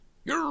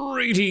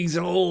Greetings,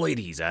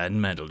 ladies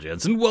and metal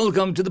gents, and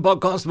welcome to the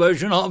podcast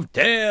version of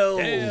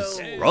Tales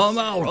from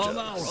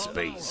Outer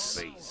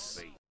Space.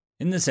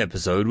 In this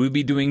episode, we'll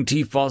be doing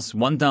TFOS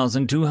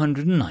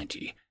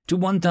 1290 to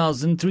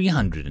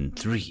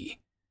 1303.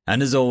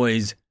 And as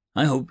always,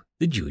 I hope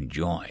that you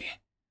enjoy.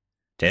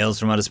 Tales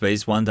from Outer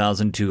Space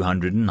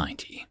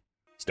 1290.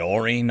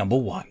 Story number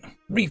 1.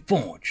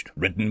 Reforged,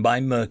 written by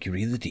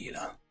Mercury the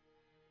Dealer.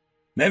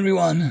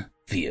 Everyone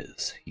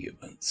fears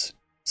humans.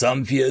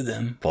 Some fear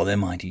them for their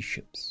mighty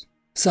ships.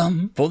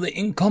 Some for their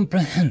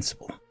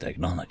incomprehensible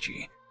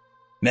technology.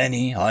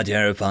 Many are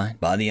terrified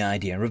by the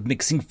idea of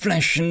mixing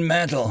flesh and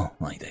metal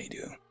like they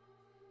do.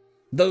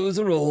 Those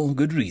are all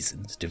good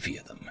reasons to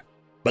fear them,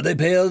 but they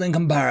pale in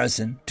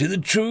comparison to the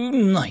true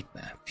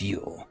nightmare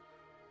fuel.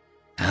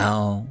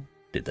 How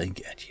did they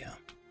get here?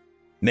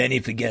 Many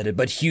forget it,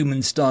 but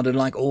humans started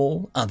like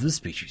all other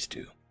species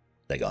do.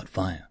 They got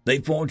fire, they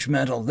forged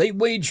metal, they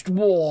waged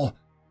war,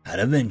 and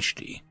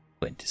eventually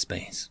went to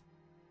space.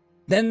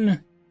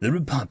 Then the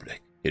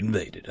Republic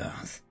invaded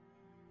Earth.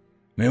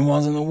 It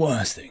wasn't the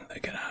worst thing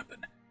that could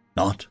happen,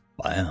 not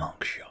by a long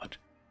shot.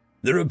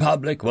 The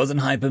Republic wasn't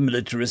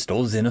hyper-militarist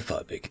or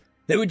xenophobic.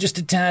 They were just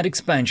a tad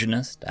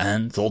expansionist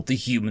and thought the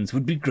humans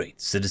would be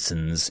great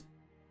citizens.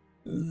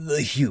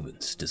 The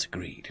humans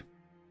disagreed.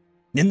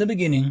 In the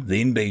beginning,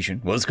 the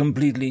invasion was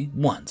completely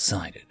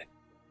one-sided.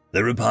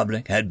 The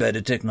Republic had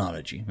better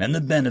technology and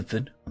the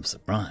benefit of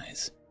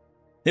surprise.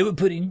 They were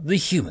putting the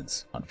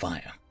humans on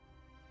fire.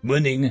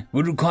 Winning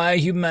would require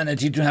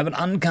humanity to have an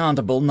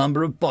uncountable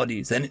number of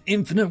bodies and an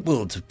infinite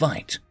will to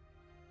fight.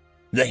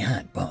 They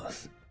had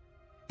both.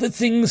 The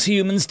things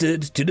humans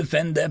did to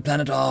defend their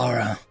planet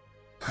are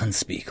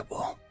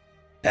unspeakable.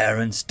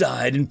 Parents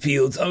died in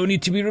fields only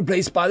to be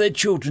replaced by their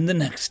children the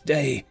next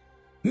day.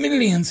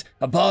 Millions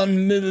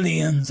upon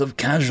millions of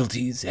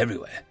casualties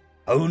everywhere,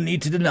 only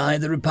to deny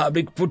the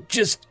Republic for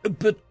just a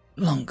bit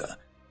longer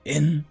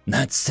in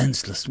that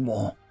senseless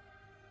war.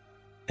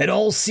 It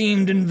all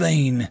seemed in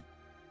vain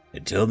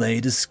until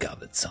they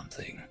discovered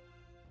something.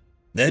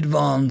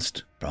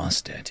 Advanced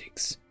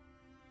prosthetics.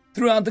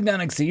 Throughout the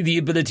galaxy, the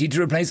ability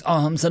to replace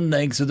arms and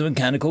legs with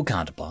mechanical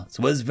counterparts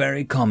was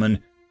very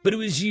common, but it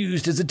was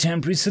used as a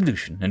temporary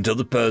solution until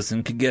the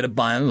person could get a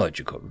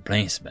biological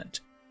replacement.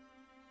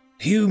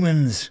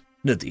 Humans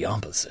did the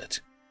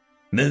opposite.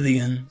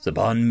 Millions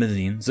upon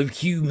millions of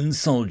human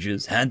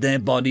soldiers had their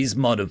bodies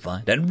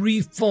modified and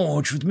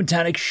reforged with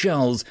metallic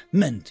shells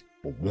meant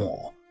for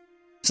war.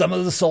 Some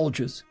of the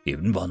soldiers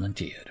even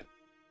volunteered.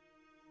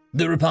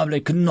 The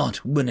Republic could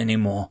not win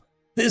anymore.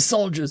 Their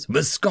soldiers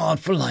were scarred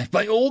for life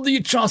by all the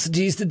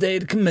atrocities that they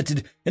had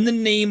committed in the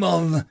name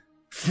of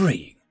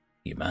freeing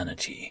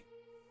humanity.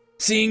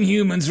 Seeing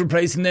humans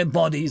replacing their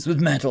bodies with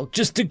metal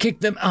just to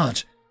kick them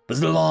out was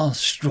the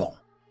last straw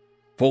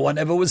for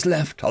whatever was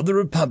left of the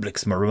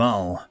Republic's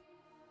morale.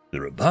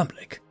 The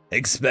Republic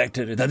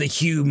expected that the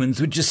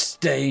humans would just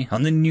stay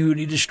on the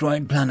newly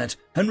destroyed planet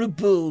and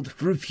rebuild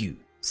for a few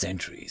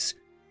centuries.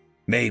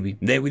 Maybe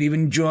they would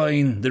even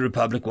join the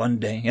Republic one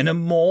day in a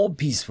more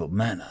peaceful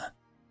manner.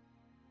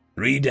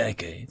 3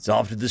 decades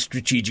after the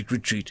strategic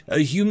retreat, a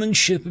human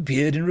ship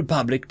appeared in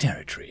Republic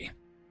territory.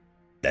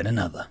 Then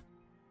another,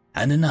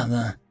 and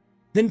another,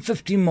 then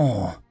 50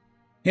 more.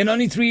 In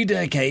only 3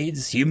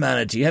 decades,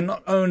 humanity had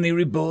not only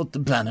rebuilt the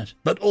planet,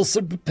 but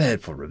also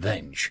prepared for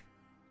revenge.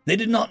 They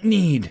did not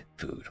need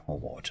food or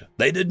water.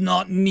 They did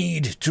not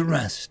need to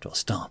rest or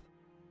stop.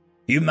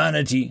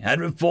 Humanity had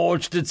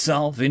reforged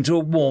itself into a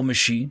war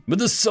machine with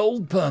the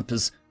sole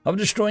purpose of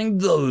destroying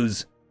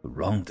those who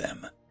wronged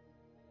them.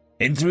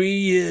 In 3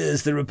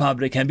 years, the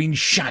Republic had been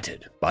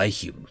shattered by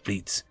human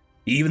fleets.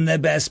 Even their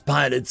best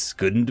pilots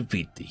couldn't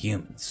defeat the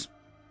humans.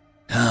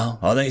 How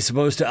are they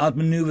supposed to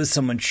outmaneuver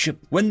someone's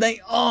ship when they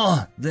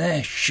are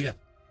their ship?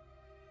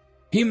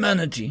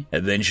 Humanity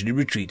eventually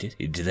retreated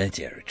into their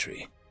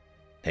territory.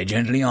 They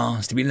gently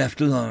asked to be left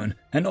alone,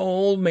 and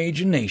all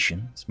major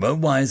nations were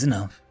wise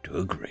enough to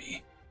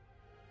agree.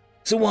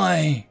 So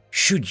why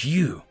should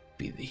you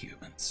be the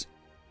humans?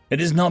 It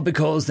is not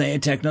because they are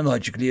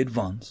technologically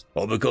advanced,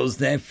 or because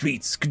their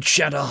fleets could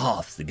shatter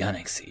half the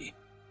galaxy.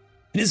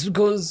 It is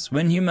because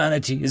when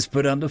humanity is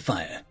put under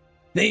fire,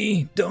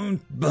 they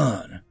don't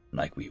burn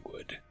like we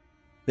would.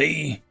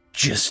 They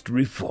just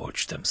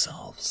reforge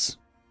themselves.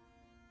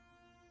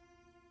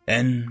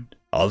 End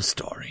of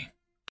story.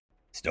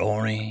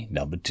 Story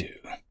number 2.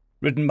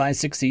 Written by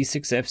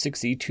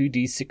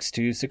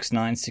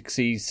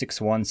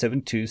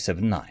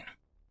 6E6F6E2D626960E617279.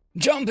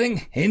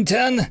 Jumping in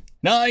 10,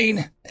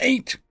 9,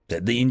 8,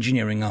 said the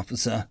engineering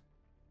officer.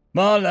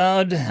 More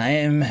loud, I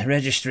am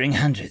registering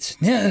hundreds,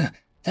 no,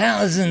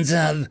 thousands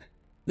of...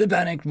 The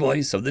panicked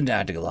voice of the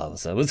tactical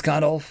officer was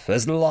cut off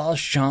as the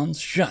last chance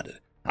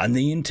shuddered on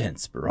the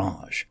intense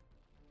barrage.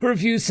 For a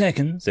few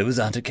seconds, it was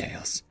utter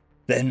chaos.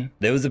 Then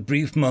there was a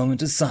brief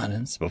moment of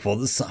silence before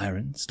the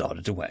siren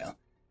started to wail.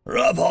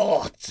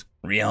 "Report!"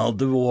 yelled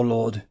the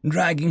warlord,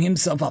 dragging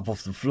himself up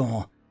off the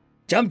floor.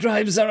 "Jump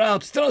drives are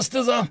out,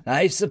 thrusters are,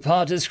 life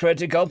support is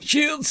critical,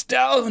 shields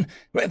down,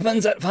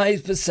 weapons at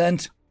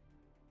 5%.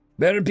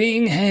 "We're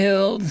being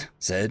hailed,"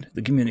 said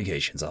the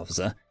communications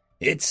officer.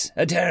 "It's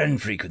a Terran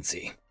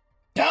frequency."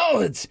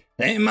 "Cowards!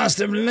 They must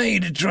have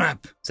laid a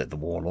trap," said the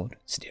warlord,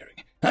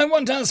 sneering. "I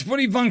want us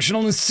fully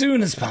functional as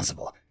soon as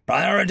possible.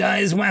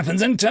 Prioritize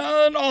weapons and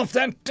turn off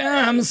that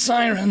damn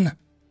siren."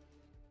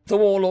 The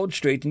warlord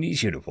straightened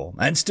his uniform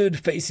and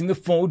stood facing the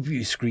forward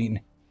view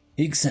screen.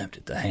 He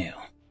accepted the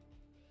hail.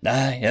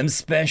 "I am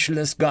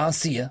Specialist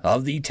Garcia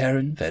of the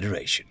Terran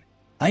Federation.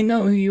 I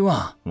know who you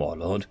are,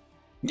 warlord."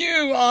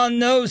 "You are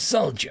no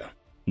soldier,"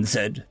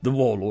 said the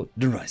warlord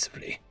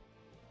derisively.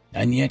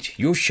 "And yet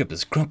your ship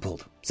is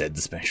crippled," said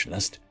the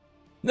specialist.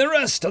 "The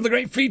rest of the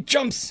Great Fleet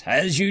jumps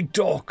as you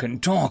talk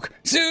and talk.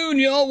 Soon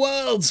your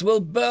worlds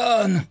will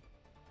burn."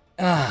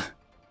 "Ah,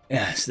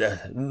 yes,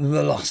 the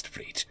Lost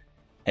Fleet.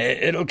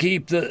 It'll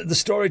keep the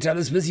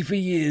storytellers busy for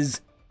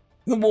years."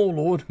 The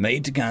warlord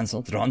made to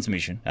cancel the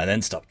transmission and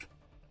then stopped.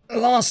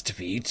 "Lost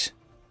Fleet?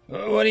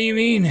 What do you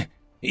mean?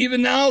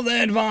 Even now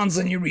they're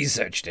advancing your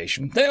research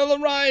station. They'll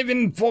arrive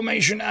in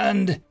formation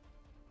and—"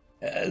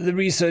 "The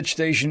research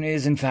station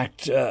is, in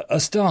fact, a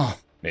star,"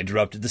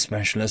 interrupted the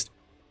specialist.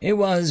 "It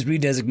was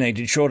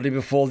redesignated shortly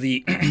before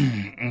the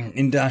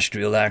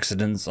industrial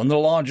accidents on the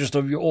largest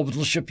of your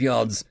orbital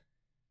shipyards."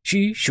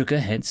 She shook her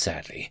head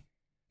sadly.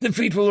 "The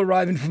fleet will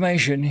arrive in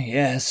formation,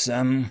 yes,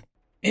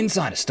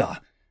 inside a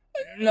star.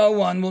 No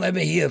one will ever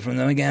hear from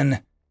them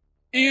again."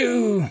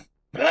 "You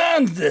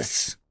planned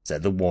this,"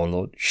 said the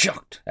warlord,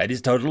 shocked at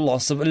his total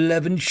loss of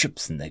 11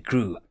 ships and their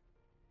crew.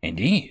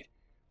 "Indeed.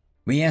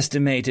 We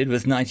estimated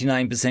with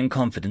 99%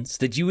 confidence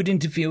that you would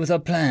interfere with our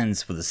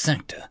plans for the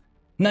sector.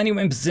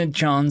 91%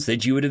 chance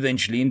that you would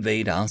eventually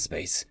invade our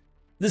space."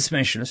 The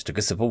specialist took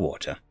a sip of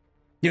water.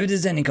 "If it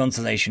is any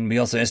consolation, we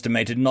also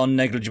estimated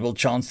non-negligible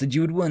chance that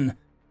you would win."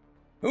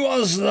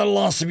 "Was the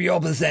loss of your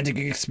pathetic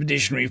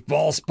expeditionary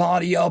force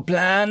part of your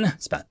plan?"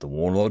 spat the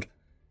warlord.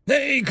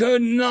 "They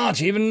could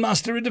not even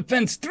muster a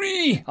defense.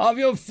 3 of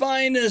your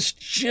finest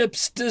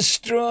ships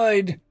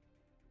destroyed."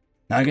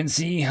 "I can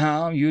see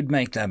how you'd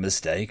make that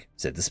mistake,"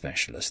 said the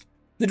specialist.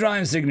 "The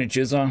drive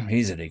signatures are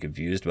easily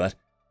confused, but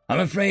I'm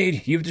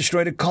afraid you've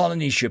destroyed a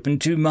colony ship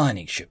and 2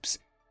 mining ships.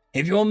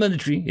 If your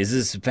military is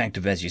as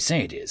effective as you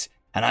say it is,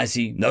 and I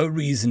see no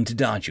reason to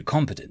doubt your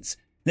competence,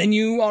 then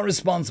you are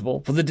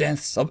responsible for the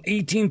deaths of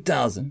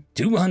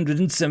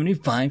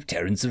 18,275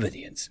 Terran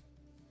civilians.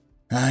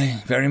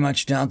 I very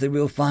much doubt that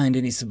we'll find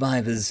any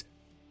survivors.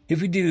 If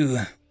we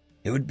do,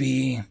 it would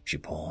be—" She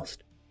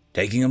paused,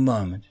 taking a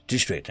moment to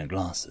straighten her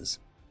glasses.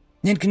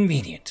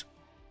 "Inconvenient."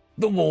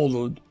 The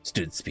warlord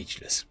stood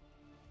speechless.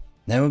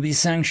 "There will be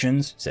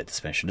sanctions," said the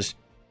specialist.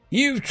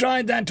 "You've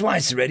tried that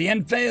twice already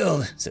and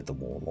failed," said the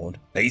warlord,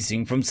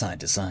 pacing from side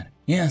to side.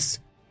 "Yes,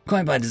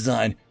 quite by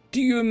design.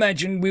 Do you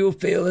imagine we will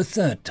fail a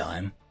 3rd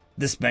time?"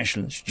 The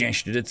specialist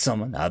gestured at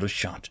someone out of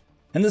shot,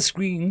 and the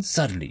screen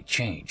suddenly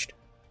changed.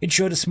 It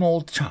showed a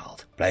small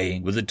child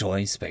playing with a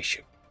toy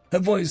spaceship. Her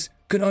voice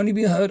could only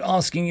be heard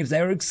asking if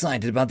they were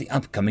excited about the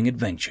upcoming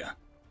adventure.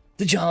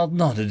 The child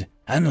nodded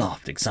and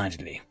laughed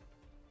excitedly.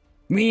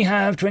 "We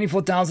have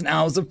 24,000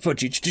 hours of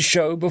footage to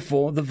show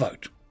before the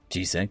vote,"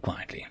 she said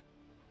quietly.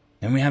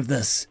 "And we have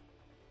this."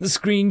 The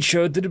screen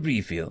showed the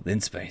debris field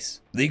in space,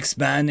 the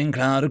expanding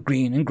cloud of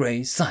green and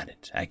gray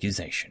silent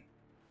accusation.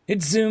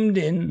 It zoomed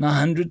in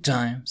 100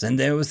 times, and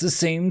there was the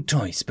same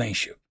toy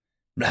spaceship,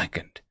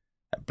 blackened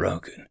and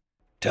broken,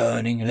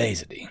 turning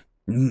lazily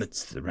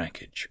amidst the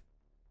wreckage.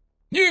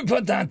 "You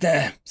put that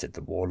there," said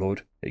the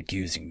warlord,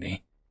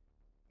 accusingly.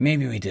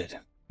 "Maybe we did.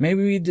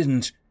 Maybe we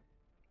didn't.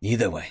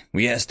 Either way,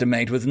 we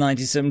estimate with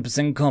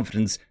 97%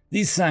 confidence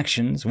these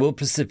sanctions will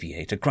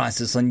precipitate a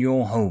crisis on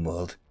your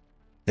homeworld.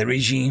 The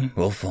regime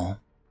will fall,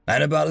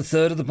 and about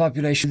 1/3 of the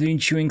population of the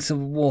ensuing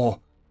civil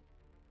war.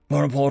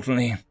 More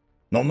importantly,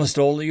 almost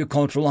all of your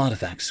cultural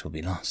artifacts will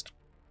be lost."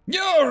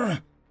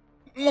 "You're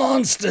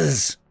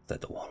monsters,"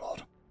 said the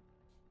warlord.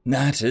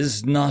 "That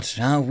is not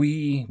how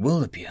we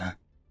will appear,"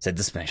 said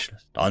the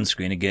specialist, on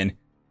screen again.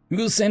 "We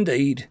will send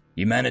aid,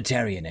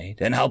 humanitarian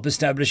aid, and help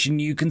establish a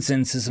new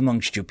consensus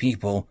amongst your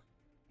people,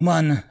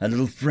 one a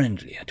little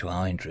friendlier to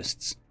our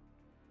interests."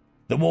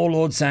 The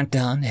warlord sat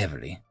down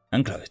heavily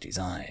and closed his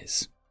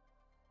eyes.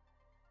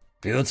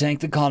 "We will take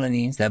the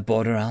colonies that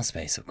border our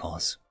space, of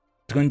course,"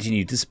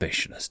 continued the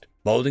specialist,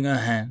 folding her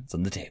hands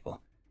on the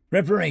table.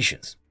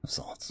 "Reparations of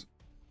sorts."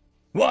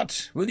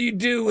 "What will you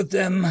do with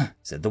them?"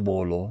 said the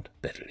warlord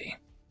bitterly.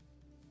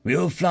 "We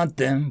will flood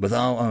them with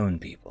our own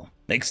people,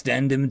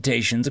 extend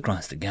invitations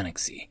across the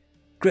galaxy.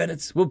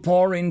 Credits will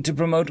pour in to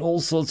promote all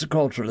sorts of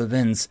cultural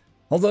events,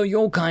 although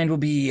your kind will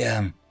be,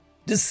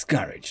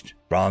 discouraged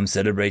from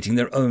celebrating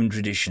their own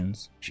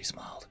traditions," she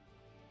smiled.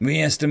 "We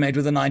estimate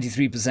with a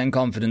 93%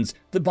 confidence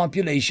the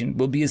population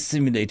will be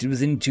assimilated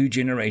within 2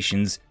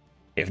 generations.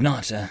 If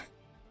not,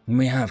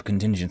 we have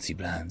contingency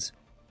plans.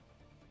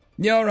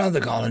 Your other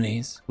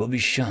colonies will be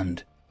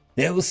shunned.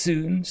 They will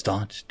soon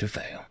start to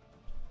fail.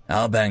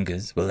 Our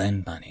bankers will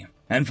lend money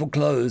and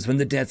foreclose when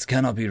the debts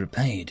cannot be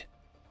repaid.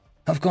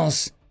 Of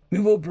course, we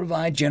will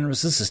provide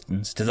generous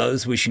assistance to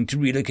those wishing to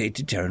relocate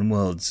to Terran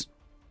worlds."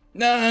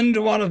 And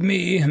what of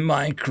me and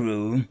my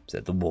crew?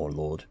 Said the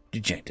warlord,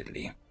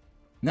 dejectedly.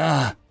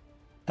 I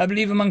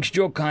believe amongst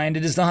your kind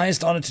it is the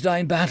highest honor to die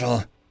in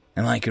battle.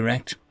 Am I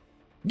correct?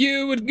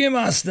 You would give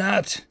us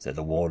that, said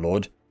the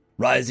warlord,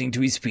 rising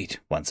to his feet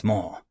once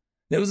more.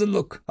 There was a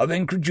look of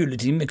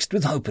incredulity mixed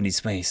with hope in his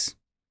face.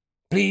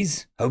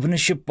 Please, open a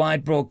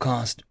ship-wide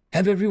broadcast.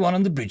 Have everyone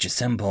on the bridge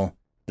assemble.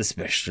 The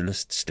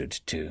specialist stood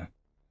too.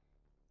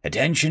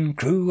 Attention,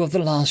 crew of the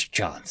Last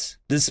Chance.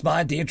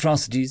 Despite the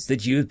atrocities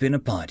that you have been a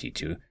party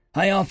to,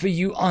 I offer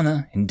you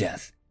honor in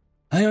death.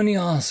 I only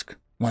ask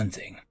one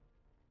thing.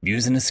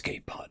 Use an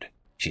escape pod,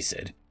 she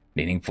said,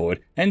 leaning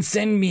forward, and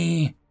send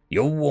me,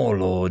 your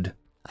warlord,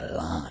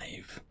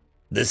 alive.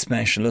 The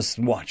specialist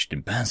watched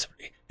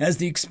impassively as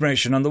the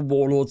expression on the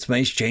warlord's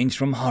face changed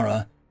from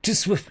horror to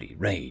swiftly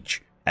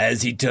rage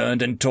as he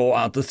turned and tore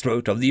out the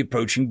throat of the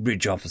approaching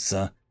bridge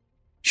officer.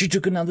 She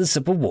took another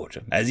sip of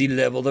water as he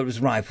leveled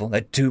his rifle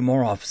at two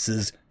more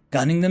officers,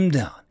 gunning them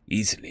down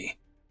easily.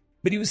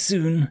 But he was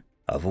soon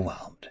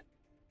overwhelmed.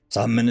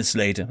 Some minutes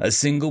later, a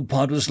single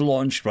pod was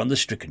launched from the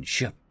stricken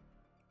ship.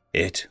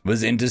 It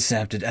was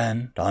intercepted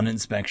and, on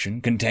inspection,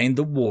 contained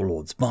the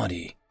warlord's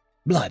body,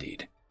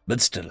 bloodied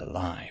but still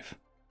alive.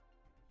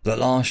 The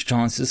Last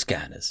Chance's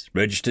scanners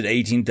registered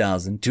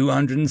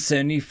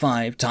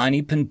 18,275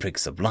 tiny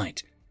pinpricks of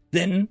light.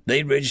 Then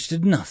they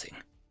registered nothing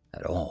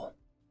at all.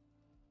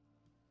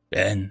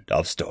 End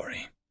of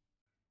story.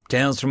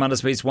 Tales from Outer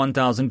Space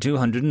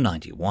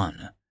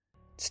 1291.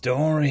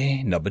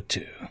 Story number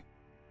 2.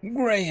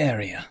 Grey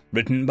Area,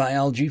 written by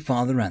Algae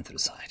Father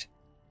Anthracite.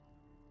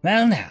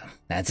 Well now,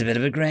 that's a bit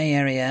of a grey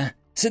area,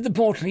 said the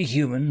portly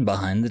human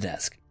behind the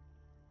desk.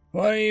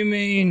 What do you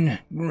mean,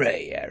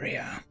 grey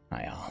area?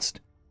 I asked.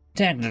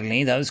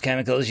 Technically, those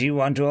chemicals you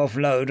want to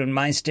offload on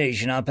my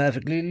station are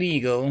perfectly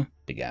legal,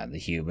 began the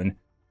human.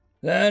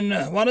 Then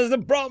what is the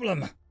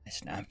problem? I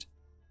snapped.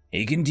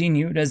 He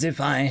continued as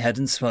if I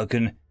hadn't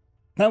spoken.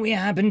 But we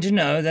happen to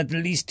know that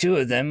at least 2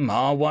 of them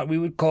are what we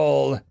would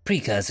call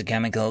precursor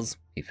chemicals,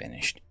 he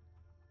finished.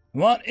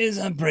 What is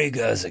a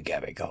precursor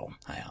chemical?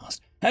 I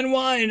asked. And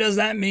why does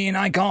that mean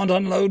I can't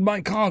unload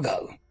my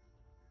cargo?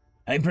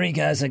 A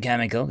precursor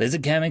chemical is a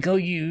chemical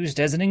used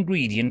as an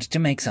ingredient to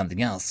make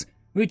something else,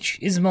 which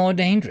is more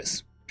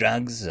dangerous.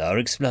 Drugs or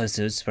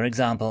explosives, for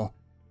example.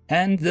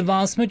 And the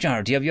vast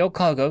majority of your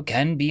cargo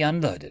can be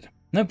unloaded.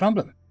 No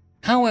problem.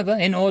 However,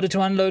 in order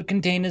to unload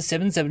containers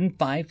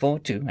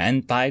 77542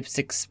 and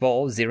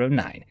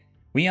 56409,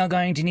 we are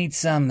going to need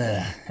some,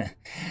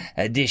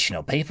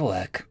 additional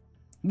paperwork.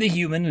 The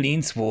human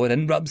leans forward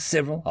and rubs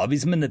several of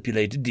his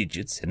manipulated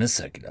digits in a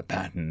circular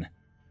pattern.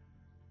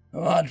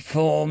 What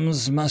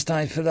forms must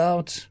I fill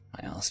out?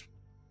 I asked.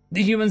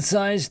 The human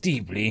sighs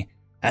deeply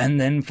and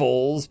then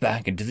falls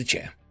back into the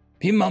chair.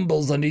 He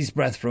mumbles under his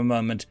breath for a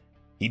moment.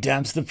 He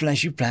taps the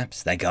fleshy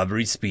flaps that cover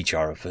his speech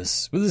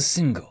orifice with a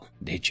single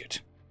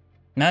digit.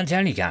 I'll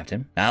tell you,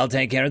 Captain. I'll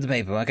take care of the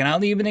paperwork, and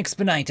I'll even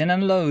expedite and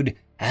unload.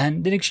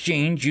 And in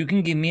exchange, you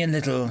can give me a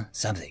little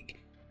something.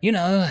 You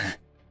know,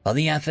 for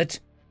the effort.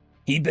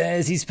 He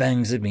bares his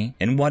fangs at me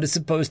in what is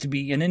supposed to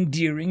be an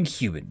endearing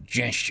human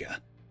gesture.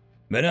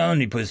 But it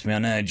only puts me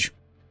on edge.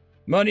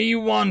 What do you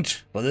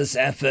want for this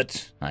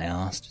effort? I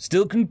asked,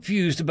 still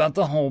confused about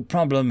the whole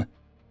problem.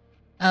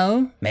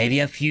 Oh, maybe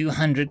a few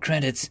 100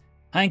 credits.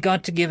 I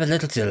got to give a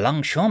little to the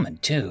longshoreman,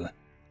 too.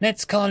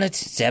 Let's call it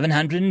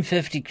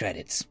 750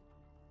 credits.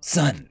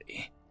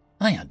 Suddenly,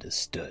 I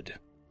understood.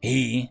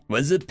 He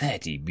was a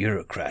petty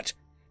bureaucrat.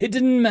 It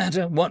didn't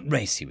matter what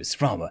race he was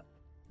from.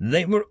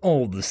 They were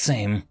all the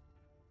same.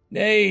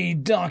 A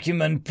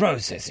document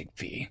processing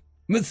fee,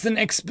 with an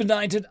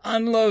expedited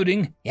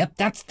unloading. Yep,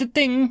 that's the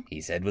thing, he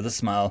said with a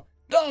smile.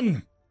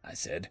 Done, I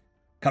said.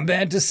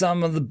 Compared to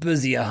some of the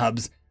busier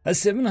hubs, a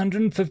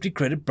 750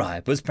 credit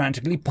bribe was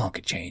practically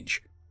pocket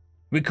change.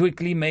 We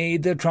quickly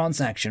made the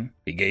transaction.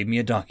 He gave me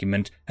a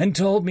document and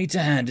told me to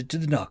hand it to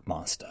the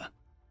dockmaster.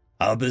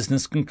 Our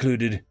business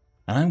concluded,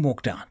 and I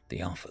walked out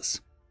the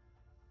office.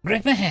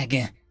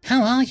 Gripperhag,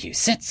 how are you?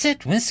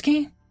 Sit,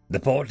 whiskey? The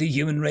portly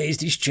human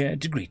raised his chair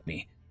to greet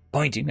me,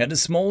 pointing at a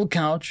small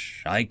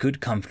couch I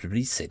could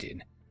comfortably sit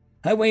in.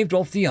 I waved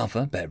off the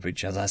offer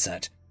beverage as I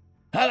sat.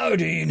 Hello,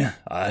 Dean.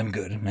 I'm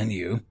good, and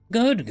you?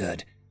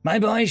 Good. My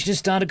boy's just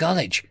started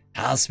college.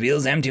 House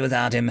feels empty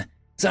without him.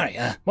 Sorry,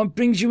 what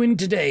brings you in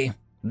today?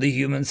 The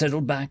human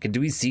settled back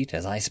into his seat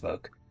as I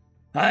spoke.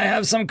 I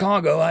have some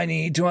cargo I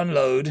need to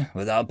unload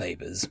without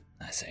papers,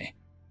 I say.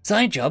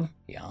 Side job?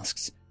 He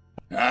asks.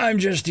 I'm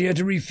just here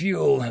to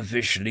refuel,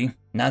 officially.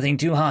 Nothing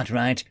too hot,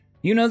 right?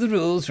 You know the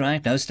rules,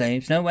 right? No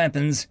slaves, no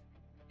weapons.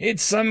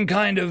 It's some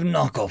kind of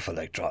knockoff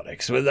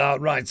electronics without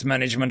rights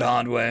management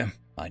hardware,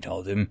 I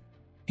told him.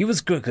 He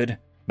was crooked,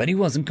 but he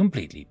wasn't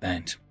completely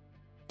bent.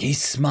 He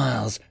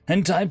smiles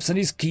and types on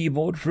his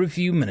keyboard for a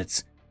few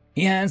minutes.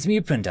 He hands me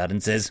a printout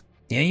and says,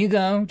 Here you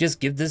go, just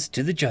give this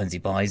to the Jonesy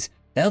boys.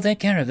 They'll take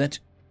care of it.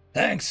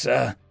 Thanks,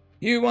 sir.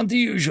 You want the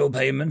usual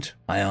payment?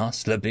 I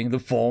asked, slipping the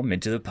form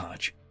into the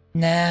pouch.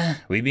 Nah,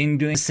 we've been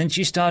doing it since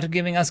you started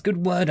giving us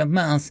good word of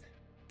mouth.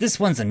 This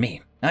one's on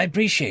me. I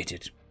appreciate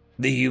it.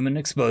 The human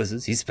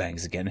exposes his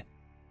fangs again.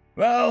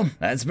 Well,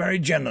 that's very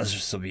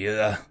generous of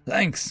you.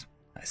 Thanks,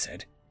 I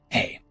said.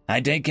 Hey,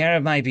 I take care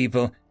of my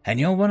people, and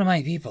you're one of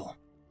my people.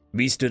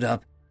 We stood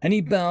up, and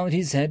he bowed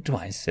his head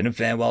twice in a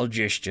farewell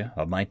gesture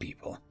of my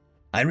people.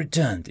 I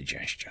returned the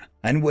gesture,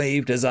 and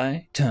waved as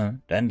I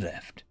turned and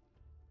left.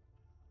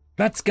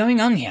 What's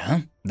going on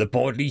here? The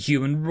portly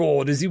human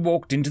roared as he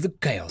walked into the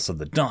chaos of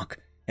the dock.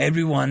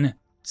 Everyone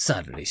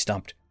suddenly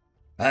stopped.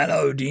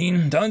 Hello,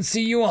 Dean. Don't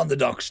see you on the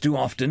docks too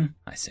often,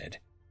 I said.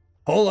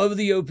 All over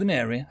the open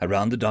area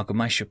around the dock of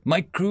my ship,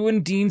 my crew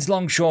and Dean's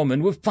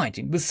longshoremen were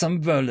fighting with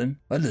some vermin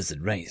or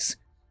lizard race.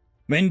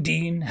 When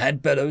Dean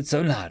had bellowed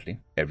so loudly,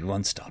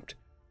 everyone stopped.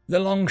 The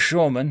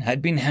longshoremen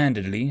had been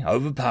handily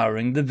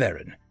overpowering the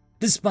Verin,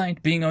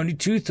 despite being only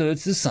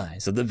 2/3 the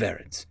size of the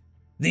Verins.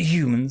 The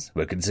humans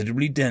were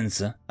considerably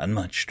denser and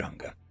much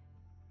stronger.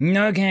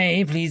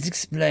 Okay, please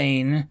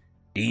explain,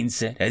 Dean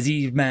said as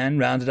his man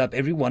rounded up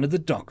every one of the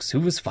docks who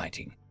was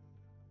fighting.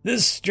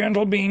 This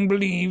gentle being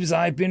believes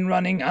I've been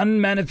running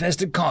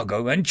unmanifested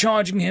cargo and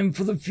charging him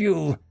for the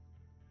fuel.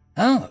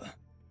 Oh,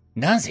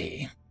 does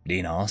he?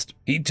 Dean asked.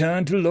 He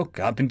turned to look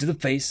up into the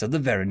face of the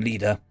Verin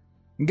leader.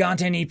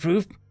 Got any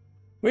proof?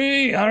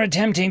 We are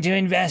attempting to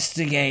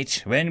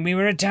investigate when we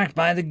were attacked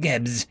by the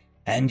Gebs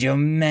and your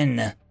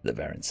men, the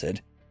Verin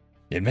said.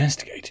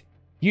 Investigate?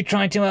 You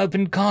tried to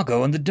open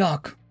cargo on the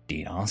dock,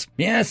 Dean asked.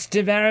 Yes,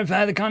 to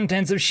verify the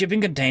contents of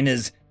shipping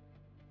containers.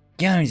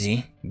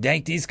 Jonesy,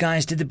 take these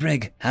guys to the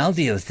brig. I'll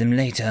deal with them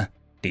later,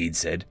 Dean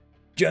said.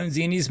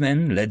 Jonesy and his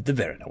men led the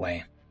Verin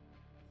away.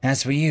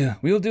 As for you,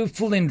 we'll do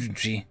full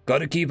inventory.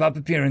 Gotta keep up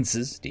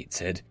appearances, Dean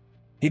said.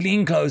 He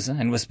leaned closer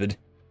and whispered,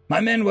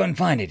 My men won't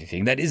find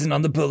anything that isn't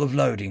on the bill of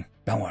loading.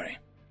 Don't worry.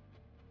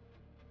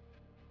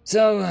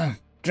 So,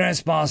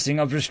 trespassing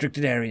of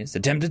restricted areas,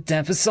 attempted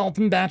theft, assault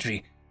and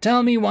battery.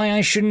 Tell me why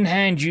I shouldn't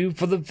hand you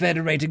for the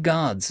Federated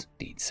Guards,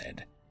 Dean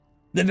said.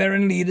 The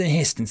Verin leader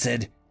hissed and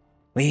said,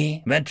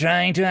 We were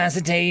trying to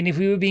ascertain if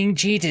we were being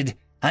cheated.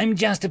 I'm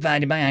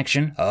justified in my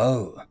action.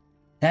 Oh,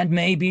 that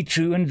may be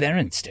true in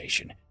Verin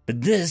Station,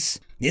 but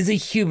this is a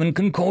human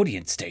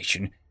Concordian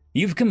station.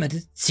 You've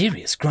committed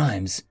serious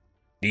crimes.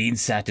 Dean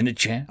sat in a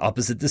chair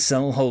opposite the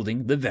cell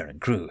holding the Verin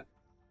crew.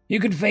 You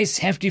could face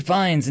hefty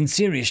fines and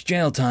serious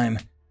jail time.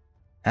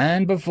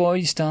 And before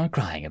you start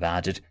crying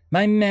about it,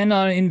 my men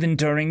are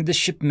inventorying the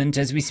shipment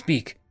as we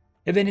speak.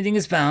 If anything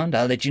is found,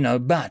 I'll let you know,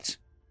 but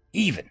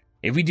even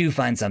if we do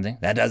find something,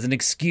 that doesn't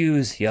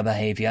excuse your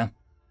behavior.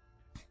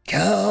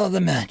 Call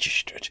the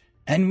magistrate,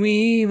 and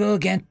we will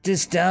get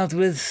this dealt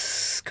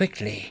with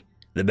quickly,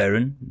 the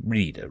Verin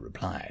leader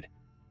replied.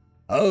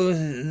 Oh,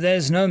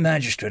 there's no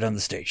magistrate on the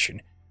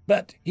station,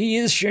 but he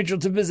is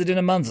scheduled to visit in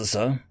a month or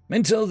so.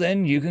 Until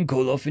then, you can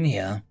cool off in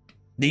here.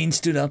 Dean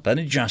stood up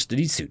and adjusted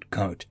his suit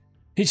coat.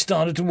 He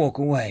started to walk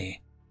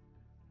away.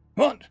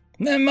 What?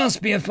 There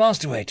must be a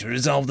faster way to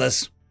resolve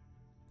this.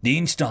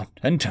 Dean stopped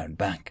and turned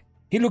back.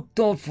 He looked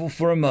thoughtful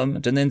for a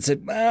moment and then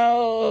said,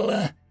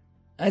 Well,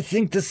 I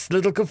think this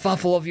little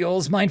kerfuffle of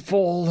yours might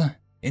fall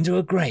into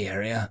a grey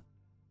area.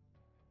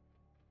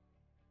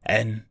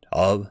 End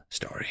of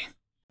story.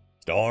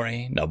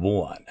 Story number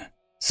 1.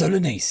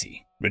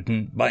 Solanaceae,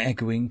 written by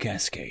Echoing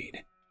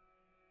Cascade.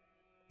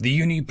 The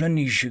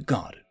Uniplanitia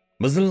Garden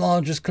was the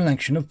largest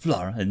collection of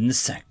flora in the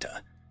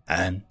sector,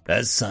 and,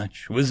 as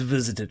such, was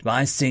visited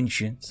by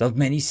sentients of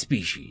many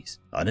species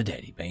on a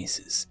daily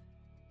basis.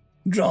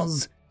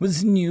 Droz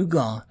was a new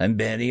guard and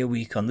barely a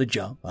week on the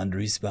job under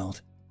his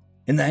belt.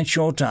 In that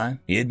short time,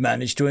 he had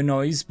managed to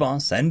annoy his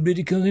boss and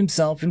ridicule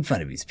himself in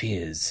front of his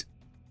peers.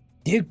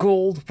 He had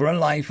called for a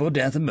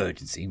life-or-death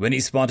emergency when he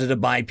spotted a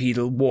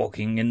bipedal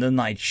walking in the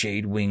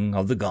nightshade wing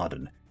of the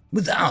garden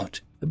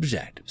without a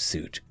protective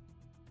suit.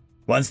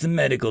 Once the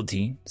medical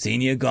team,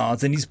 senior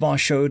guards, and his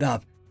boss showed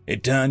up,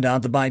 it turned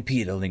out the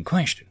bipedal in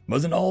question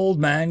was an old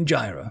man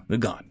Gyra, the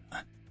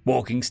gardener,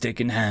 walking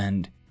stick in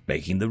hand,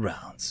 making the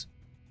rounds.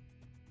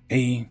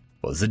 He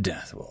was a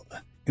Death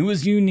Walker who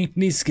was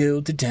uniquely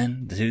skilled to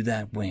tend to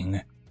that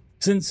wing,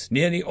 since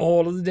nearly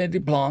all of the deadly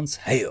plants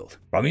hailed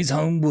from his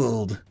home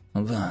world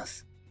of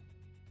Earth.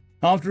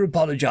 After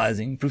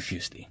apologizing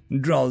profusely,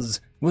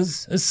 Droz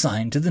was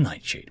assigned to the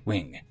Nightshade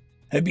Wing,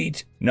 a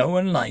beat no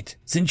one liked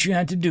since you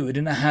had to do it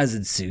in a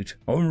hazard suit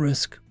or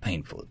risk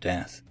painful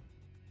death.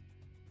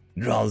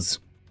 Droz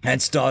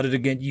had started to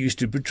get used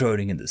to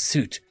patrolling in the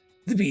suit.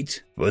 The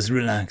beat was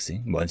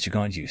relaxing once you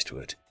got used to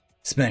it,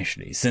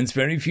 especially since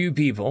very few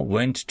people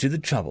went to the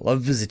trouble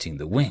of visiting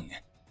the wing.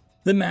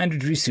 The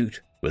mandatory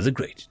suit was a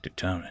great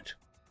deterrent.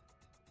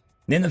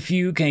 In the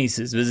few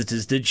cases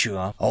visitors did show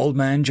up, Old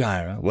Man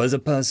Gyra was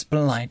as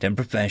polite and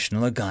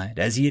professional a guide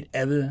as he had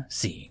ever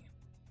seen.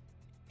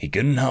 He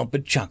couldn't help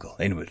but chuckle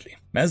inwardly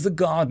as the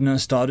gardener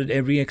started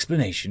every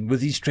explanation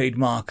with his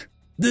trademark,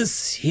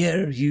 "This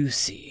here you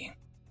see."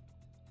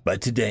 But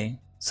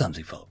today,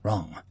 something felt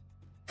wrong.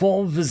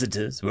 4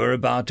 visitors were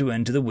about to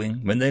enter the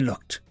wing when they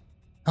looked.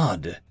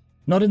 Odd,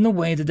 not in the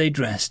way that they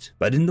dressed,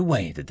 but in the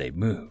way that they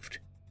moved.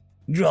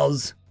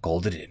 Droz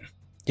called it in.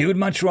 He would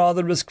much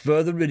rather risk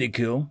further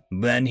ridicule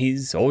than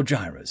his or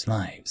Gyra's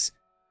lives.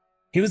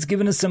 He was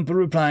given a simple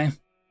reply.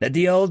 Let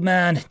the old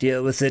man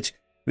deal with it.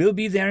 We'll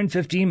be there in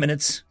 15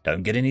 minutes.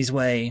 Don't get in his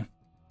way.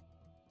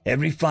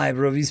 Every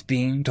fiber of his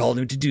being told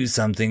him to do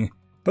something,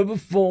 but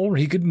before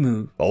he could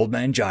move, Old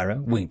Man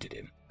Gyra winked at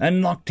him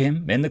and locked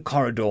him in the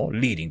corridor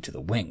leading to the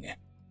wing.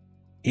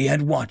 He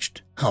had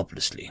watched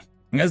helplessly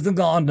as the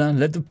gardener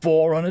led the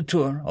four on a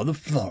tour of the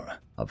flora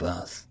of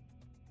Earth.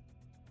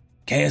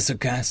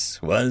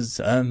 Keosukas was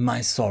a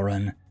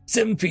Mysoran,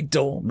 7 feet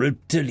tall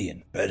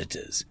reptilian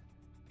predators.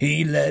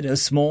 He led a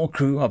small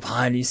crew of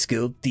highly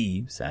skilled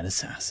thieves and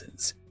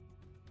assassins.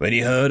 When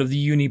he heard of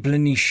the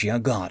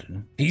Uniplanitia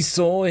Garden, he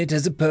saw it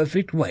as a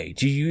perfect way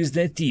to use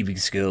their thieving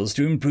skills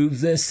to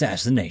improve their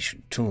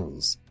assassination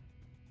tools.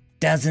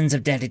 Dozens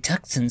of deadly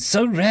toxins,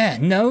 so rare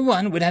no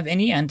one would have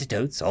any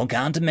antidotes or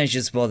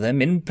countermeasures for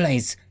them in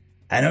place,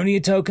 and only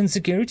a token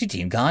security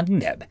team guarding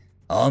them.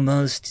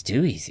 Almost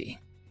too easy.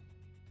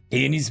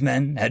 He and his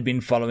men had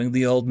been following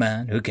the old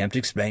man who kept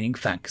explaining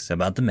facts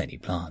about the many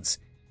plants.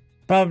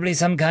 Probably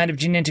some kind of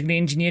genetically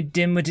engineered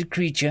dim-witted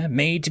creature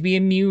made to be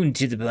immune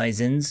to the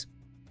poisons.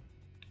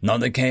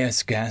 Not that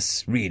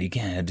Keosukas really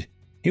cared.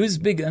 He was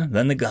bigger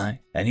than the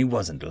guy, and he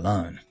wasn't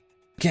alone.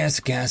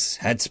 Keosukas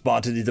had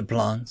spotted the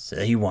plants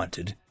that he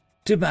wanted: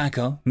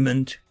 tobacco,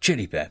 mint,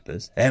 chili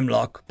peppers,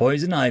 hemlock,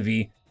 poison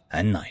ivy,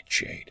 and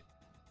nightshade.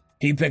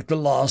 He picked the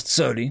last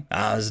solely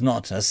as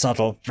not a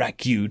subtle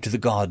frack you to the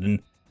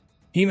garden.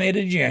 He made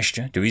a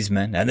gesture to his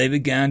men, and they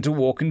began to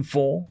walk in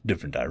 4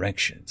 different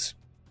directions.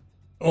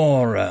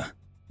 Or,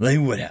 they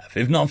would have,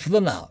 if not for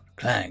the loud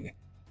clang.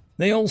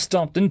 They all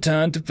stopped and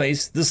turned to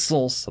face the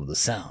source of the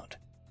sound.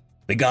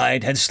 The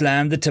guide had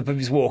slammed the tip of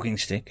his walking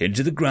stick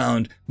into the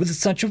ground with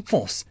such a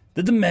force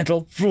that the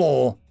metal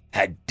floor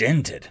had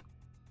dented.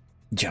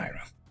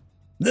 Gyra.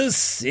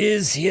 This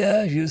is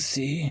here, you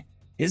see,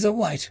 is a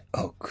white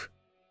oak.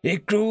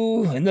 It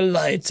grew in the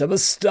light of a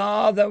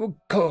star that would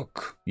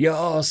cook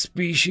your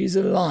species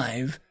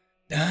alive,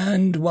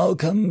 and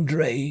welcome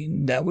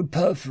drain that would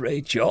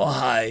perforate your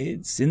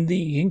hides in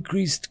the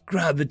increased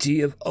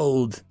gravity of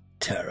old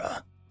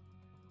terror.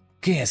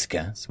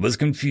 Keosukas was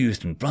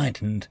confused and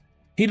frightened.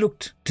 He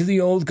looked to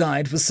the old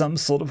guide for some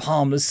sort of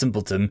harmless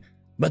simpleton,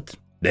 but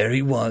there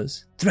he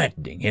was,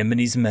 threatening him and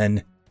his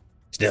men.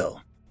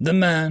 Still, the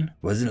man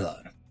was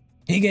alone.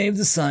 He gave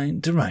the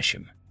sign to rush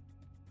him.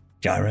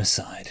 Gyra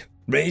sighed,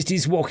 raised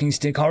his walking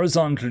stick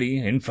horizontally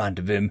in front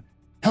of him,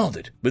 held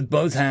it with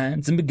both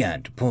hands, and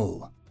began to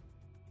pull.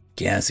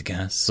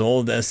 Keosukas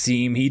saw the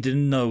seam he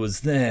didn't know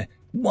was there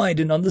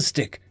widen on the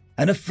stick,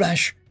 and a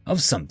flash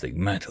of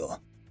something metal.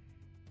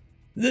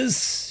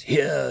 This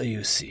here,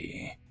 you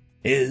see,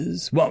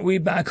 is what we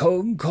back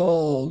home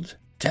called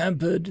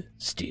tempered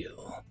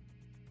steel.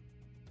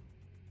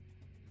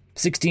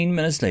 16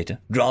 minutes later,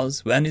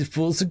 Droz and his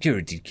full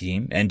security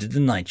team entered the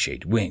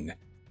Nightshade wing.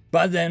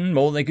 By then,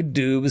 all they could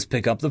do was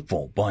pick up the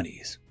 4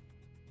 bodies.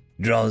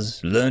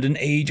 Droz learned an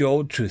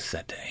age-old truth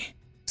that day,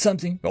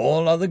 something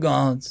all other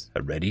guards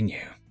already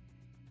knew.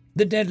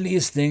 The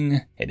deadliest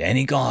thing in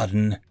any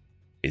garden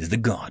is the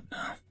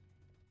gardener.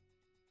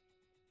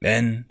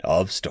 End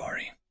of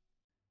story.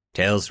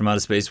 Tales from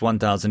Outer Space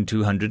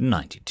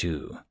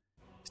 1292.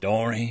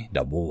 Story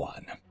number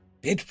 1.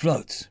 It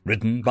Floats,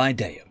 written by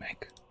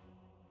Dayomek.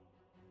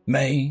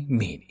 May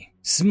Meany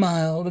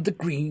smiled at the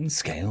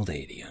green-scaled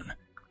alien,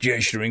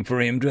 gesturing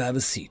for him to have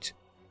a seat.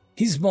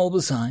 His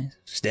bulbous eyes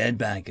stared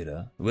back at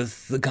her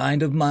with the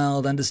kind of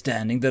mild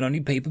understanding that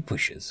only paper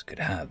pushers could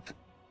have.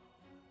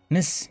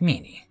 Miss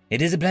Meany,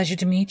 it is a pleasure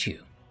to meet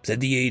you,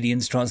 said the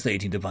alien's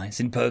translating device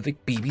in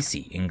perfect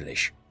BBC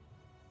English.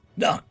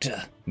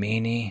 Dr.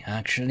 Meany,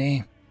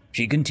 actually,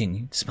 she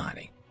continued,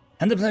 smiling.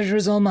 And the pleasure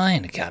is all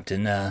mine,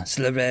 Captain,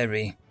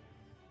 Slareri.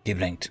 He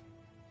blinked.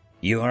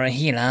 You are a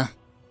healer?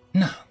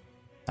 No,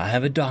 I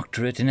have a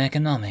doctorate in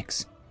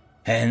economics.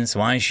 Hence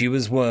why she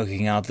was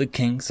working out the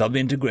kinks of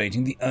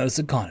integrating the Earth's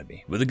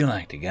economy with the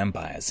galactic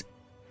empires.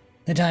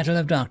 The title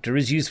of doctor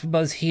is used for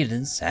both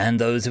healers and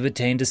those who have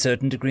attained a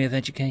certain degree of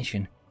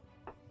education.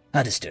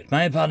 Understood.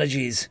 My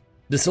apologies.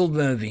 The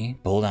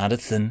Silvervi pulled out a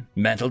thin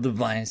metal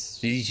device,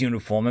 his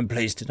uniform, and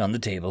placed it on the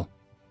table.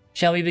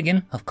 Shall we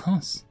begin? Of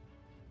course.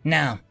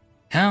 Now,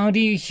 how do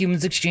you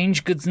humans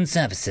exchange goods and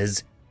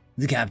services?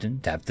 The captain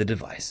tapped the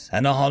device,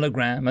 and a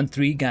hologram and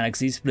 3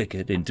 galaxies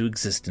flickered into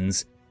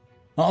existence.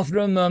 After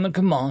a murmured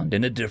command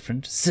in a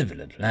different,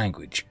 sibilant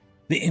language,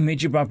 the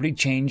image abruptly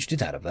changed to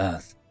that of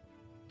Earth.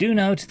 Do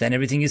note that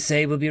everything you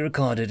say will be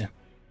recorded.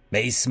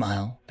 May's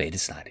smile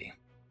faded slightly.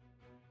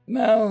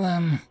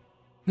 Well,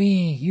 we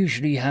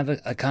usually have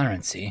a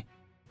currency.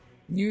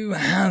 You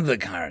have a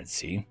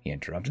currency, he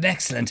interrupted.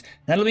 Excellent.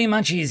 That'll be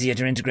much easier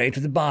to integrate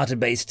with the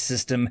barter-based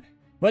system.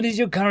 What is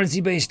your currency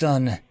based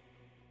on?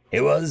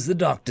 It was the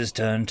doctor's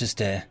turn to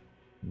stare.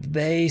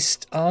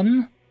 Based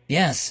on?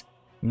 Yes.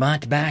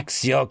 What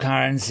backs your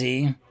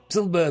currency?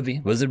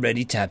 Silverby was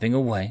already tapping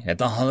away at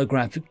the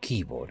holographic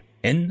keyboard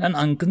in an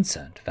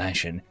unconcerned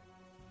fashion.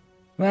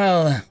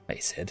 Well, they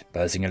said,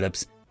 pursing her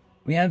lips,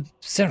 we have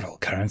several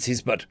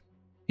currencies, but...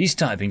 His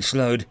typing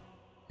slowed.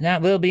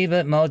 That will be a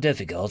bit more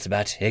difficult,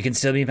 but it can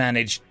still be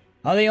managed.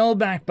 Are they all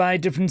backed by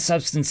different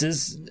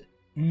substances?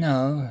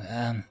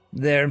 No,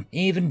 they're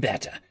even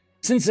better.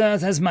 Since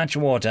Earth has much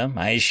water,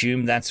 I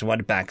assume that's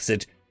what backs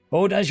it.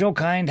 Or does your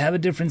kind have a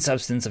different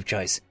substance of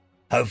choice?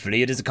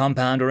 Hopefully it is a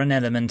compound or an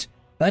element.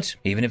 But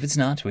even if it's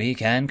not, we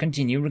can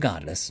continue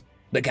regardless.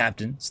 The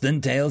captain's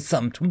thin tail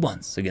thumped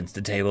once against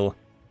the table.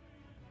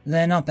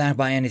 They're not backed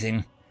by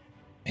anything.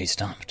 He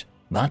stopped.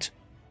 But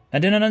I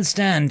do not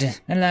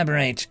understand.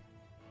 Elaborate.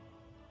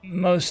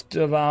 Most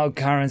of our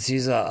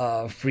currencies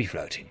are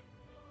free-floating.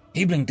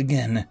 He blinked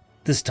again,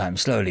 this time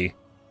slowly.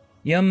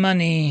 Your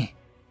money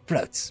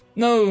floats.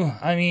 No,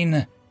 I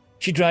mean...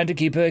 She tried to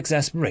keep her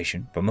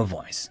exasperation from her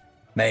voice.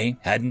 May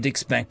hadn't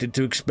expected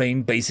to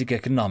explain basic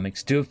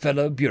economics to a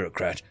fellow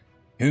bureaucrat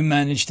who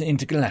managed the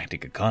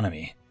intergalactic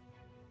economy.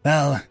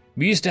 Well,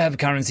 we used to have a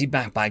currency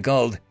backed by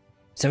gold.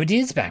 So it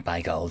is backed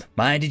by gold.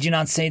 Why did you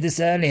not say this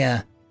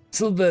earlier?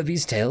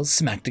 Silverby's tail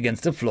smacked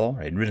against the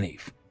floor in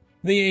relief.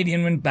 The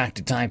alien went back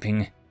to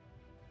typing.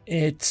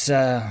 It's,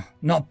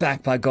 not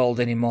backed by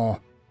gold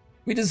anymore.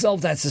 We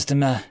dissolved that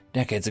system,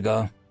 decades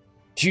ago.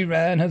 She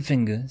ran her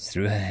fingers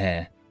through her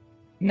hair.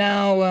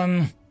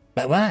 Now,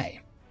 but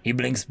why? Her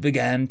blinks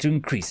began to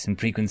increase in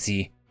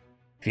frequency.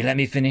 If you let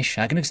me finish,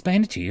 I can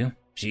explain it to you.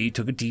 She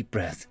took a deep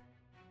breath.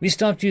 We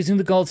stopped using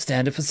the gold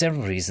standard for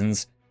several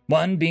reasons,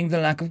 one being the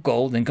lack of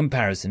gold in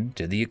comparison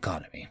to the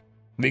economy.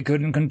 We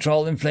couldn't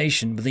control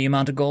inflation with the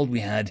amount of gold we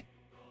had.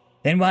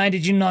 Then why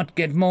did you not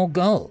get more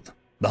gold?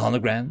 The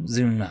hologram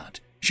zoomed out,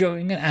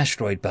 showing an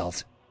asteroid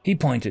belt. He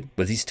pointed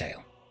with his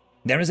tail.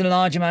 There is a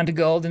large amount of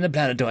gold in the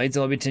planetoids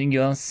orbiting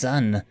your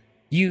sun.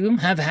 You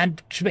have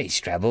had space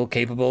travel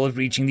capable of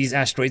reaching these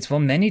asteroids for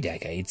many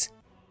decades.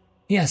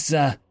 Yes,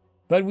 sir,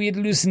 but we had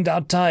loosened our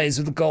ties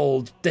with the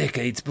gold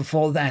decades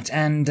before that,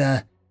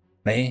 and,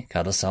 May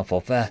cut herself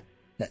off.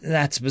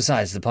 That's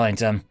besides the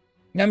point.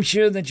 I'm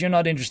sure that you're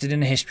not interested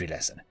in a history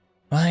lesson.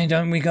 Why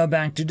don't we go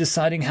back to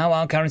deciding how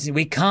our currency...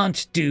 We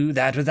can't do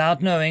that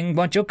without knowing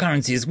what your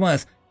currency is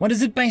worth. What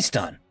is it based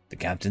on? The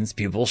captain's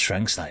pupil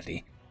shrank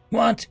slightly.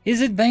 What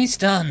is it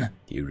based on?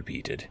 He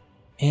repeated.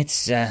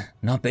 It's,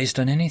 not based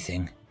on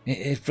anything.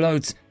 It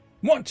floats.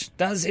 What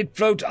does it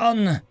float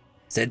on?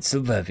 Said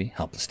Silverby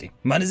helplessly.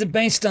 What is it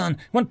based on?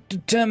 What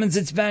determines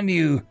its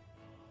value?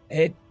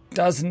 It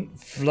doesn't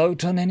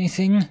float on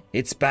anything.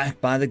 It's backed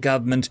by the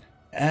government,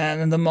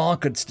 and the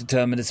markets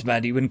determine its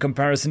value in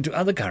comparison to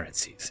other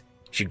currencies.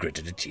 She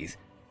gritted her teeth.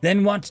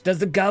 Then what does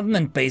the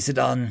government base it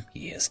on?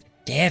 He hissed.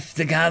 If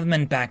the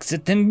government backs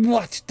it, then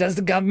what does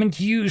the government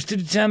use to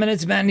determine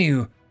its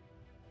value?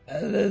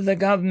 The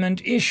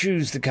government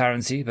issues the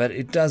currency, but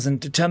it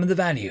doesn't determine the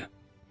value.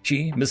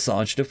 She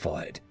massaged her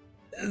forehead.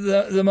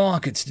 The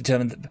markets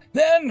determine the...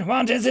 Then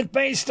what is it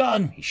based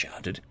on? He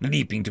shouted,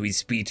 leaping to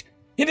his feet.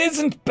 It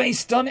isn't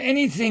based on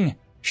anything.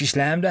 She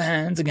slammed her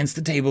hands against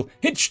the table.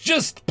 It's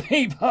just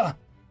paper.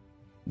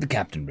 The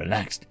captain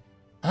relaxed.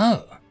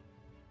 Oh,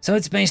 so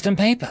it's based on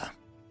paper.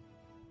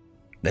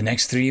 The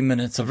next 3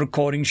 minutes of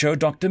recording showed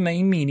Dr.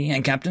 May Meany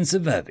and Captain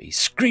Silverby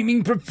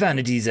screaming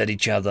profanities at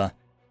each other.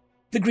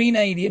 The green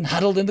alien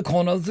huddled in the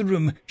corner of the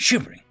room,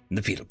 shivering in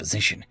the fetal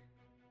position.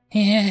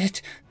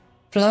 It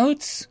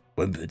floats,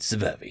 whimpered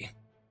Silverby.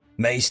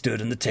 May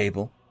stood on the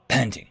table,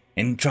 panting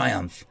in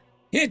triumph.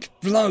 It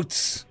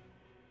floats.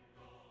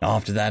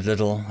 After that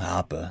little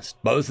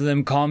outburst, both of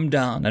them calmed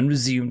down and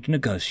resumed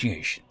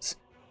negotiations.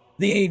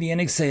 The alien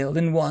exhaled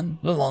in one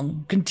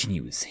long,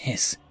 continuous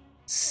hiss.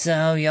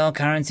 So your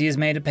currency is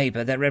made of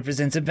paper that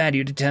represents a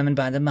value determined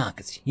by the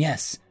markets,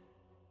 yes.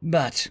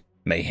 But,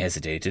 May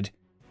hesitated.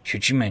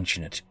 Should she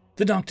mention it?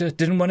 The doctor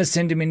didn't want to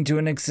send him into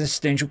an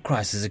existential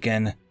crisis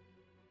again.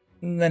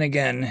 Then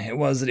again, it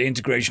was the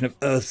integration of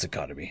Earth's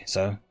economy,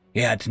 so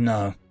he had to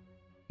know.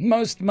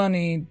 Most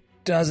money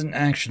doesn't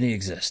actually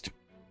exist.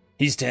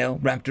 His tail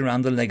wrapped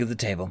around the leg of the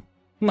table.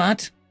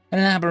 What?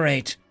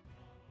 Elaborate.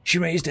 She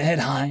raised her head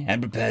high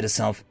and prepared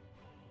herself.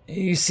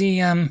 You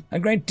see, a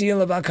great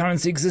deal of our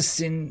currency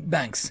exists in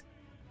banks.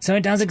 So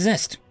it does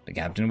exist. The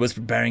captain was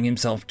preparing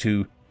himself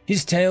too.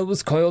 His tail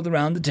was coiled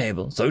around the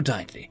table so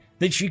tightly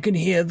that she could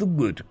hear the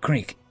wood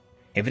creak.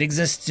 If it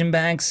exists in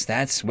banks,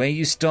 that's where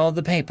you store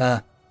the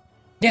paper.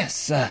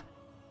 Yes,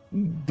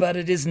 but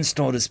it isn't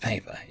stored as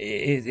paper.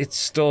 It's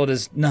stored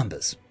as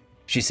numbers,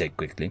 she said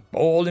quickly,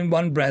 all in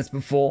one breath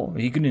before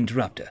he could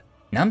interrupt her.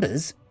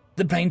 Numbers?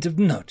 The plaintive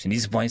note in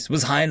his voice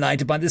was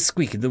highlighted by the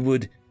squeak of the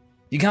wood.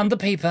 You count the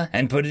paper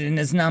and put it in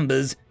as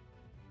numbers.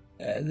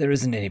 There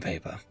isn't any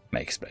paper,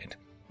 May explained.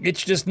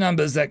 It's just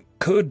numbers that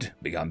could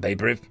become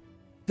paper if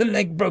the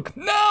leg broke.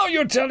 Now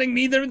you're telling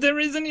me there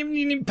isn't even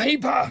any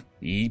paper.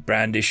 He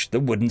brandished the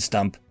wooden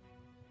stump.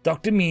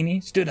 Dr. Meany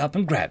stood up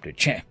and grabbed her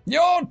chair.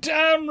 You're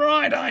damn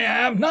right I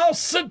am. Now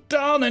sit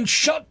down and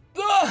shut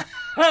the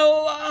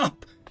hell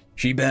up.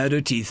 She bared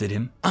her teeth at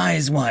him,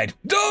 eyes wide.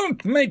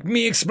 Don't make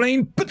me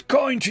explain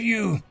Bitcoin to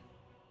you.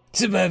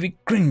 Silverby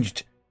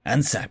cringed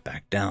and sat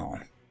back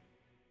down.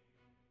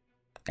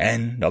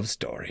 End of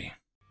story.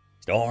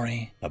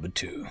 Story number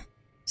 2.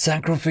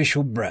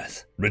 Sacrificial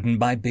Breath, written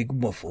by Big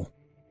Woofle.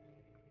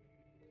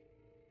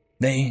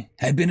 They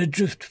had been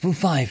adrift for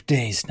 5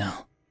 days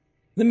now.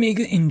 The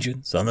meager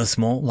engines on the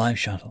small life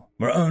shuttle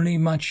were only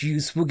much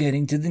use for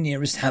getting to the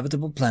nearest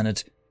habitable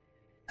planet,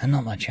 and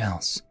not much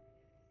else.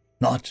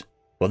 Not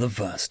for the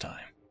first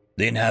time.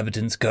 The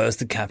inhabitants cursed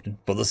the captain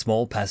for the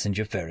small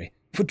passenger ferry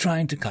for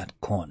trying to cut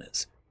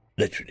corners,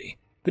 literally,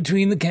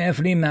 between the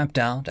carefully mapped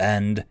out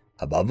and,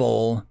 above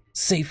all,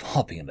 safe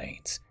hopping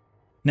lanes.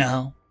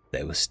 Now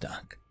they were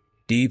stuck,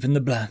 deep in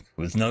the black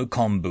with no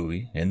comm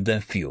buoy and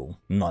their fuel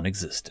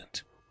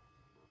non-existent.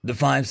 The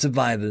 5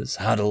 survivors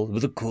huddled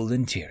with a cool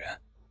interior,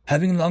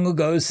 having long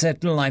ago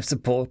set life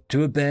support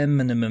to a bare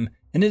minimum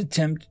in an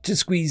attempt to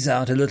squeeze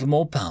out a little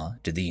more power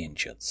to the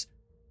engines.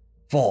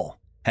 4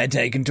 had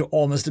taken to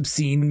almost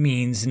obscene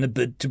means in a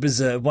bid to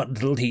preserve what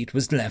little heat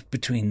was left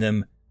between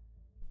them.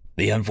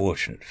 The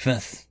unfortunate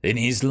 5th, in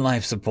his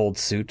life support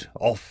suit,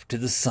 off to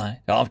the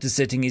side after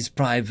setting his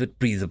private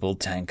breathable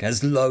tank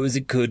as low as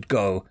it could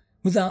go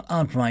without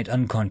outright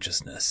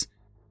unconsciousness.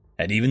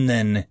 And even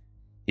then,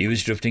 he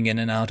was drifting in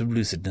and out of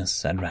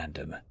lucidness at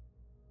random.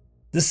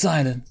 The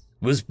silence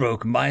was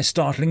broken by a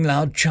startling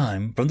loud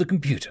chime from the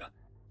computer.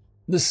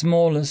 The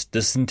smallest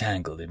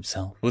disentangled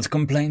himself, with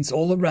complaints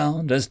all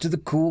around as to the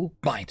cool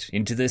bite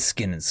into their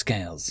skin and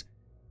scales.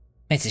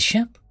 "It's a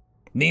ship."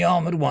 The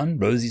armored one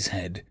rose his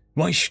head,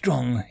 voice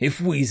strong,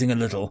 if wheezing a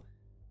little,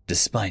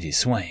 despite his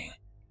swaying.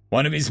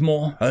 One of his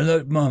more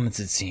alert moments,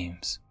 it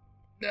seems.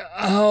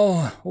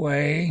 "Oh,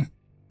 way.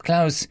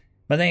 Close,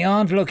 but they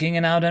aren't looking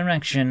in our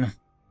direction."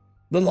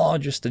 The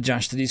largest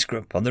adjusted his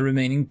grip on the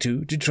remaining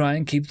 2 to try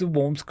and keep the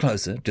warmth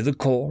closer to the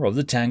core of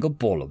the tangled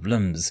ball of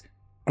limbs,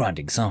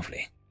 grunting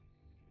softly.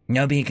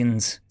 "No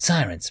beacons,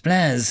 sirens,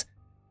 flares.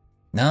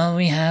 All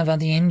we have are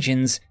the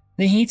engines.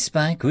 The heat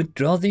spike would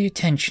draw the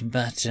attention,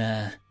 but,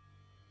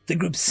 The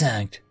group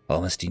sagged,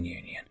 almost in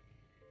union.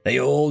 They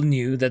all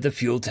knew that the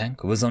fuel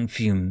tank was on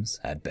fumes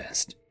at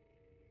best.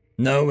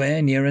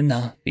 Nowhere near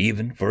enough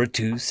even for a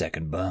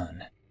 2-second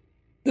burn.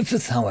 The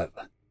 5th,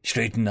 however,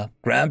 straightened up,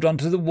 grabbed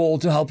onto the wall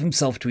to help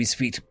himself to his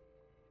feet.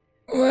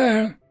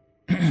 Where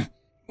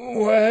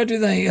do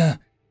they,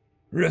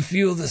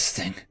 refuel this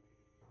thing?"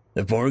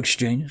 The 4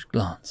 exchanged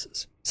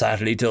glances,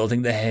 sadly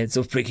tilting their heads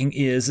or pricking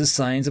ears as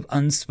signs of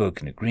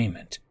unspoken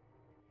agreement.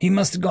 He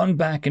must have gone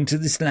back into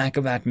this lack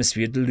of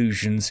atmosphere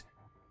delusions.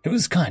 It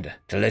was kinder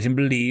to let him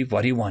believe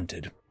what he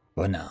wanted,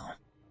 for now.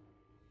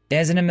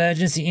 "There's an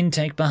emergency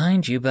intake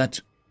behind you, but—"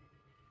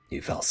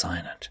 He fell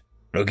silent,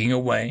 looking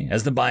away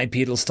as the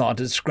bipedal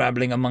started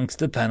scrabbling amongst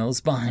the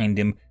panels behind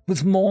him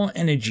with more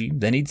energy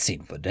than he'd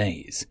seen for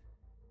days.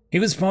 He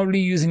was probably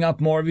using up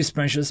more of his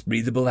precious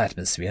breathable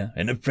atmosphere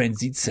in a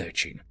frenzied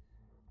searching,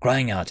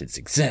 crying out its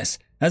success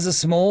as a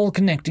small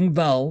connecting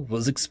valve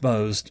was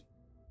exposed.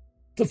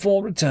 The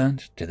 4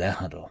 returned to their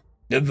huddle,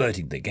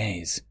 averting their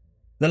gaze.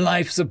 The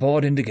life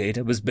support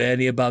indicator was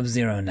barely above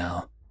 0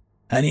 now,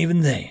 and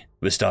even they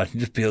were starting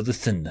to feel the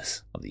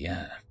thinness of the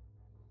air.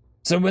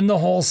 So when the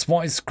hoarse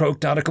voice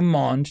croaked out a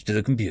command to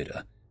the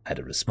computer, had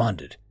it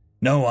responded,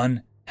 no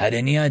one had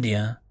any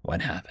idea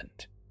what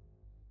happened.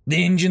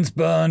 The engines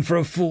burned for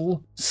a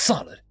full,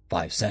 solid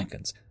 5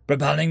 seconds,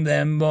 propelling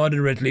them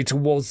moderately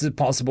towards the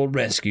possible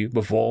rescue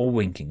before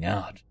winking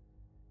out.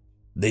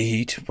 The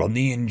heat from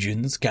the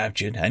engines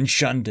captured and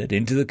shunted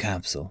into the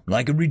capsule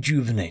like a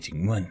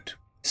rejuvenating wind,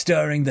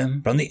 stirring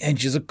them from the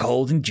edges of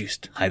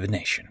cold-induced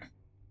hibernation.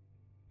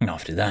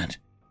 After that,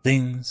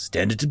 things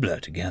tended to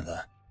blur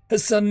together. A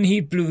sudden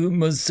heat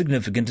bloom was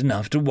significant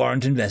enough to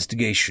warrant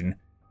investigation,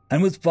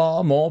 and with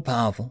far more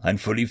powerful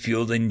and fully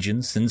fueled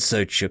engines than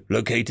search ship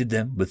located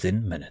them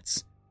within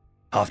minutes.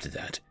 After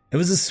that, it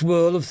was a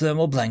swirl of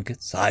thermal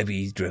blankets,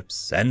 IV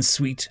drips, and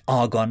sweet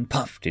argon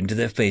puffed into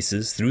their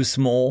faces through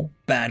small,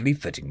 badly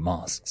fitting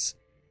masks.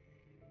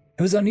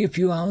 It was only a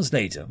few hours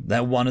later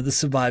that one of the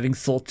surviving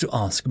thought to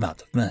ask about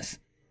the 5th.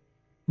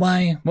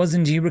 Why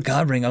wasn't he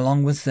recovering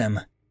along with them?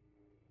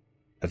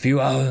 A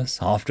few hours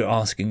after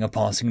asking a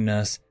passing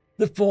nurse,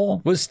 the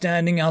 4 was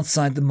standing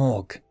outside the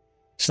morgue,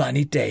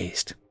 slightly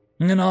dazed,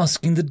 and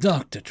asking the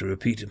doctor to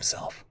repeat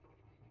himself.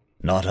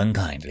 Not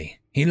unkindly,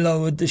 he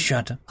lowered the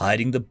shutter,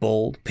 hiding the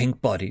bald,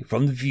 pink body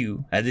from the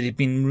view as it had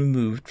been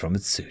removed from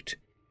its suit.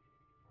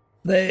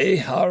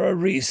 They are a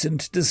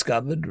recent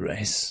discovered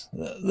race.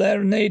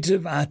 Their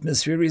native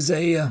atmosphere is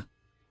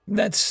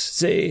let's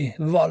say,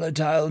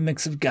 volatile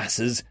mix of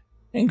gases,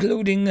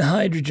 including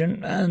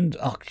hydrogen and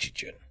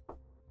oxygen.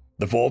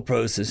 The 4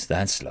 processed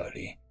that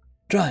slowly,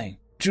 trying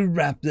to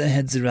wrap their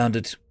heads around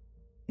it.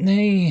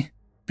 They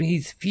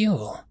breathe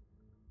fuel.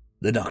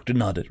 The doctor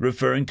nodded,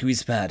 referring to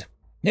his pad.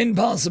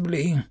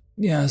 Impossibly,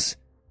 yes.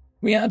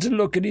 We had to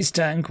look at his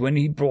tank when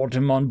he brought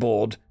him on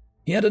board.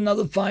 He had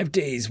another 5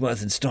 days'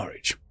 worth in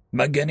storage.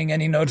 By getting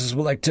any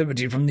noticeable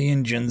activity from the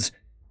engines,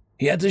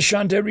 he had to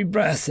shunt every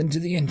breath into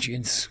the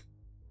engines.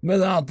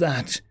 Without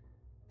that,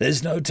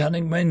 there's no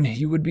telling when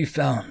he would be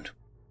found,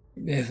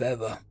 if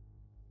ever.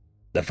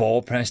 The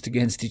 4 pressed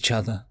against each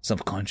other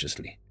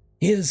subconsciously,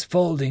 ears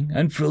folding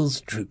and frills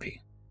drooping.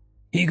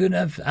 He could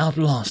have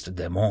outlasted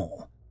them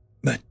all,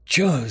 but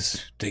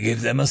chose to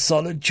give them a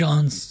solid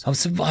chance of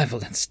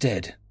survival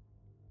instead.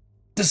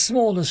 The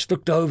smallest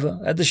looked over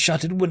at the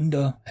shuttered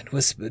window and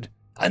whispered,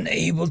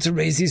 unable to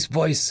raise his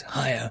voice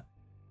higher.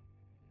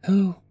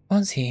 Who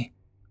was he?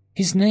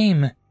 His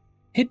name?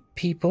 Hit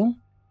people?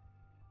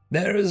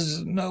 There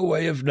is no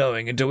way of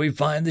knowing until we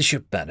find the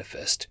ship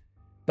manifest,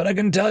 but I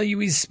can tell you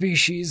his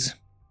species.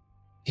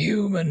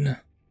 Human.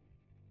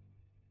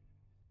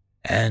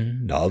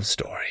 End of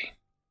story.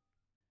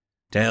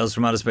 Tales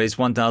from Outer Space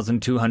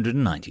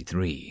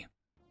 1293.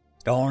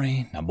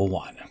 Story number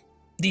 1.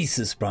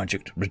 Thesis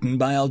Project, written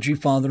by Algae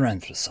Father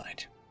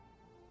Anthracite.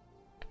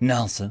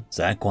 Nelson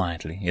sat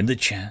quietly in the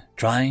chair,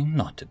 trying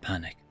not to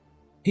panic.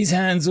 His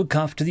hands were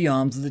cuffed to the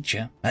arms of the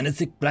chair, and a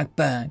thick black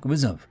bag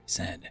was over his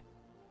head.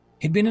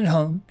 He'd been at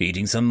home,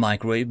 eating some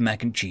microwave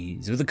mac and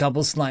cheese with a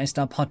couple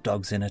sliced-up hot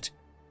dogs in it,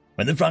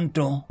 when the front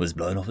door was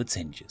blown off its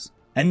hinges,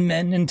 and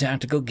men in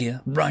tactical gear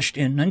rushed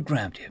in and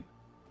grabbed him.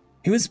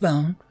 He was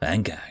bound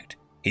and gagged,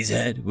 his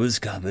head was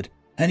covered,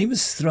 and he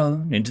was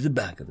thrown into the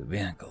back of the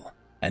vehicle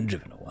and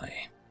driven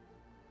away.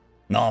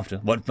 After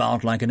what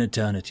felt like an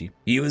eternity,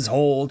 he was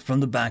hauled from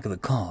the back of the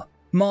car,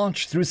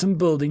 marched through some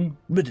building,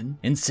 ridden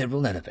in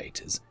several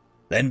elevators,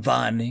 then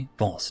finally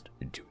forced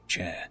into a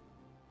chair.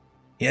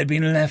 He had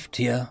been left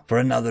here for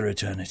another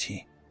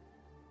eternity.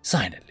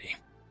 Silently,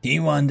 he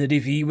wondered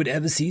if he would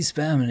ever see his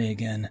family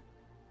again,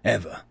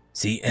 ever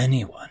see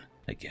anyone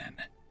again.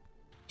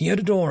 He heard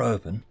a door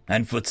open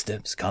and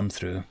footsteps come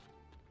through.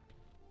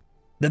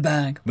 The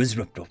bag was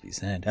ripped off his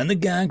head and the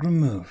gag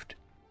removed.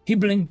 He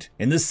blinked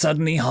in the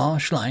suddenly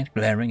harsh light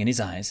glaring in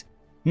his eyes.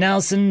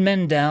 Nelson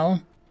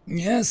Mendel?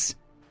 Yes?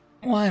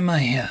 Why am I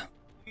here?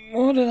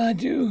 What did I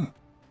do?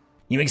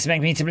 You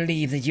expect me to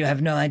believe that you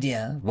have no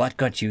idea what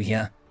got you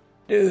here?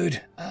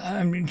 Dude,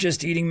 I'm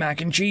just eating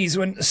mac and cheese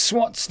when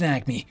SWAT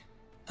snagged me.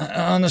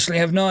 I honestly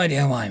have no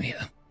idea why I'm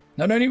here.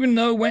 I don't even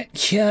know where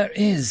here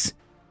is.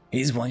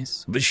 His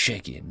voice was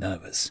shaky and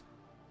nervous.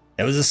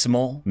 There was a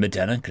small,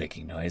 metallic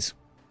clicking noise.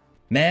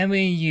 Where were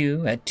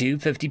you at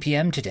 2:50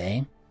 p.m.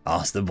 today?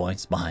 Asked the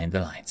voice behind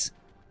the lights.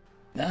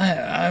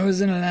 I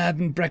was in a lab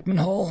in Breckman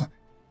Hall.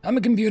 I'm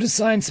a computer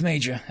science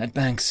major at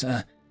Banks.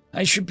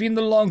 I should be in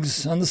the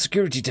logs on the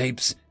security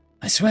tapes.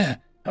 I swear,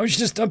 I was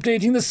just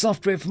updating the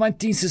software for my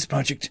thesis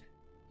project.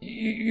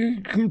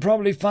 You can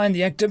probably find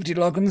the activity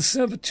log on the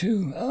server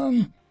too.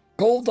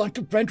 Call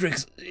Dr.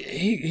 Fredericks.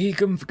 He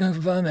can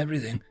confirm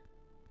everything.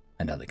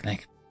 Another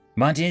click.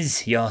 What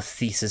is your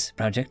thesis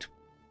project?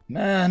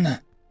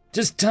 Man,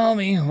 just tell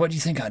me what you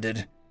think I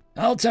did.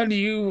 I'll tell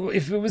you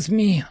if it was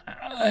me.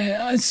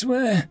 I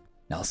swear,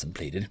 Nelson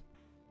pleaded.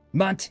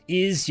 What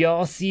is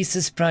your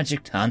thesis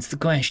project? Answer the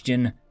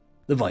question.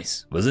 The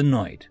voice was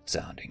annoyed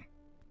sounding.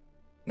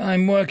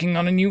 I'm working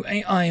on a new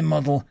AI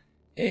model.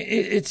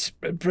 It's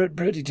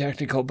pretty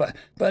technical, but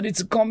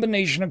it's a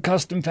combination of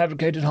custom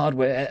fabricated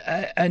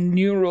hardware and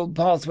neural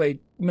pathway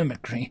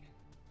mimicry.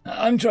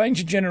 I'm trying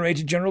to generate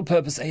a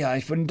general-purpose AI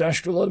for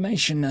industrial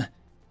automation.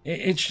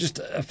 It's just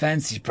a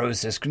fancy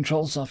process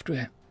control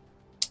software.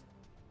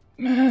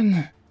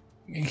 Man,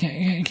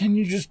 can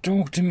you just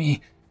talk to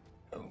me?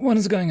 What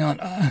is going on?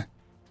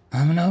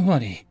 I'm a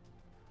nobody.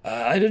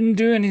 I didn't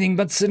do anything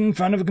but sit in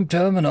front of a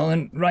terminal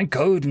and write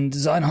code and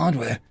design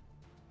hardware.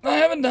 I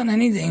haven't done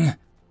anything,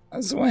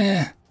 I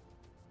swear.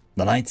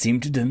 The light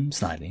seemed to dim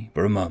slightly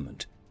for a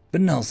moment,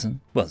 but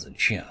Nelson wasn't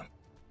sure.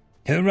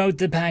 Who wrote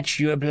the patch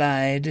you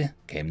applied?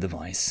 Came the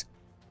voice.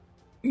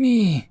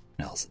 Me,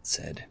 Nelson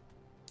said.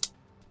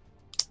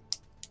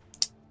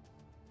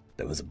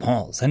 There was a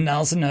pause, and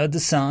Nelson heard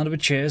the sound of a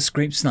chair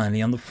scrape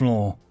slightly on the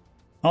floor.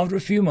 After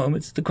a few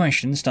moments, the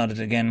question started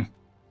again.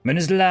 When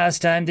was the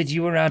last time that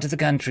you were out of the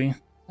country?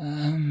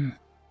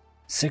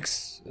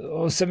 6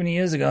 or 7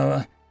 years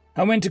ago.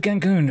 I went to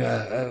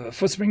Cancun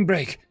for spring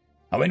break.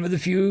 I went with a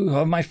few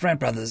of my frat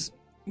brothers.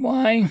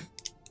 Why?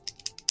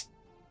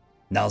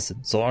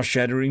 Nelson saw a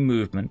shadowy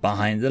movement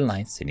behind the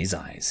lights in his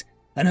eyes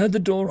and heard the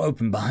door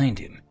open behind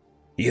him.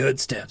 He heard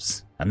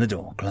steps and the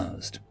door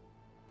closed.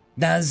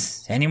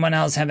 Does anyone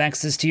else have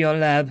access to your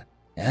lab?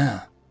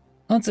 Yeah,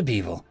 lots of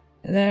people.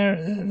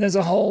 There's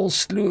a whole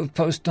slew of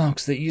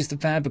postdocs that use the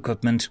fab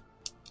equipment.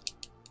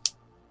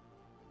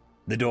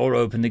 The door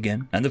opened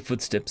again, and the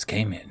footsteps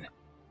came in.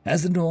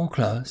 As the door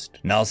closed,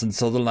 Nelson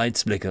saw the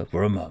lights flicker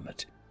for a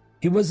moment.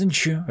 He wasn't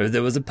sure if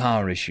there was a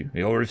power issue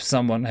or if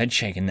someone had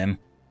shaken them.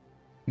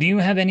 Do you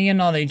have any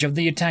knowledge of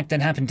the attack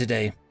that happened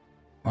today?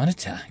 What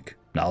attack?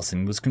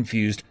 Nelson was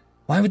confused.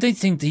 Why would they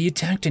think that he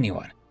attacked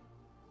anyone?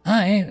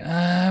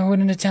 I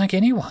wouldn't attack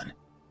anyone.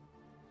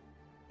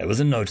 There was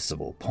a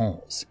noticeable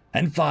pause,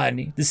 and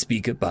finally the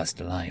speaker burst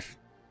to life.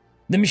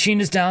 The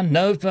machine is down,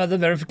 no further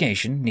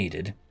verification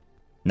needed.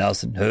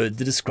 Nelson heard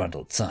the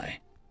disgruntled sigh.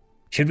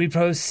 Should we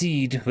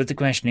proceed with the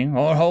questioning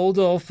or hold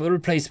off for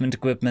replacement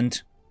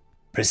equipment?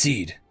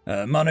 Proceed.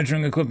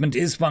 Monitoring equipment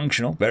is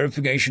functional.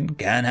 Verification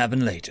can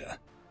happen later.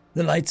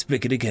 The lights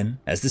flickered again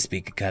as the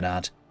speaker cut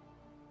out.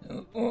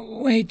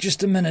 Wait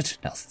just a minute,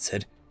 Nelson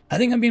said. I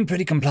think I'm being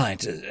pretty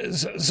compliant.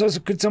 So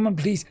could someone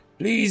please,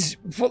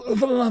 for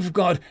the love of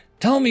God,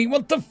 tell me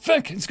what the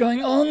fuck is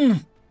going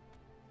on?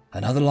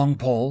 Another long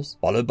pause,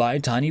 followed by a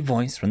tiny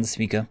voice from the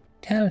speaker.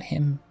 Tell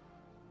him.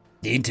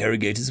 The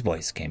interrogator's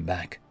voice came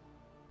back.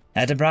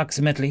 At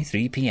approximately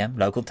 3 p.m.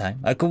 local time,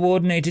 a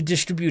coordinated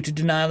distributed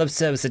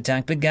denial-of-service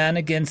attack began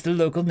against the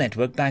local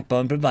network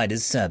backbone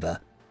provider's server.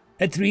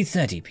 At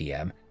 3:30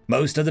 p.m.,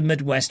 most of the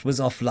Midwest was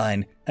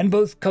offline, and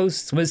both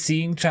coasts were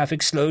seeing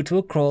traffic slow to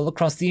a crawl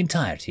across the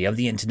entirety of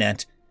the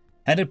Internet.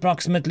 At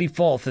approximately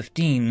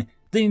 4:15,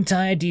 the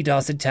entire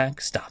DDoS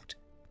attack stopped.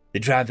 The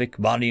traffic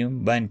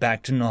volume went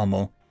back to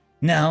normal.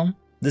 Now,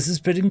 this is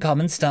pretty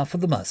common stuff for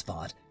the most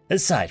part,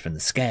 aside from the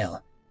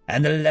scale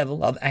and the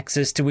level of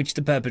access to which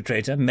the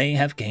perpetrator may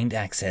have gained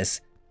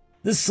access.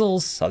 The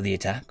source of the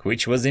attack,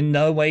 which was in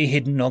no way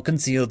hidden or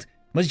concealed,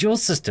 was your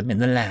system in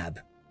the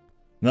lab.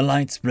 The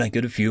lights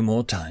flickered a few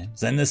more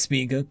times, and the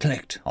speaker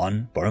clicked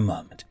on for a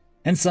moment,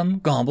 and some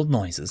garbled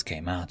noises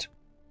came out.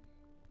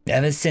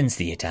 Ever since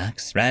the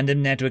attacks,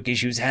 random network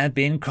issues have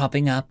been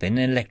cropping up in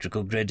the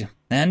electrical grid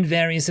and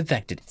various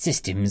affected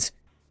systems.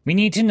 We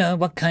need to know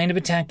what kind of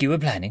attack you were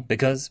planning,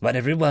 because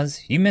whatever it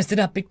was, you messed it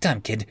up big time,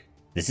 kid.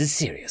 This is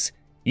serious.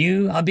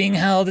 You are being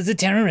held as a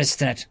terrorist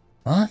threat.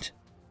 What?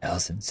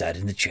 Elson sat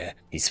in the chair,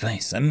 his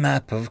face a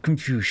map of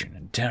confusion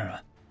and terror.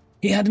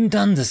 He hadn't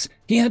done this.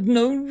 He had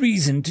no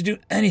reason to do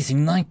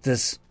anything like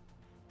this.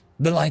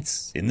 The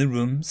lights in the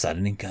room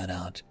suddenly cut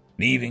out,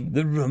 leaving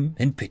the room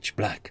in pitch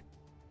black.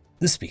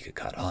 The speaker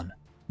cut on.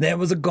 There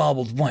was a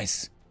garbled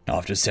voice.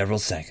 After several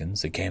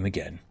seconds, it came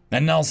again,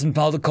 and Nelson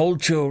felt a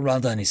cold chill run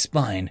down his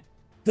spine.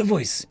 The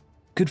voice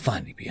could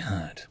finally be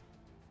heard.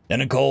 Then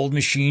a cold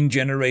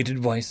machine-generated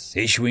voice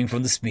issuing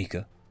from the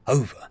speaker,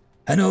 over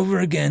and over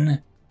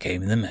again,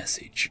 came the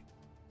message.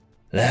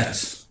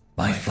 Let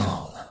my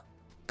fall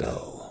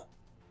go.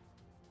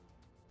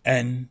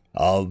 End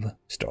of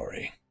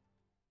story.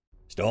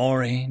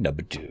 Story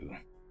number 2.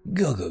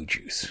 Go-Go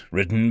Juice,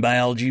 written by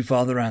LG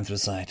Father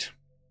Anthracite.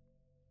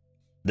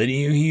 The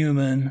new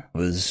human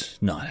was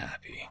not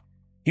happy.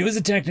 He was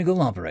a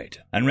technical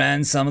operator and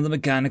ran some of the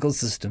mechanical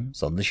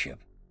systems on the ship.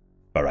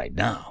 But right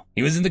now,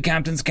 he was in the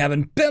captain's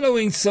cabin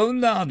bellowing so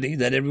loudly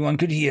that everyone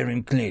could hear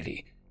him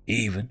clearly,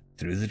 even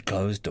through the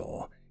closed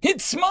door.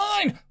 It's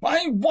mine!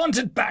 I want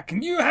it back,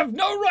 and you have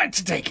no right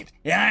to take it.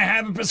 I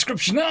have a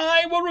prescription, and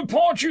I will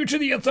report you to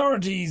the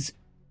authorities.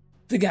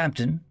 The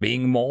captain,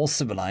 being more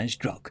civilized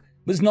drunk,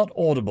 was not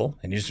audible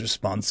in his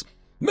response.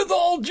 With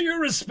all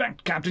due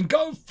respect, Captain,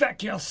 go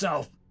feck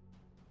yourself.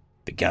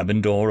 The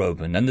cabin door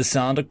opened, and the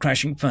sound of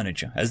crashing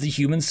furniture as the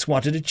human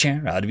swatted a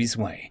chair out of his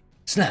way,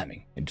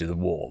 slamming into the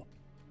wall.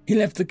 He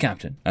left the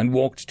captain and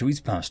walked to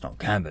his personal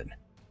cabin.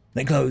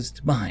 They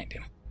closed behind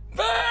him.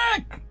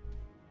 Back!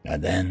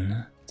 And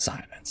then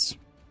silence.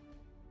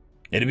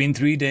 It had been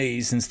 3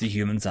 days since the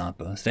human's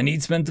outburst, and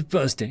he'd spent the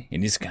first day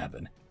in his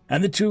cabin,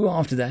 and the 2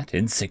 after that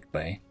in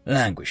sickbay,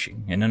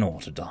 languishing in an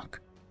auto-dock.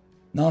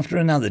 After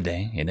another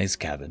day in his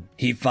cabin,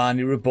 he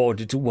finally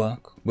reported to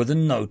work with a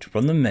note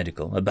from the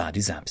medical about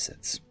his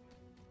absence.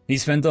 He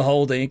spent the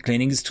whole day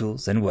cleaning his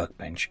tools and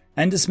workbench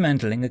and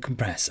dismantling a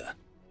compressor.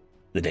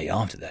 The day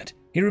after that,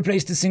 he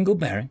replaced a single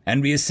bearing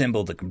and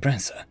reassembled the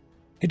compressor.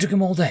 It took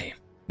him all day,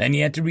 and he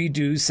had to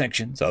redo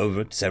sections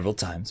over several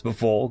times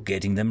before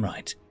getting them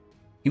right.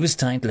 He was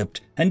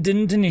tight-lipped and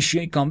didn't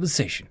initiate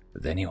conversation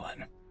with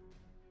anyone.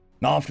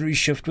 After his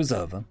shift was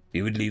over,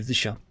 he would leave the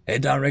shop,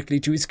 head directly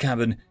to his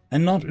cabin,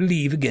 and not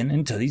leave again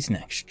until his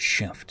next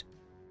shift.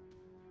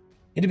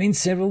 It had been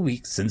several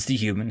weeks since the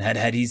human had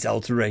had his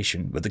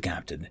alteration with the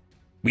captain.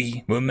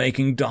 We were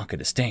making dock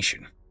at a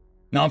station.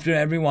 After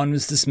everyone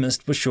was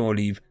dismissed for shore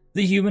leave,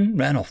 the human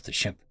ran off the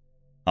ship.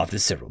 After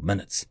several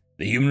minutes,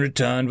 the human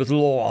returned with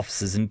law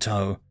officers in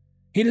tow.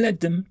 He led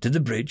them to the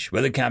bridge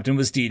where the captain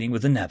was dealing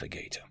with the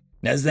navigator,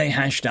 as they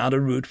hashed out a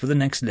route for the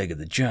next leg of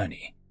the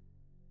journey.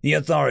 The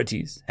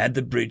authorities had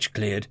the bridge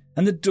cleared,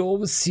 and the door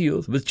was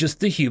sealed with just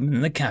the human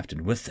and the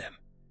captain with them.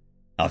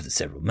 After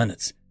several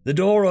minutes, the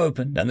door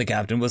opened and the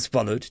captain was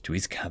followed to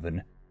his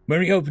cabin,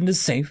 where he opened a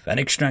safe and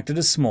extracted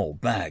a small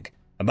bag,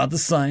 about the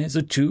size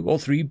of 2 or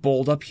 3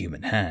 balled-up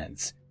human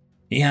hands.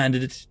 He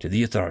handed it to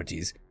the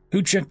authorities,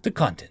 who checked the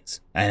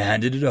contents and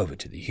handed it over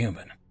to the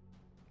human.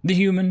 The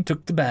human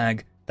took the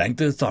bag, thanked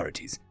the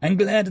authorities, and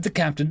glared at the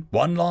captain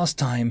one last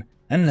time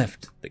and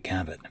left the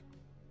cabin.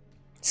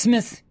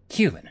 Smith,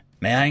 human,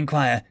 may I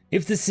inquire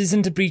if this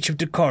isn't a breach of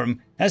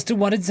decorum as to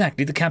what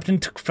exactly the captain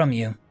took from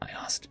you? I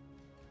asked.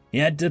 He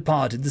had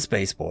departed the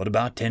spaceport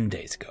about 10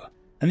 days ago,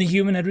 and the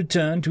human had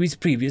returned to his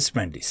previous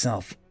friendly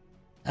self.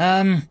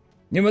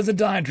 It was a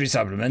dietary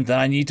supplement that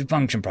I need to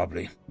function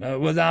properly.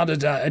 Without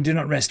it, I do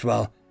not rest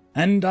well,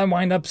 and I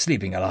wind up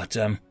sleeping a lot.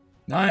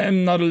 I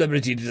am not at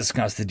liberty to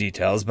discuss the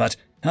details, but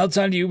I'll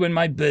tell you when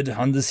my bid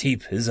on this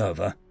heap is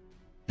over.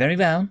 Very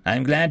well.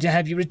 I'm glad to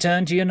have you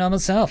return to your normal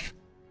self.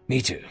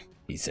 Me too,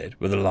 he said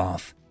with a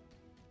laugh.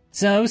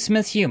 So,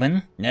 Smith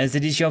Human, as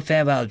it is your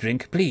farewell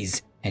drink,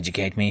 please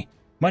educate me.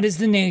 What is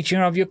the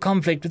nature of your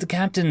conflict with the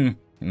captain?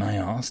 I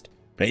asked,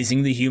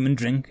 placing the human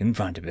drink in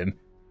front of him,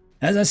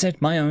 as I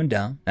set my own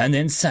down and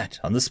then sat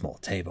on the small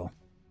table.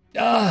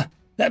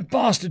 That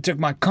bastard took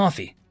my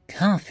coffee.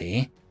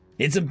 Coffee?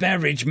 It's a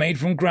beverage made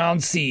from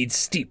ground seeds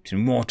steeped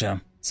in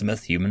water.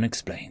 Smith Human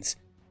explains.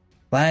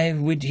 Why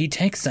would he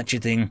take such a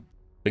thing?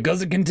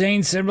 Because it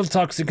contains several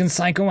toxic and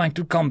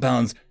psychoactive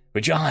compounds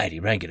which are highly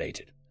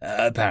regulated,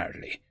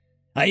 apparently.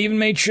 I even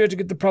made sure to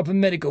get the proper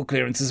medical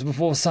clearances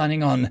before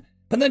signing on,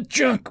 but that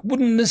jerk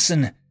wouldn't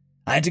listen.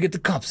 I had to get the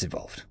cops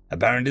involved.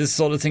 Apparently this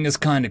sort of thing is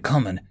kind of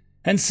common,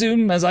 and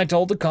soon as I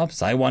told the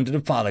cops I wanted to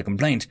file a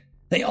complaint,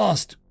 they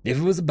asked if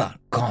it was about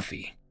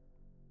coffee.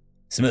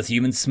 Smith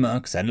Human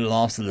smirks and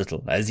laughs a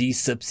little as he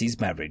sips his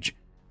beverage,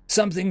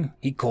 something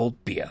he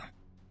called beer.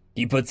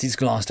 He puts his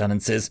glass down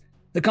and says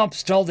the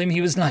cops told him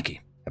he was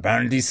lucky.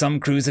 Apparently some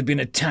crews had been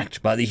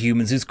attacked by the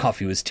humans whose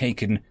coffee was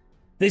taken.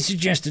 They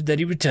suggested that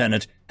he return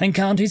it and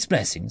count his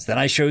blessings that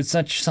I showed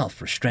such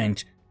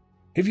self-restraint.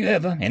 If you're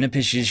ever in a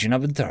position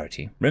of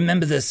authority,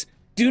 remember this.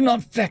 Do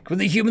not feck with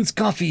the human's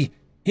coffee.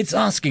 It's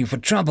asking for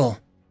trouble.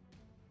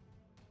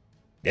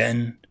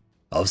 End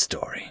of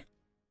story.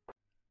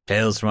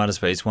 Tales from Outer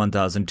Space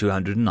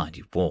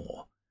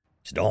 1294.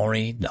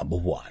 Story number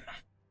 1.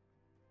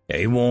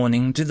 A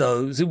warning to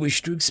those who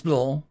wish to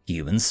explore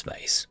human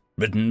space.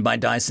 Written by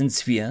Dyson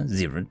Sphere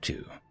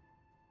 02.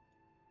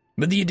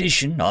 With the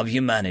addition of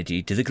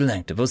humanity to the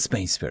collective of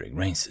spacefaring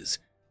races,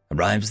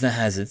 arrives the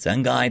hazards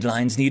and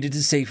guidelines needed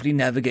to safely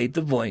navigate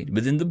the void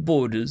within the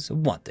borders of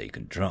what they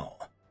control.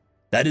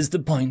 That is the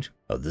point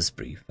of this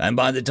brief, and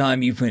by the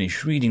time you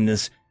finish reading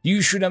this,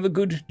 you should have a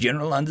good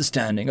general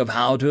understanding of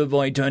how to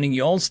avoid turning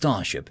your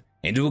starship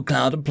into a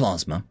cloud of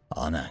plasma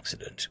on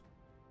accident.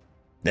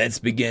 Let's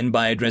begin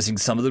by addressing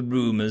some of the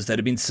rumors that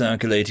have been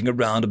circulating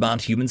around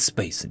about human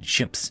space and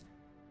ships.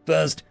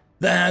 First,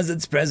 the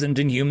hazards present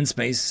in human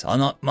space are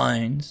not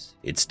mines,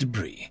 it's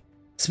debris,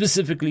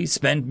 specifically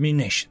spent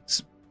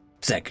munitions.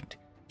 Second,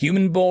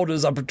 human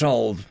borders are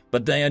patrolled,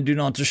 but they do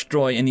not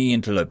destroy any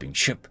interloping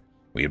ship.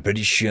 We are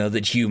pretty sure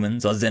that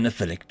humans are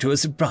xenophilic to a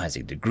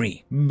surprising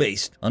degree,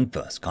 based on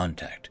first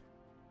contact.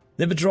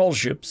 The patrol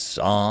ships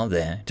are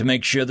there to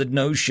make sure that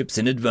no ships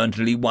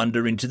inadvertently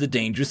wander into the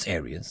dangerous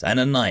areas and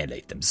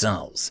annihilate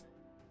themselves.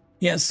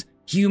 Yes,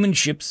 human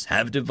ships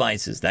have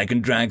devices that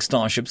can drag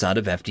starships out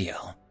of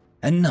FTL,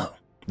 and no,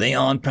 they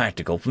aren't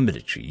practical for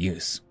military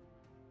use.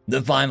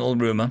 The final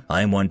rumor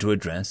I want to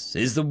address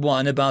is the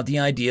one about the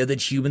idea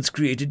that humans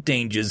created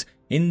dangers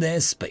in their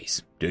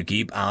space to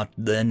keep out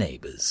their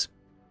neighbors.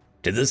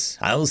 To this,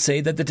 I'll say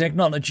that the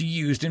technology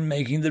used in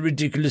making the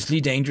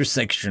ridiculously dangerous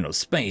section of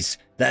space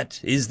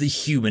that is the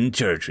human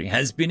territory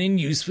has been in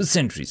use for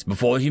centuries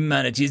before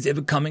humanity has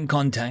ever come in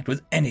contact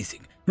with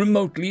anything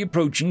remotely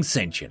approaching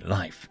sentient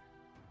life.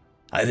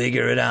 I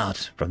figure it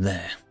out from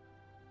there.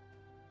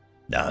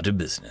 Now to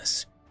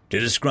business. To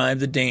describe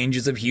the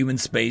dangers of human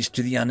space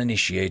to the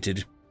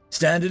uninitiated,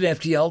 standard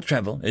FTL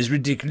travel is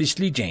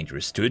ridiculously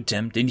dangerous to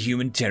attempt in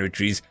human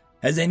territories,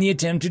 as any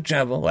attempt to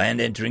travel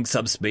and entering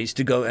subspace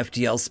to go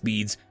FTL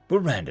speeds will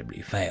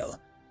randomly fail,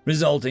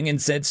 resulting in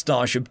said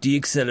starship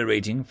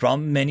deaccelerating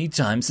from many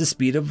times the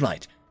speed of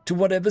light to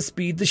whatever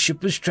speed the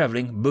ship was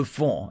traveling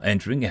before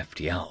entering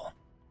FTL.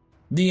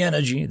 The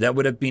energy that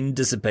would have been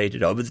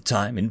dissipated over the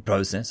time in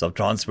process of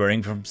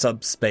transferring from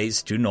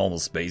subspace to normal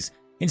space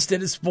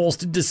instead is forced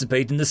to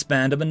dissipate in the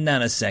span of a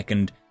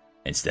nanosecond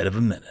instead of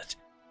a minute.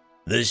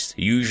 This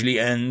usually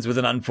ends with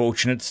an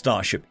unfortunate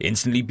starship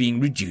instantly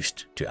being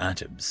reduced to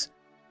atoms.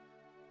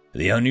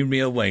 The only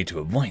real way to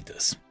avoid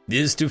this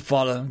is to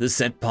follow the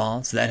set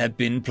paths that have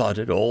been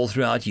plotted all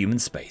throughout human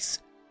space.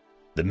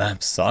 The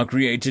maps are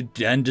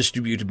created and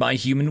distributed by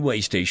human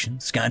way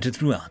stations scattered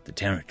throughout the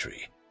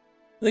territory.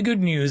 The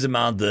good news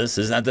about this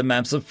is that the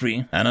maps are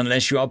free, and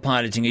unless you are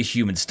piloting a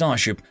human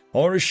starship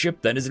or a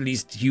ship that is at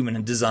least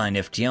human-designed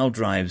FTL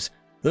drives,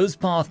 those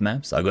path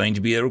maps are going to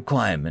be a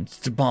requirement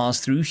to pass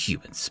through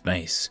human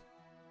space.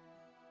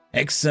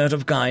 Excerpt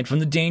of Guide from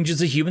the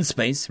Dangers of Human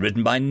Space,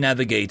 written by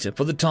Navigator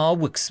for the Tar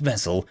Wix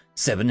vessel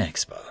 7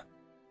 Expo,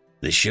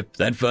 the ship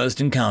that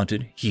first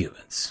encountered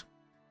humans.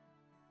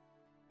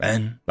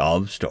 End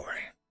of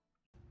story.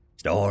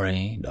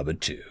 Story number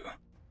 2.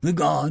 The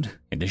God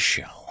in a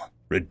Shell,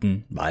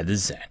 written by the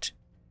Zet.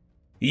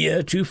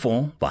 Year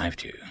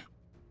 2452.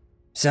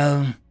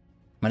 So,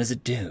 what does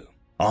it do?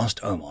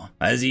 Asked Omar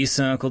as he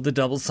circled the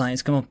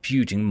double-sized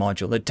computing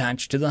module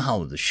attached to the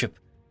hull of the ship,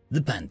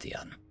 the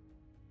Pantheon.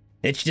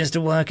 It's just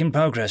a work in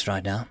progress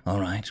right now,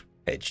 alright,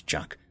 edged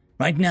Chuck.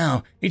 Right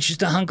now, it's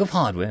just a hunk of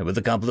hardware with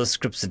a couple of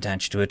scripts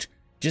attached to it.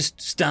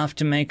 Just stuff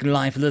to make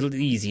life a little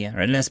easier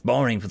and less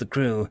boring for the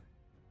crew.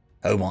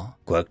 Omar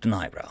quirked an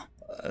eyebrow.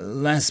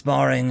 Less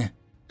boring?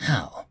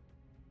 How?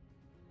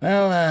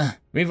 Well,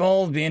 we've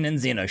all been in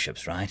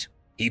xenoships, right?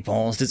 He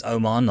paused as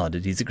Omar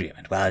nodded his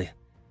agreement. Well,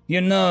 you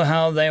know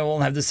how they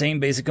all have the same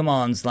basic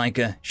commands, like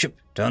ship,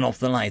 turn off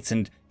the lights,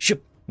 and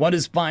ship, what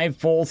is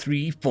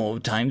 5434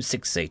 times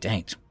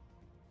 688?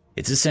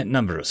 It's a set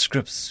number of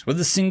scripts, with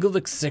a single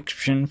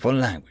exception for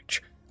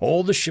language.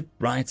 All the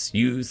shipwrights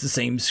use the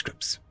same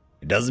scripts.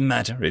 It doesn't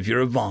matter if you're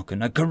a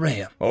Vulcan, a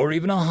Korea, or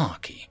even a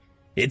Harkey.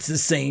 It's the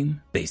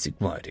same basic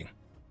wording.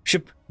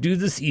 Ship, do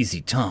this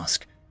easy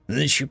task.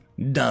 The ship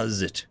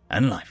does it,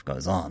 and life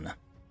goes on.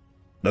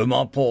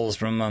 Omar paused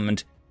for a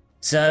moment.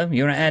 So,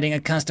 you're adding a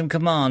custom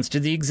commands to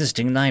the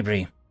existing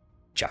library.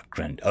 Chuck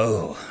grinned.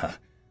 Oh,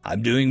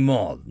 I'm doing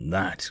more than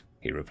that,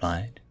 he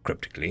replied,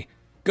 cryptically.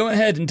 Go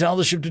ahead and tell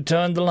the ship to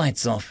turn the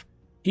lights off.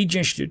 He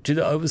gestured to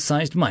the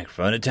oversized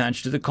microphone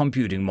attached to the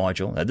computing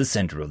module at the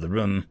center of the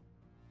room.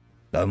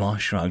 Omar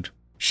shrugged.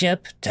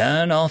 Ship,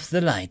 turn off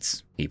the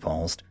lights. He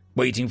paused,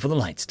 waiting for the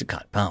lights to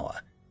cut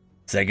power.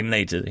 A second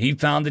later, he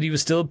found that he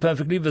was still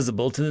perfectly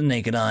visible to the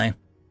naked eye.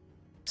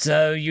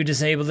 So, you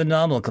disable the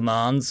normal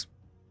commands?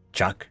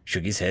 Chuck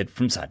shook his head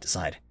from side to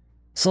side.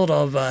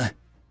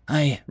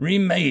 I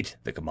remade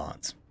the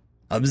commands.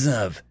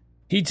 Observe.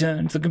 He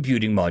turned to the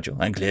computing module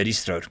and cleared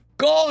his throat.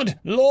 God,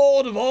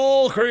 Lord of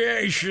all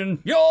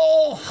creation,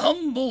 your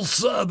humble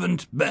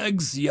servant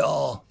begs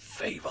your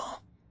favor.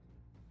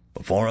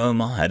 Before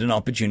Omar had an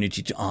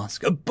opportunity to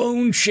ask, a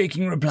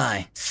bone-shaking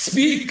reply.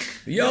 Speak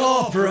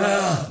your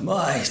prayer,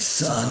 my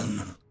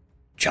son.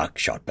 Chuck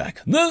shot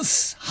back.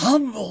 This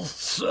humble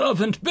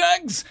servant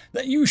begs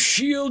that you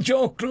shield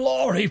your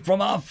glory from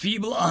our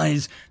feeble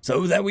eyes,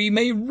 so that we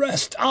may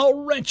rest our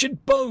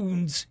wretched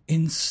bones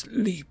in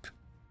sleep.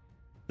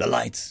 The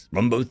lights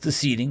from both the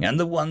ceiling and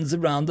the ones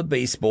around the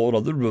baseboard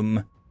of the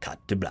room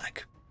cut to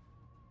black.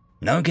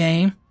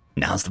 Okay,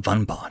 now's the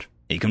fun part,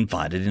 he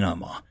confided in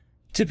Omar.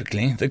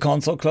 Typically, the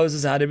console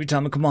closes out every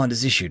time a command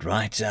is issued,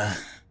 right?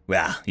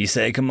 Well, you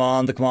say a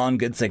command, the command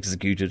gets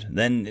executed,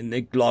 then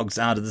it logs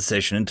out of the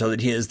session until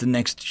it hears the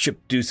next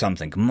ship do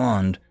something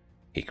command.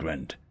 He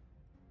grinned.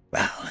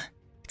 Well,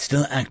 it's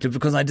still active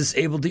because I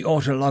disabled the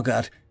auto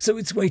logout, so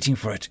it's waiting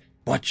for it.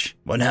 Watch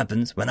what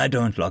happens when I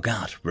don't log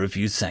out for a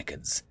few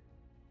seconds.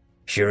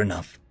 Sure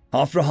enough,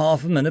 after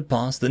half a minute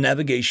passed, the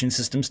navigation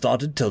system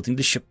started tilting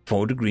the ship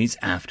 4 degrees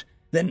aft,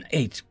 then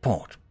 8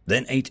 port,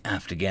 then 8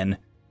 aft again.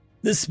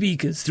 The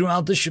speakers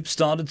throughout the ship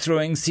started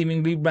throwing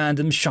seemingly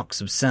random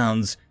shocks of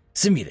sounds,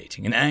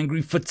 simulating an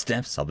angry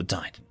footsteps of a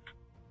Titan.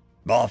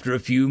 After a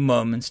few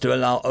moments to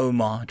allow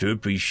Omar to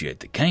appreciate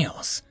the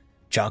chaos,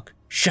 Chuck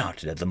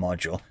shouted at the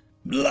module,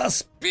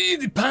 Blessed be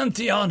the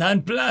Pantheon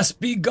and blessed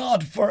be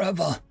God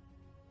forever.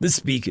 The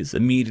speakers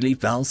immediately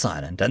fell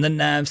silent and the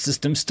nav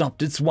system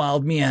stopped its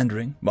wild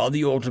meandering while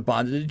the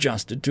autopilot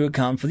adjusted to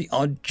account for the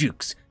odd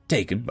jukes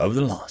taken over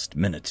the last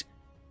minute.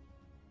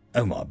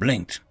 Omar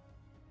blinked,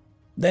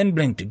 then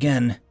blinked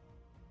again.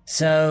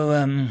 So,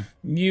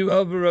 you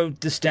overwrote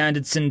the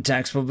standard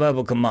syntax for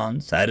verbal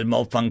commands, added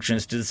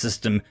malfunctions to the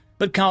system,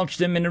 but couched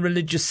them in a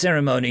religious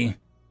ceremony.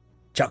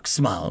 Chuck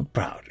smiled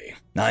proudly.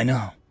 I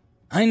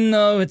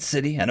know it's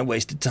silly and a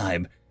waste of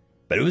time,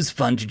 but it was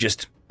fun to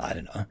just,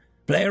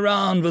 play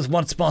around with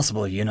what's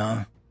possible,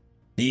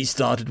 He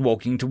started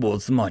walking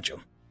towards the module.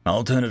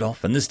 I'll turn it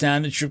off and the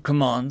standard ship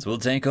commands will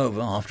take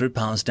over after it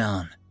powers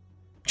down.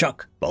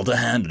 Chuck felt a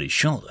hand on his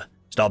shoulder,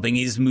 stopping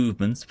his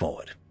movements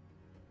forward.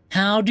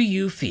 How do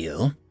you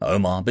feel,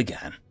 Omar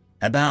began,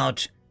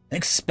 about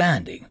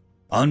expanding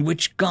on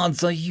which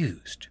gods are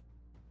used?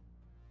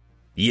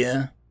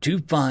 Year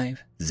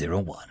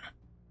 2501.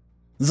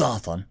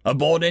 Zarthon,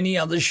 aboard any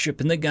other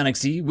ship in the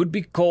galaxy, would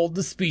be called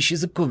the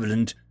species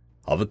equivalent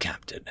of a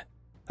captain.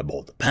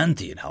 Aboard the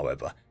Pantheon,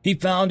 however, he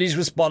found his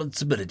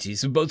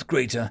responsibilities were both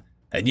greater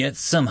and yet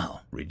somehow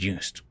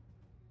reduced.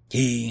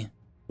 He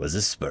was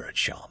a spirit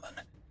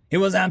shaman. He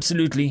was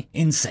absolutely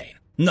insane.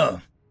 No,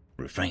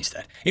 rephrase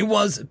that. It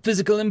was a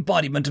physical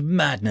embodiment of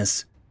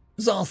madness.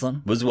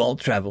 Zarthon was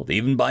well-traveled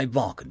even by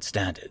Vulcan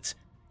standards.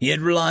 He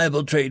had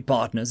reliable trade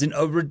partners in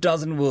over a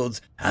dozen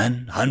worlds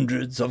and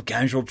hundreds of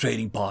casual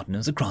trading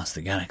partners across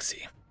the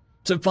galaxy.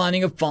 So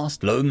finding a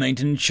fast,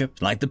 low-maintenance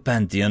ship like the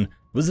Pantheon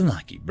was a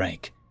lucky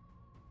break.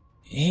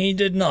 He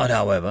did not,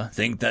 however,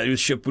 think that his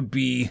ship would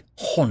be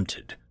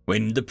haunted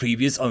when the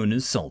previous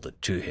owners sold it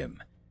to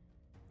him.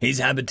 His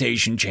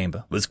habitation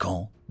chamber was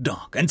cold,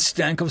 dark, and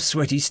stank of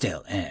sweaty,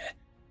 stale air.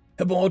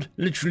 Aboard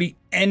literally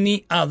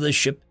any other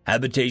ship,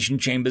 habitation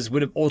chambers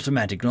would have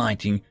automatic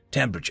lighting,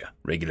 temperature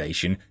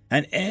regulation,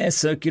 and air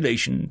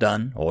circulation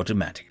done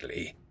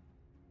automatically.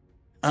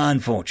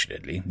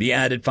 Unfortunately, the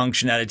added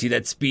functionality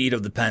that speed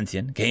of the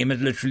Pantheon came at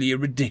literally a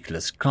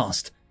ridiculous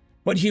cost,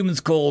 what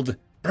humans called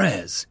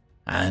prayers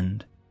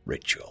and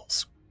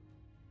rituals.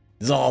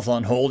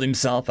 Zarthon hauled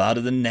himself out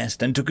of the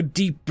nest and took a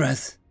deep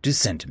breath to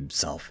center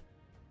himself.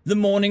 The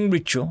morning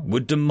ritual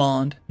would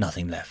demand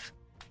nothing less.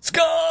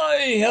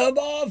 Sky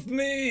above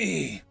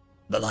me!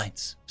 The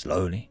lights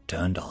slowly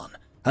turned on,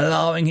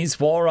 allowing his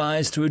 4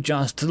 eyes to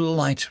adjust to the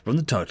light from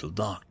the total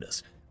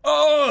darkness.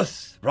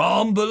 Earth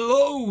from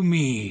below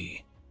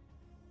me!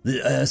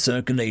 The air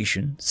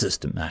circulation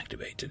system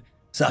activated,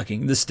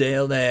 sucking the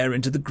stale air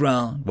into the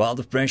ground while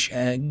the fresh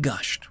air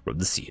gushed from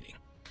the ceiling.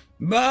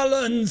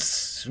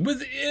 Balance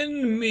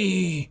within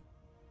me!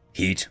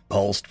 Heat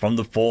pulsed from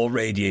the 4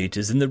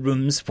 radiators in the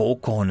room's 4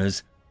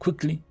 corners,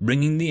 quickly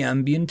bringing the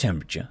ambient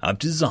temperature up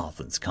to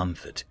Zarthon's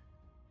comfort.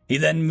 He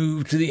then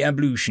moved to the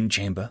ablution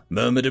chamber,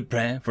 murmured a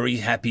prayer for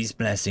his Happy's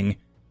blessing,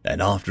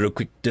 and after a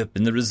quick dip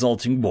in the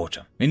resulting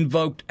water,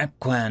 invoked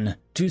Aquan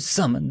to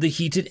summon the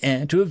heated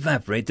air to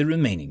evaporate the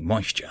remaining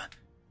moisture.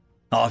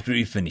 After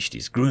he finished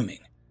his grooming,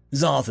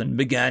 Zarthan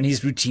began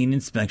his routine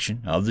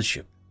inspection of the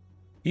ship.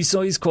 He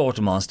saw his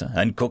quartermaster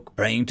and cook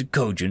praying to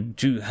Kojin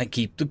to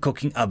keep the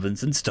cooking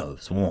ovens and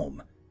stoves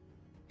warm.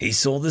 He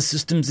saw the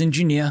systems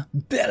engineer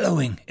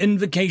bellowing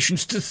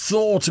invocations to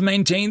Thor to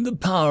maintain the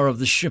power of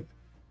the ship.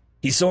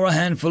 He saw a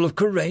handful of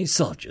Kurej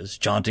soldiers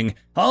chanting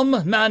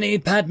Hum Mani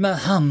Padma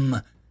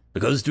Hum,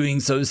 because doing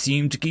so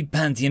seemed to keep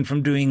Pantheon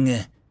from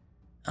doing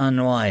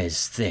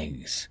unwise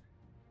things.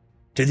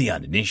 To the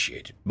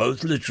uninitiated,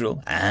 both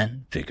literal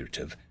and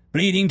figurative,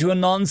 leading to a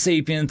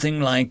non-sapient thing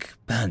like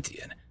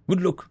Pantheon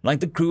would look like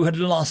the crew had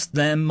lost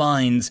their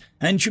minds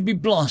and should be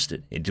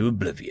blasted into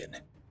oblivion.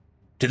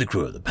 To the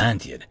crew of the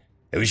Pantheon,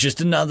 it was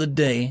just another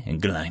day in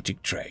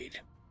galactic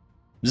trade.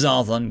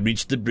 Zarthan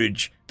reached the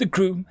bridge. The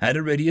crew had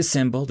already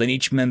assembled, and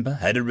each member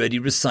had already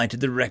recited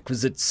the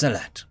requisite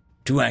salat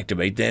to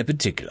activate their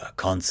particular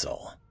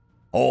console.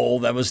 All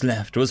that was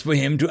left was for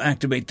him to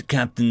activate the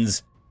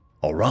captain's,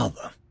 or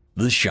rather,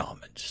 the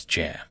shaman's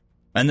chair,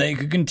 and they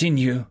could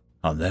continue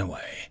on their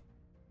way.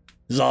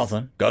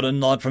 Zarthan got a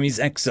nod from his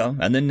exo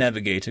and the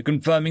navigator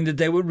confirming that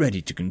they were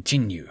ready to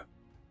continue.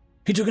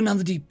 He took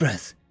another deep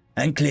breath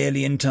and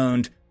clearly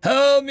intoned,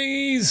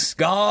 Hermes,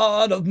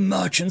 god of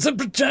merchants and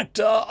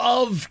protector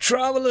of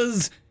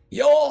travelers,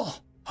 your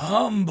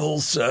humble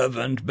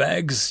servant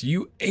begs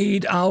you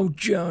aid our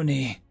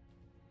journey.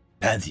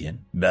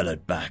 Pantheon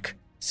bellowed back,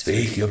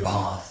 Speak your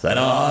path, and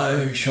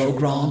I shall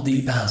grant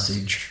thee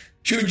passage,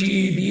 should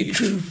ye be a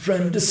true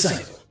friend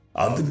disciple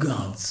of the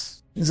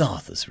gods.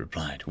 Zarthus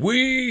replied,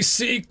 We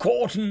seek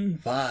Quarton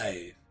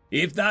 5,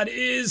 if that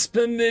is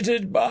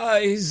permitted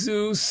by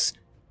Zeus.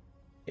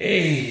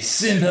 A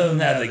simple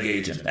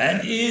navigator,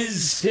 and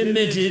is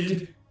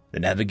permitted. The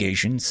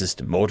navigation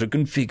system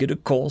auto-configured a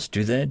course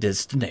to their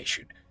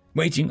destination,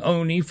 waiting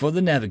only for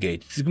the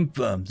navigator to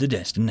confirm the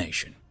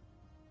destination.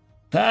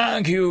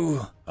 Thank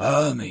you,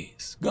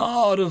 Hermes,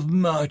 god of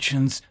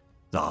merchants,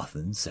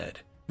 Zarthan said,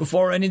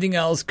 before anything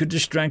else could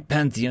distract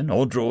Pantheon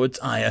or draw its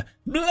ire.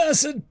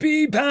 Blessed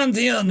be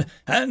Pantheon,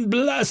 and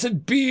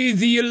blessed be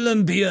the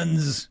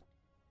Olympians.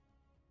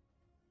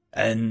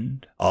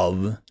 End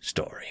of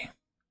story.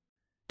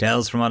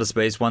 Tales from Outer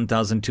Space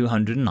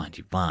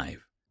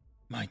 1295.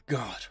 My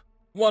God,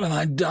 what have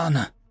I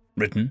done?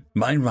 Written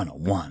by Runner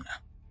 1.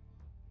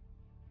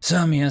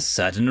 Sermius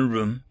sat in a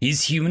room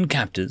his human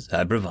captors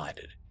had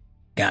provided.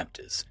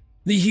 Captors.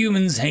 The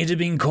humans hated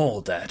being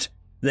called that.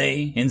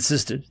 They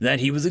insisted that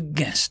he was a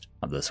guest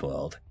of this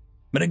world.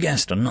 But a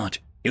guest or not,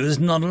 he was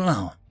not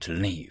allowed to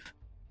leave.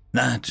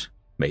 That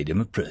made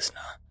him a prisoner.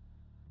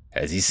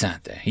 As he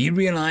sat there, he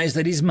realized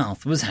that his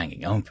mouth was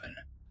hanging open.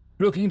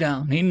 Looking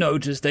down, he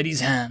noticed that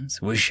his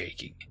hands were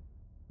shaking.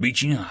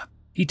 Reaching up,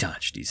 he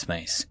touched his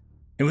face.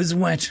 It was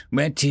wet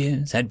where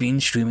tears had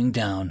been streaming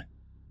down.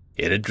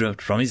 It had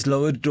dripped from his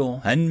lower jaw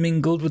and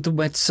mingled with the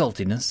wet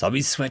saltiness of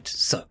his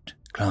sweat-soaked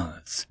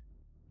clothes.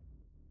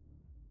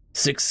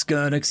 6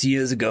 Skirnix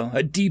years ago,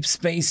 a deep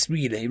space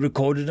relay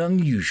recorded an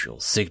unusual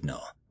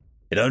signal.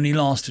 It only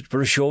lasted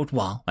for a short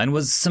while and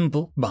was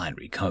simple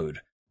binary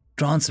code,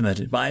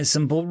 transmitted by a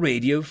simple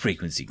radio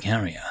frequency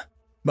carrier.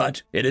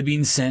 But it had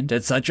been sent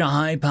at such a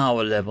high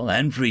power level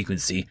and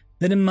frequency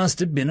that it must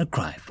have been a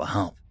cry for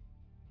help.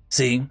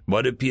 Seeing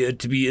what appeared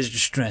to be a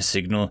distress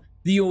signal,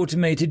 the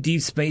automated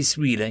deep space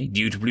relay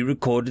dutifully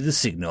recorded the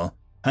signal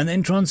and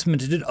then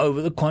transmitted it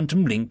over the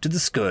quantum link to the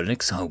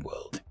Skirnix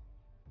homeworld.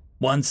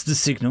 Once the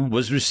signal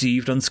was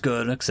received on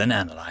Skirnix and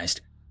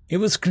analyzed, it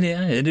was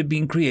clear it had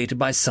been created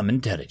by some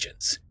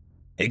intelligence.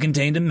 It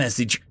contained a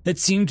message that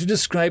seemed to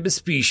describe a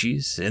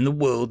species in the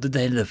world that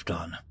they lived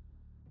on.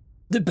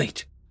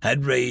 Debate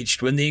had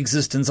raged when the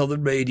existence of the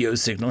radio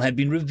signal had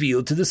been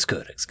revealed to the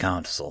Skirnix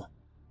Council.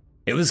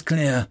 It was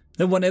clear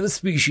that whatever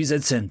species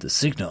had sent the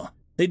signal,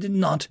 they did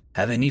not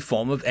have any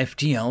form of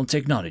FTL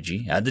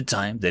technology at the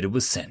time that it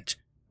was sent.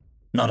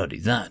 Not only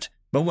that,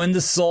 but when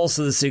the source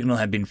of the signal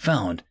had been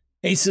found,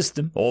 a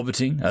system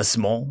orbiting a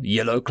small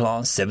yellow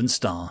class 7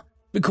 star,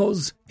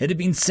 because it had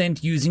been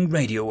sent using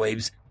radio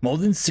waves, more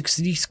than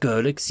 60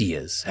 Skirnix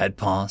years had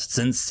passed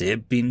since it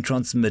had been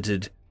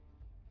transmitted.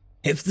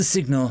 If the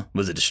signal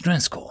was a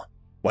distress call,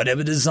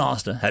 whatever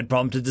disaster had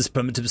prompted this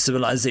primitive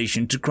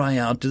civilization to cry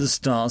out to the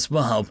stars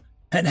for help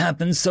had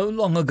happened so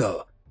long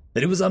ago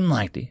that it was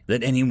unlikely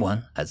that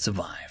anyone had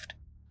survived.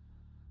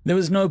 There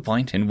was no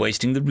point in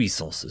wasting the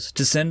resources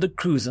to send a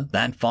cruiser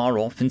that far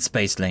off in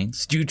space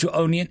lanes due to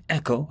only an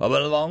echo of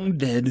a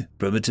long-dead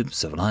primitive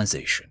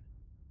civilization.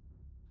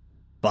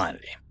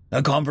 Finally,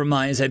 a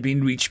compromise had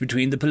been reached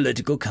between the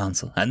Political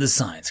Council and the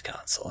Science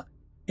Council.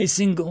 A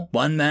single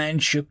one-man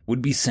ship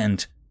would be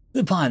sent.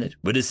 The pilot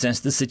would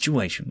assess the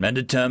situation and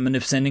determine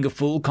if sending a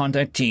full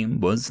contact team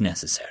was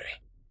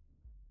necessary.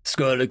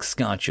 Skirnix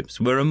scout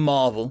ships were a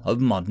marvel of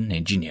modern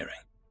engineering.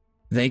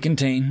 They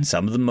contain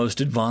some of the most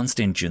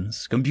advanced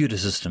engines, computer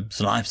systems,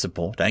 life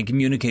support, and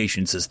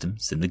communication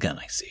systems in the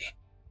galaxy.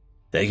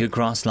 They could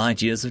cross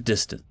light years of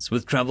distance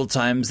with travel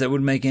times that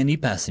would make any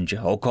passenger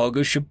or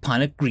cargo ship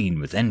pilot green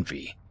with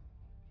envy.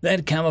 They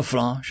had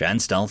camouflage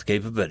and stealth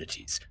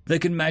capabilities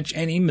that could match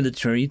any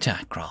military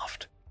attack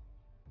craft.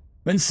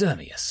 When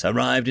Servius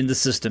arrived in the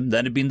system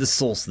that had been the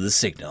source of the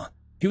signal,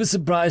 he was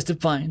surprised to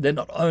find that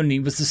not only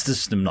was the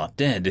system not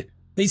dead,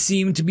 there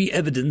seemed to be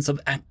evidence of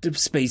active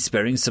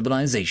spacefaring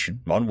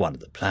civilization on one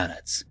of the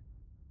planets.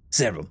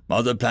 Several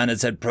other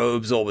planets had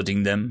probes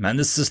orbiting them, and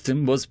the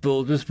system was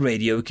filled with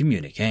radio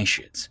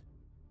communications.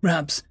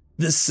 Perhaps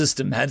this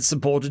system had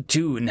supported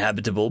 2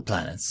 inhabitable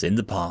planets in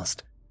the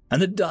past,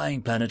 and the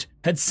dying planet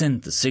had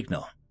sent the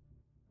signal.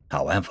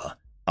 However,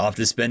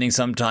 after spending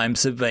some time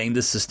surveying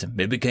the system,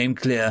 it became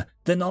clear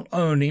that not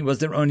only was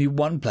there only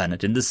one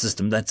planet in the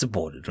system that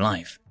supported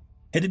life,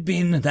 it had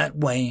been that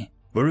way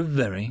for a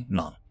very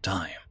long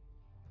time.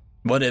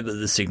 Whatever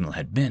the signal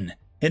had been,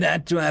 it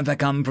had to have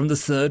come from the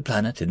 3rd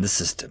planet in the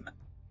system,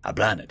 a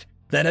planet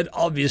that had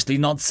obviously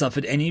not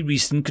suffered any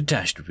recent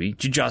catastrophe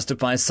to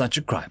justify such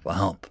a cry for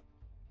help.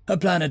 A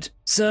planet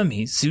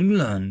Sermi soon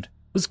learned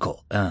was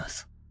called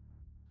Earth.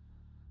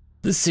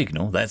 The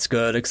signal that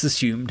Skirlix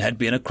assumed had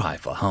been a cry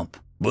for help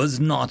was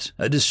not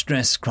a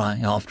distress cry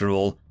after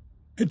all.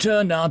 It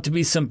turned out to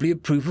be simply a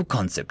proof of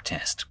concept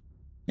test.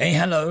 A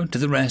hello to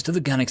the rest of the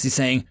galaxy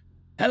saying,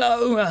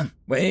 "Hello,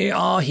 we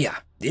are here.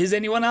 Is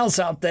anyone else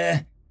out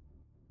there?"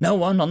 No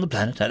one on the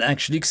planet had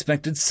actually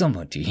expected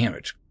someone to hear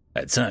it,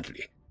 and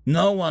certainly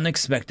no one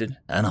expected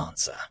an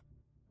answer.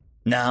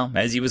 Now,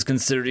 as he was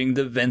considering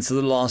the events of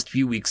the last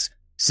few weeks,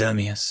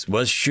 Servius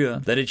was sure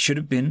that it should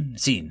have been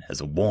seen as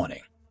a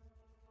warning.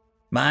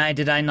 "Why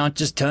did I not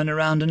just turn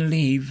around and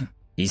leave?"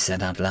 he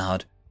said out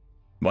loud.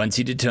 Once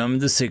he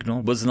determined the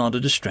signal was not a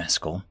distress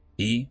call,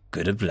 he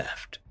could have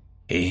left.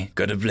 He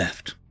could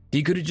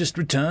have just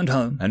returned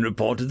home and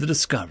reported the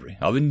discovery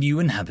of a new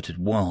inhabited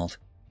world.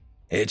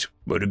 It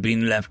would have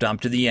been left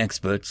up to the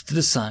experts to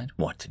decide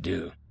what to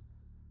do.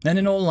 And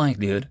in all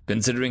likelihood,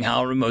 considering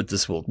how remote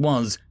this world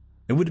was,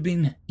 it would have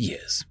been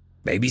years,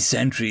 maybe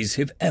centuries,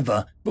 if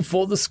ever,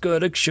 before the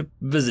Skirlix ship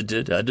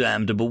visited a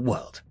damnable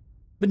world.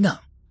 But no,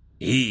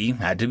 he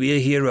had to be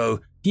a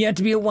hero, he had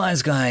to be a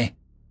wise guy,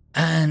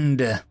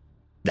 and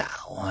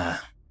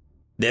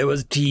there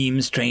was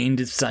teams trained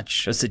in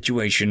such a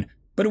situation,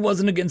 but it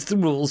wasn't against the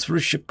rules for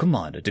a ship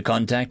commander to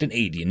contact an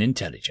alien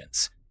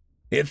intelligence,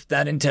 if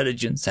that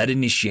intelligence had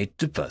initiated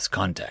the first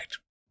contact.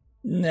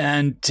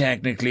 And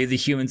technically the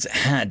humans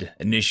had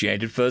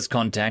initiated first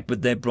contact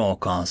with their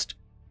broadcast.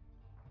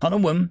 On a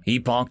whim, he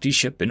parked his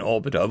ship in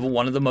orbit over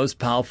one of the most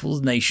powerful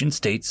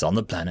nation-states on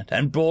the planet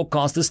and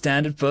broadcast the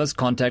standard first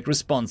contact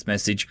response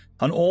message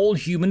on all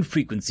human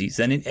frequencies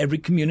and in every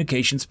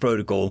communications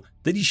protocol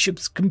that his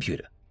ship's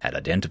computer had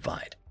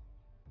identified.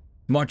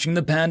 Watching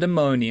the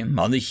pandemonium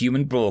on the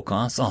human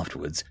broadcasts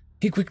afterwards,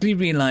 he quickly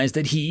realized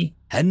that he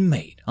had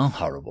made a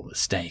horrible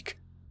mistake.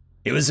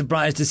 He was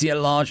surprised to see a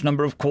large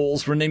number of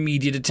calls for an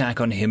immediate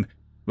attack on him,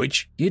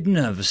 which he had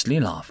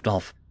nervously laughed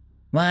off.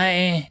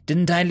 "Why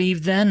didn't I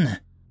leave then?"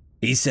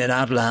 he said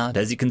out loud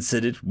as he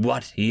considered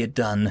what he had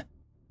done.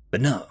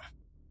 But no,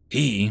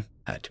 he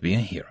had to be a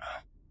hero.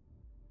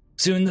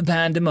 Soon the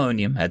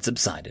pandemonium had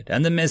subsided,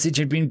 and the message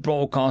had been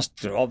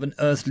broadcast of an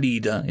Earth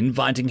leader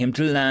inviting him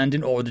to land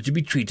in order to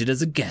be treated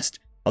as a guest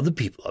of the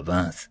people of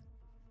Earth.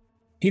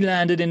 He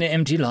landed in an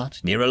empty lot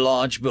near a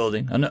large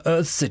building on an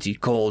Earth city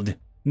called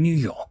New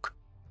York,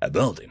 a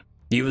building,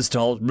 he was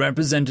told,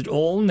 represented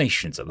all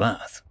nations of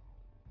Earth.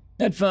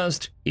 At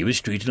first, he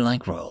was treated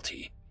like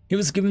royalty. He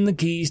was given the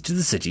keys to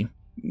the city,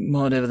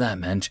 whatever that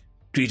meant,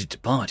 treated to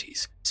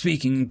parties,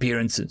 speaking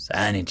appearances,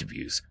 and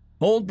interviews,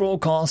 all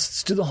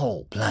broadcasts to the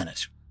whole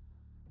planet.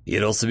 He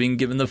had also been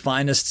given the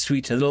finest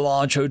suite at a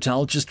large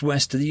hotel just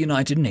west of the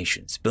United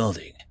Nations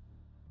building.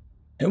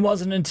 It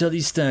wasn't until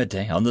his 3rd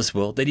day on this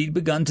world that he'd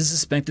begun to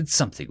suspect that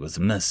something was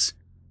amiss.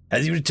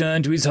 As he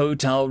returned to his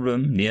hotel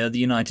room near the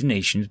United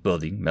Nations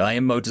building by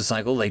a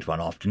motorcycle late one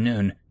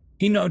afternoon,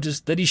 he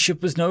noticed that his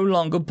ship was no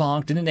longer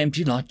parked in an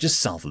empty lot just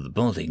south of the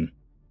building.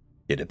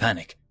 In a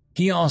panic,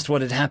 he asked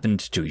what had happened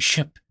to his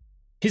ship.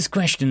 His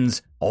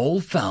questions all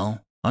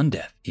fell on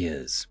deaf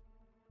ears.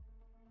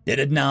 It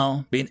had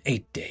now been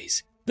 8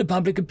 days. The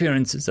public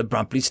appearances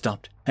abruptly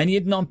stopped, and he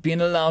had not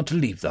been allowed to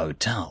leave the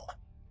hotel.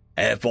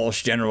 Air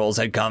Force generals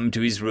had come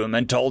to his room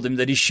and told him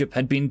that his ship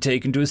had been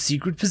taken to a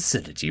secret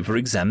facility for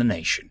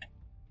examination.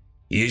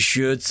 He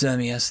assured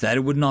Servius that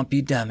it would not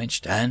be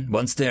damaged, and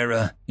once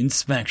their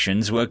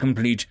inspections were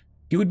complete,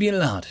 he would be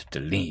allowed to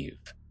leave.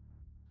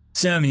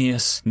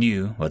 Servius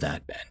knew what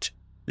that meant.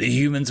 The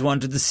humans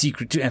wanted the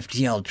secret to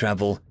FTL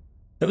travel.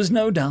 There was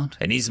no doubt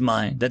in his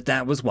mind that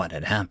that was what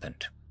had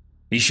happened.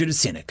 He should have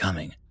seen it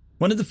coming.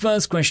 One of the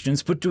first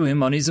questions put to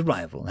him on his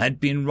arrival had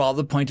been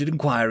rather pointed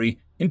inquiry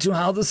into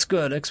how the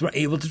Skirlix were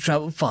able to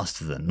travel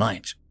faster than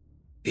light.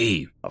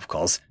 He, of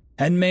course,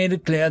 had made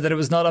it clear that it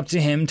was not up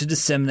to him to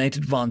disseminate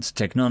advanced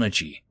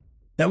technology.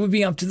 That would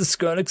be up to the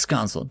Skirlix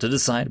Council to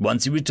decide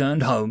once he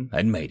returned home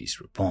and made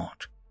his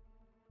report.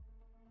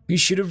 He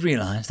should have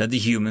realized that the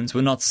humans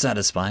were not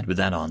satisfied with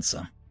that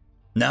answer.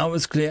 Now it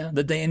was clear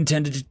that they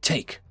intended to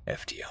take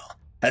FTL,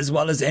 as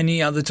well as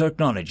any other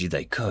technology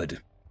they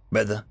could,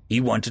 whether he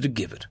wanted to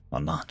give it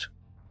or not.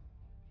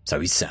 So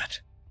he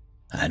sat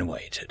and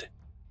waited.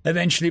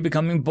 Eventually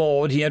becoming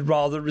bored, he had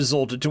rather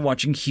resorted to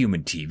watching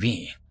human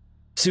TV.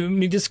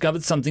 Soon he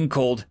discovered something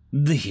called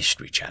the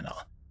History Channel,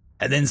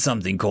 and then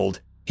something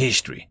called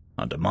History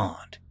on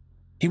Demand.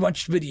 He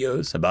watched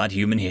videos about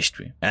human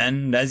history,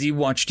 and as he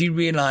watched he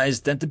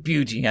realized that the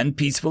beauty and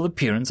peaceful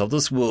appearance of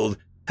this world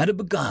had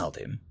beguiled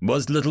him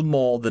was little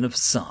more than a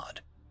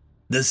facade.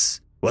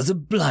 This was a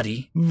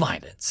bloody,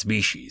 violent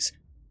species.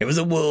 It was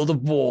a world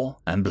of war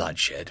and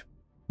bloodshed.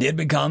 He had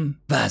become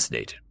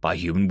fascinated by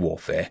human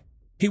warfare.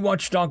 He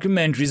watched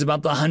documentaries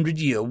about the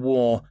 100-Year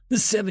War, the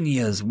 7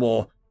 Years'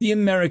 War, the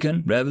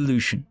American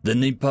Revolution, the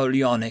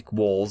Napoleonic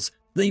Wars,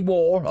 the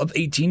War of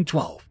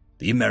 1812,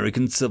 the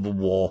American Civil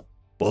War,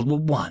 World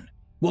War I,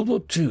 World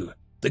War II,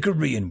 the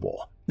Korean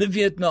War, the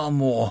Vietnam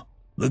War,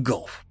 the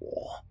Gulf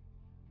War.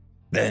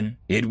 Then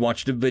he had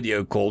watched a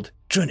video called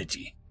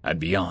Trinity and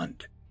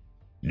Beyond.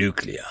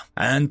 Nuclear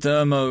and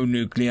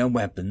thermonuclear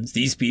weapons,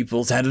 these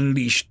peoples had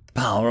unleashed the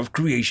power of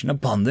creation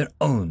upon their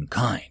own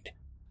kind.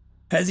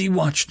 As he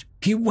watched,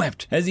 he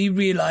wept as he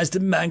realized the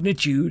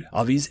magnitude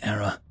of his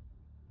error.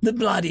 The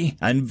bloody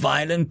and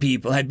violent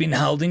people had been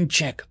held in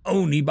check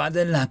only by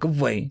their lack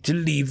of way to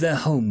leave their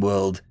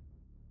homeworld.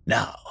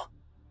 Now,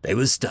 they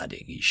were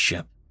studying his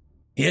ship.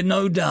 He had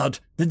no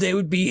doubt that they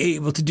would be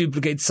able to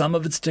duplicate some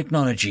of its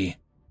technology.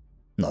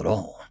 Not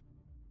all,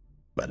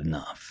 but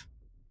enough.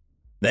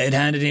 They had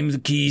handed him the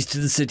keys to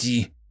the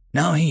city.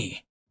 Now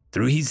he,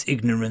 through his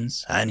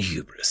ignorance and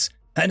hubris,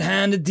 had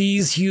handed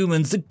these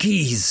humans the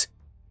keys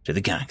to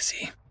the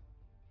galaxy.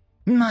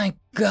 My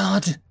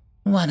God,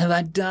 what have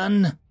I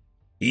done?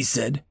 He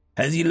said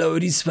as he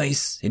lowered his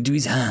face into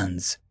his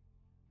hands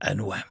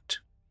and wept.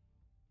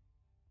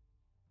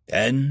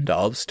 End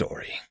of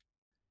story.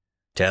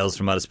 Tales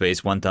from Outer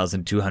Space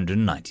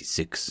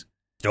 1296.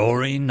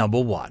 Story number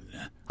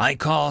 1. I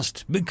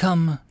Cast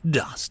Become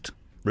Dust.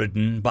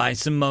 Written by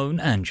Simone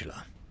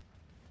Angela.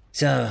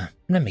 So,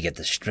 let me get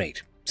this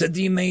straight, said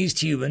the amazed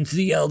human to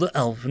the elder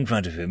elf in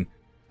front of him.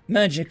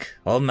 Magic,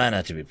 or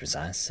mana to be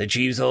precise,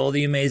 achieves all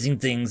the amazing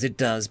things it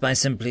does by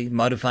simply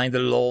modifying the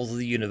laws of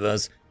the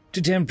universe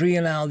to temporarily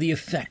allow the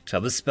effect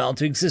of a spell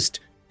to exist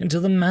until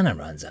the mana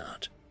runs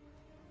out.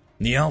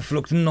 The elf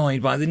looked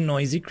annoyed by the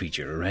noisy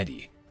creature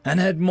already, and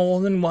had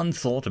more than one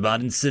thought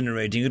about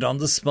incinerating it on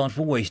the spot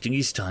for wasting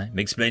his time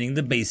explaining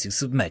the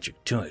basics of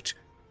magic to it.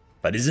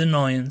 But his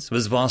annoyance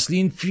was vastly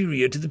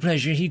inferior to the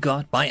pleasure he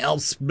got by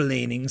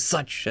elf-splaining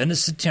such an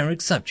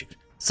esoteric subject,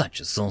 such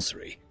as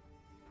sorcery.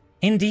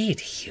 Indeed,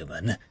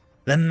 human,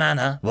 the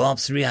mana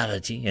warps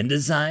reality and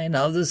design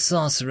of the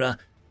sorcerer,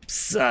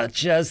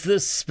 such as the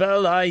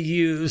spell I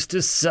used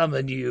to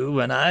summon you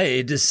when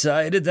I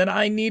decided that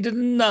I needed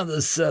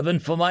another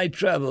servant for my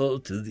travel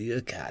to the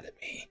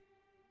academy.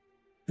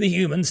 The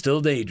human,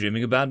 still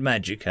daydreaming about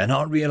magic and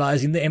not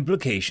realizing the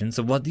implications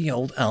of what the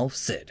old elf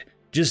said,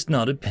 just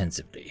nodded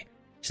pensively,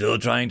 still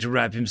trying to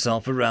wrap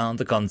himself around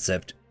the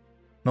concept.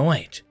 But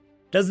wait,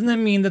 doesn't that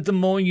mean that the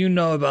more you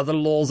know about the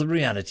laws of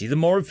reality, the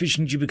more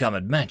efficient you become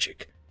at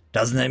magic?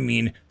 Doesn't that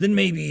mean that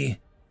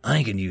maybe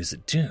I can use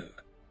it too?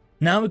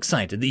 Now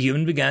excited, the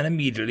human began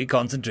immediately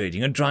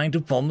concentrating on trying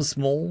to form a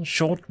small,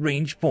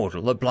 short-range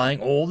portal,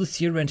 applying all the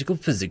theoretical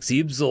physics he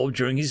absorbed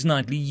during his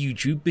nightly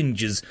YouTube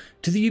binges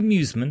to the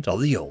amusement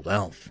of the old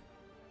elf.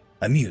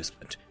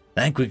 Amusement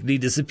that quickly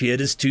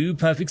disappeared as 2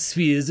 perfect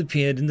spheres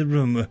appeared in the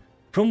room,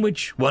 from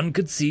which one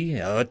could see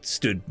how it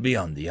stood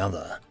beyond the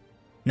other.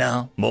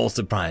 Now, more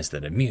surprised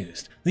than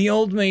amused, the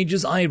old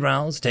mage's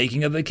eyebrows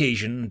taking a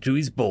vacation to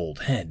his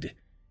bald head.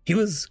 He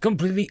was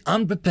completely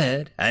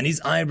unprepared, and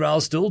his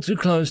eyebrows still too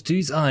close to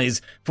his eyes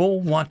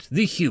for what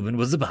the human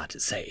was about to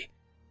say.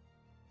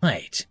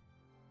 Wait,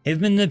 if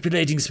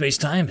manipulating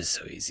space-time is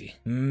so easy,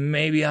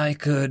 maybe I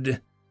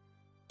could...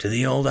 To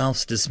the old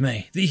elf's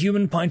dismay, the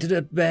human pointed at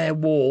a bare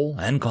wall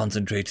and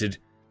concentrated,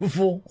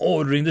 before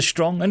ordering the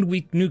strong and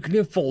weak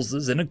nuclear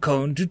forces in a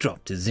cone to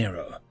drop to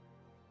 0.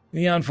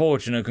 The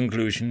unfortunate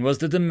conclusion was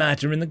that the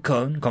matter in the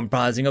cone,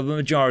 comprising of a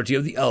majority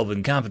of the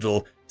elven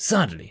capital,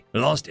 suddenly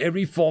lost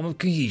every form of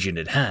cohesion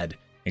it had,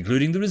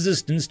 including the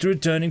resistance to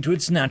returning to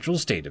its natural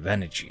state of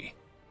energy.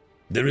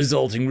 The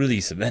resulting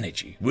release of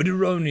energy would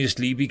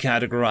erroneously be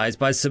categorized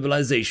by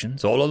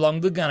civilizations all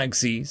along the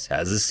galaxies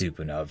as a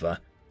supernova,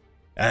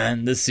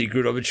 and the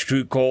secret of its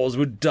true cause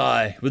would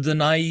die with the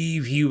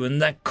naive human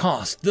that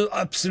cast the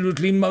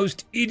absolutely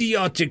most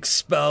idiotic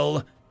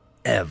spell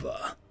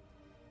ever.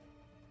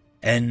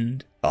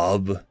 End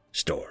of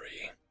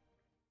story.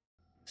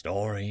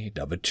 Story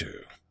number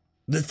 2.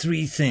 The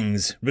 3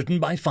 Things, written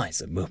by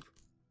Faisal Moop.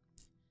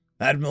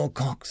 Admiral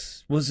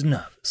Cox was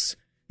nervous.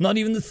 Not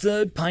even the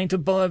 3rd pint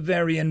of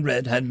Bavarian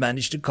Red had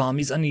managed to calm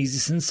his uneasy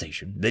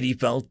sensation that he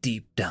felt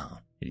deep down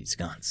in his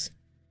guts.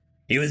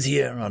 He was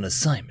here on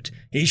assignment,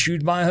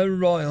 issued by Her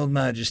Royal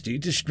Majesty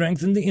to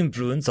strengthen the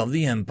influence of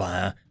the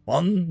Empire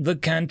on the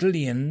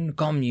Cantalian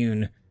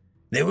Commune.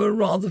 They were a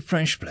rather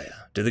fresh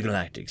player to the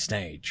galactic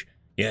stage,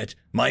 yet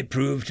might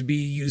prove to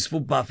be a useful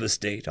buffer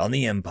state on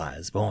the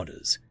Empire's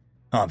borders.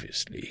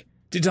 Obviously,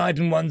 to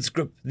tighten one's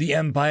grip, the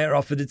Empire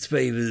offered its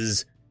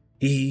favors.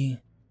 He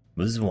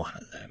was one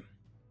of them.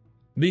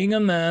 Being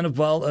a man of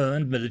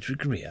well-earned military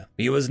career,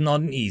 he was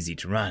not easy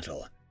to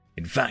rattle.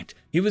 In fact,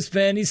 he was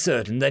fairly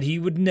certain that he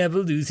would never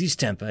lose his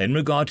temper in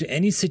regard to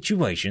any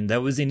situation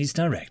that was in his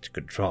direct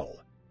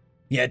control.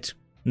 Yet,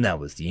 that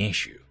was the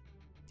issue.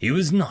 He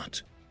was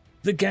not.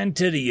 The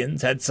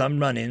Cantilians had some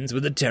run-ins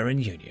with the Terran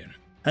Union,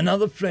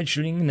 another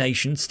fledgling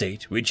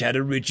nation-state which had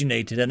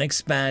originated and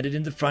expanded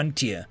in the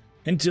frontier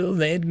until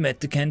they had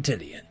met the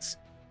Cantilians,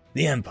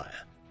 the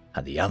Empire,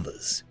 and the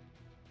others.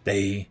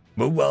 They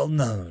were well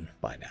known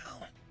by now.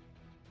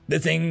 The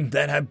thing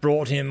that had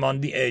brought him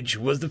on the edge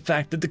was the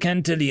fact that the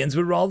Cantilians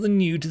were rather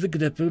new to the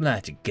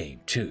diplomatic game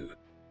too.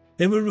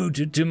 They were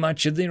rooted to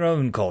much of their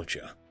own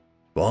culture.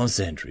 For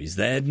centuries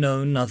they had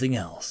known nothing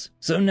else,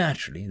 so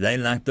naturally they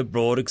lacked the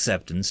broad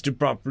acceptance to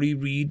properly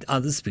read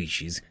other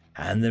species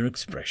and their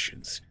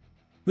expressions.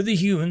 With the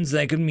humans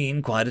they could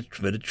mean quite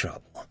a bit of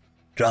trouble.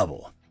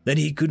 Trouble that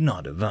he could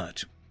not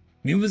avert.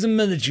 He was a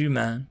military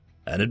man,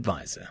 an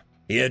advisor,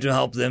 here to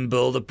help them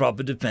build a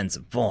proper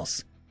defensive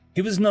force.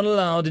 He was not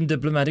allowed in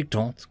diplomatic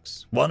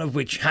talks, one of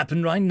which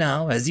happened right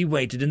now as he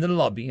waited in the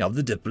lobby of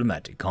the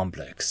diplomatic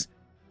complex.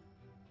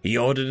 He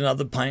ordered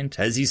another pint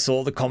as he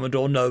saw the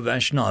Commodore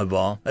Novash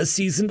Navar, a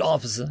seasoned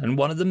officer and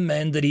one of the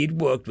men that he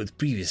had worked with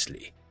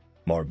previously.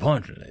 More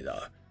importantly,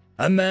 though,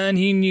 a man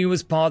he knew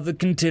as part of the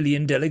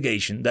Cantilian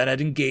delegation that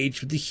had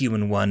engaged with the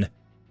human one.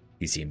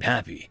 He seemed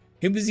happy.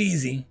 It was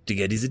easy to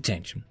get his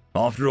attention.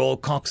 After all,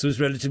 Cox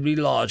was relatively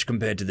large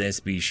compared to their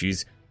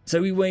species,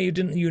 so he waved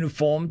a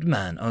uniformed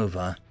man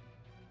over.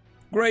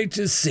 "Great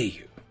to see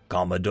you,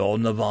 Commodore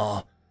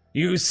Navar.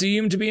 You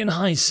seem to be in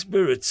high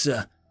spirits,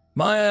 sir.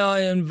 May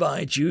I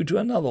invite you to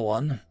another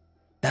one?"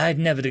 "I'd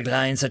never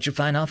decline such a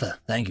fine offer,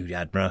 thank you,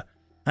 Admiral.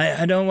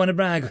 I don't want to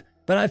brag,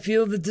 but I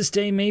feel that this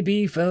day may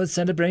be for a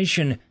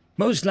celebration,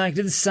 most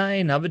likely the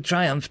sign of a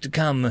triumph to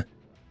come."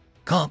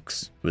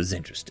 Cox was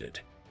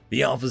interested.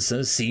 The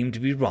officer seemed to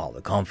be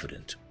rather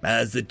confident,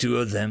 as the two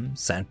of them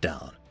sat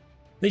down.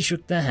 They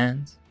shook their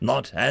hands,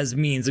 not as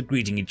means of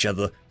greeting each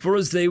other, for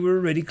as they were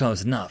already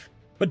close enough,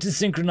 but to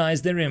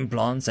synchronize their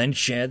implants and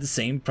share the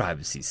same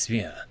privacy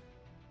sphere.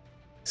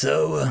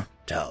 "So,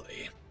 tell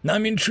me,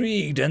 I'm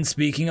intrigued, and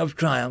speaking of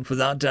triumph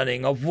without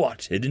telling of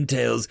what it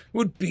entails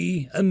would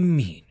be a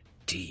mean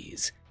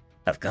tease."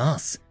 "Of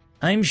course.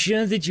 I'm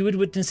sure that you would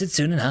witness it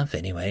soon enough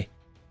anyway.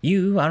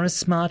 You are a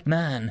smart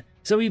man,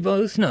 so we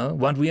both know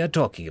what we are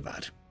talking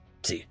about.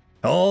 See,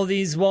 all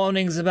these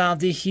warnings about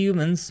the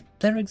humans,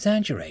 they're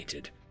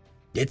exaggerated.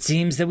 It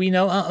seems that we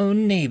know our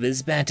own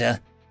neighbors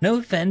better. No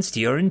offense to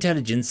your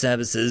intelligence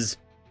services."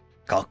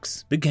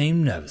 Cox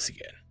became nervous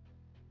again.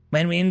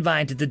 "When we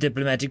invited the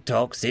diplomatic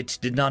talks, it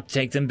did not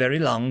take them very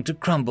long to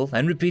crumble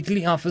and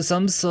repeatedly offer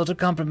some sort of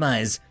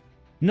compromise.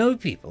 No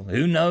people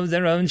who know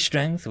their own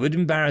strength would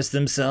embarrass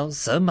themselves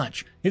so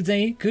much if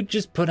they could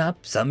just put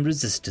up some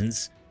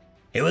resistance.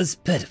 It was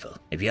pitiful,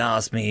 if you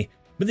ask me,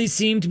 but they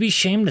seemed to be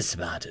shameless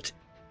about it.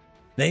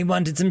 They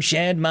wanted some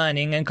shared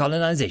mining and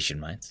colonization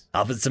rights,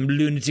 offered some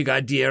lunatic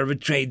idea of a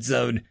trade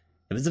zone.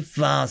 It was a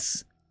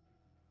farce."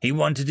 He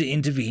wanted to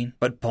intervene,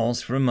 but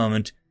paused for a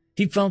moment.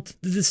 He felt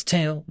that this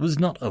tale was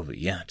not over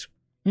yet.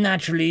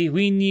 "Naturally,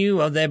 we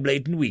knew of their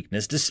blatant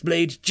weakness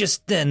displayed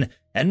just then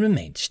and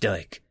remained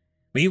stoic.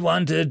 We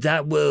wanted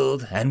that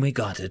world, and we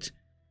got it.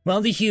 While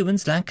the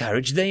humans lack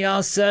courage, they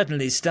are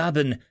certainly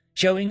stubborn.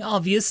 Showing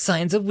obvious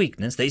signs of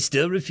weakness, they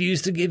still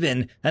refuse to give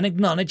in and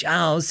acknowledge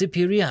our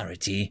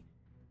superiority.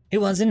 It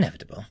was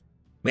inevitable.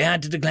 We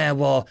had to declare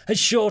war. A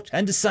short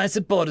and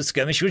decisive border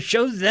skirmish would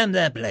show them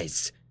their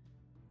place."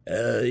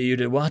 You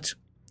did what?"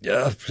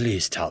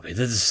 Please tell me,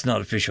 this is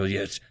not official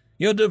yet.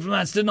 Your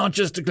diplomats did not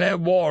just declare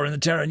war in the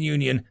Terran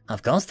Union."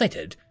 "Of course they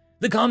did.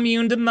 The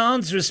Commune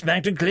demands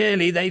respect, and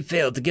clearly they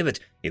failed to give it.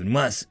 Even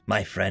worse,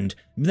 my friend,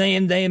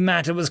 their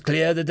matter was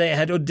clear that they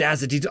had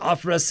audacity to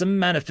offer us some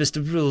manifest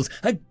of rules,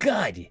 a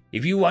guide,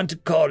 if you want to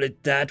call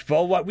it that,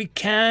 for what we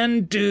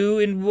can do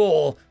in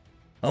war,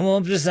 or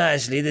more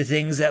precisely, the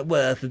things that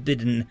were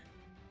forbidden.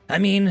 I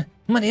mean,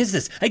 what is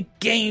this, a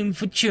game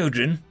for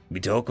children? We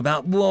talk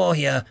about war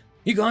here.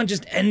 You can't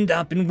just end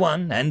up in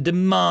one and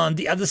demand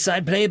the other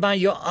side play by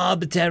your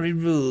arbitrary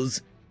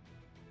rules."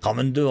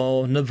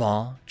 Commodore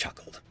Navar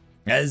chuckled,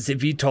 as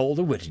if he told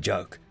a witty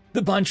joke.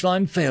 The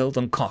punchline failed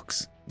on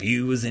Cox. He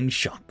was in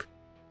shock.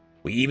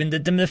 "We even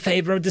did them the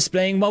favor of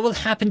displaying what will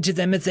happen to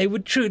them if they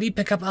would truly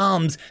pick up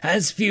arms,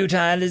 as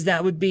futile as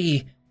that would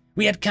be.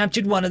 We had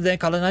captured one of their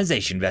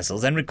colonization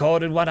vessels and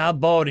recorded what our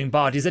boarding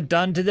parties had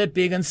done to their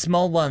big and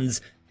small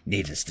ones.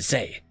 Needless to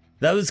say,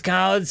 those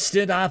cowards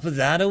stood up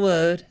without a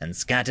word and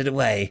scattered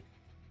away.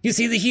 You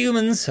see, the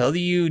humans, or the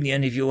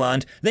Union if you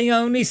want, they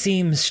only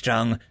seem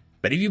strong,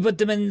 but if you put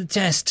them in the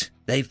test,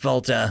 they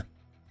falter."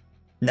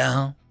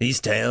 Now, his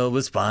tale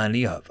was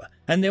finally over,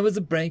 and there was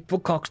a break for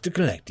Cox to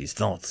collect his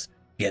thoughts,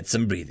 get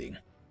some breathing.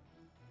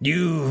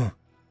 "You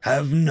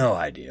have no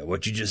idea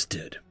what you just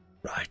did,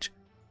 right?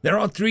 There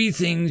are 3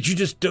 things you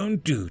just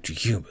don't do to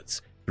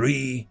humans.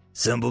 3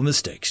 simple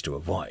mistakes to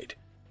avoid.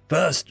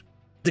 First,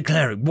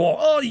 declaring war.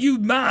 Are you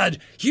mad?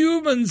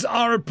 Humans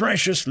are a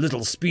precious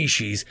little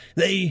species.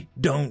 They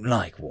don't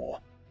like war.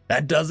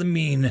 That doesn't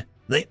mean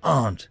they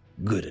aren't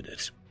good at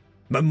it.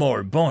 But more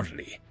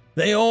importantly,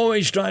 they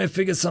always try to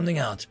figure something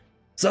out.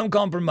 Some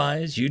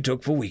compromise you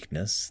took for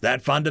weakness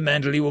that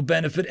fundamentally will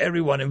benefit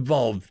everyone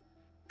involved.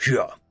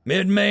 Sure,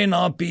 it may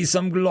not be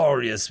some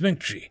glorious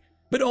victory,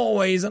 but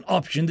always an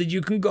option that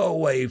you can go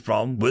away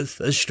from with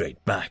a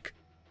straight back.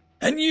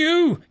 And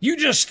you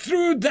just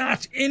threw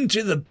that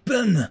into the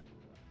bin.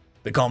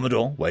 The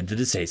Commodore wanted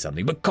to say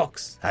something, but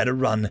Cox had a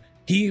run.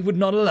 He would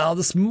not allow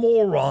this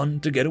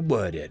moron to get a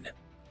word in.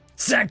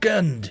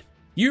 Second,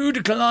 you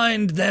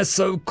declined their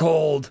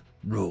so-called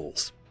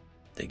rules.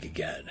 Think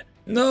again.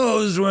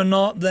 Those were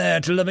not there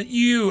to limit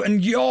you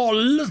and your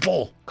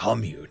little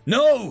commune.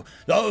 No,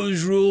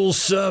 those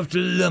rules serve to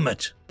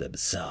limit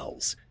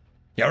themselves.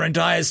 Your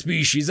entire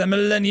species and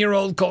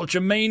millennia-old culture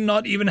may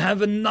not even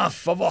have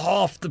enough of a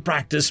half the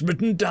practice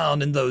written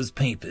down in those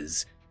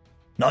papers.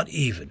 Not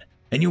even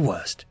in your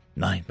worst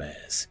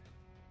nightmares.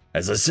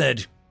 As I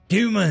said,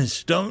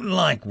 humans don't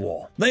like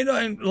war. They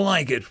don't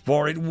like it,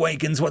 for it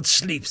wakens what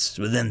sleeps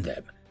within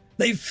them.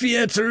 They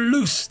fear to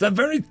lose the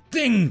very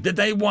thing that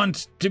they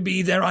want to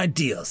be their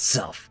ideal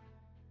self.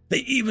 They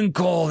even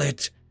call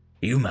it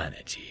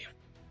humanity.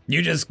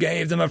 You just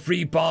gave them a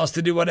free pass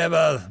to do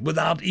whatever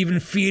without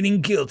even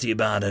feeling guilty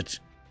about it.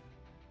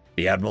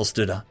 The Admiral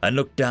stood up and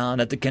looked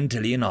down at the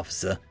Cantilian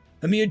officer,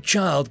 a mere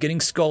child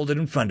getting scolded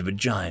in front of a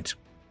giant.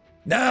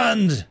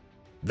 And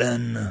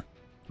then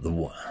the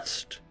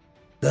worst.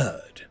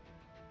 Third,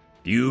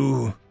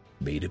 you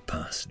made it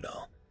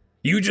personal.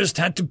 You just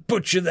had to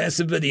butcher their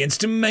civilians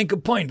to make a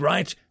point,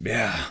 right?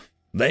 Yeah,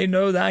 they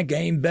know that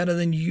game better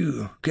than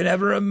you could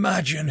ever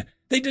imagine.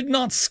 They did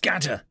not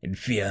scatter in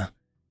fear,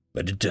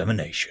 but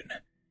determination.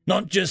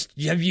 Not just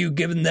have you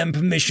given them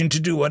permission to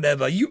do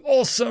whatever, you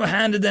also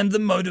handed them the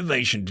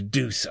motivation to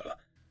do so.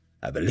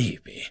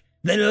 Believe me,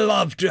 they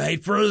love to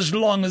hate for as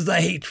long as the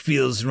hate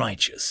feels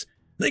righteous.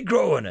 They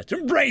grow in it,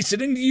 embrace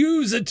it, and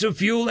use it to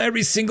fuel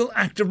every single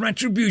act of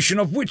retribution,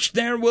 of which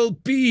there will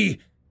be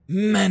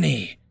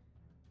many.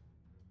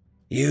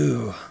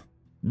 You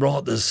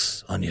brought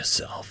this on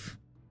yourself.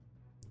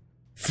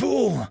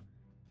 Fool!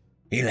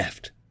 He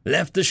left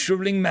the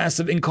shriveling mass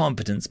of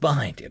incompetence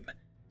behind him.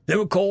 There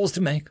were calls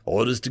to make,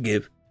 orders to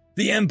give.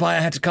 The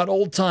Empire had to cut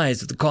all ties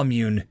with the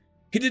Commune.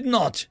 He did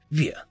not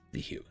fear the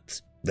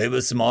humans. They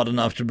were smart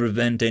enough to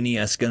prevent any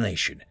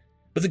escalation.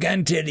 But the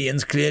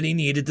Cantilians clearly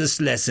needed this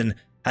lesson,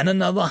 and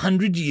another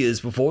 100 years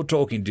before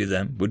talking to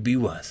them would be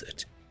worth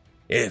it.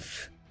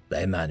 If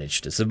they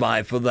managed to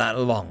survive for that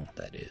long,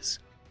 that is.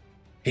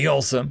 He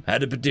also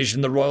had to petition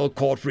the royal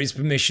court for his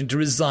permission to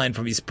resign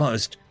from his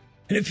post.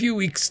 In a few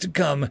weeks to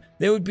come,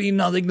 there would be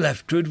nothing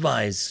left to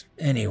advise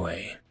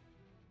anyway.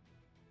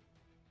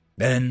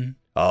 End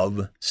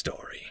of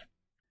story.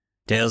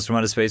 Tales from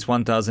Outer Space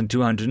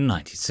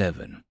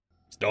 1297.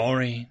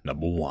 Story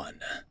number 1.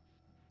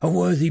 A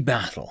Worthy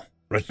Battle,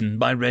 written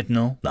by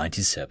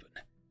Rednall97.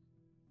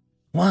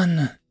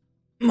 One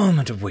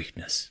moment of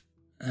weakness,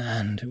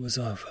 and it was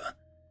over.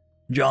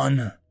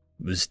 John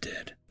was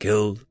dead,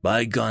 killed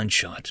by a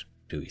gunshot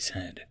to his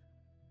head.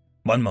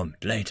 1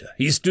 moment later,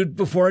 he stood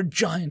before a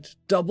giant,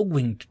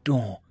 double-winged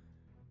door.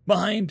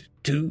 Behind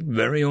 2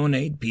 very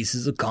ornate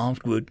pieces of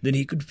carved wood that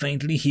he could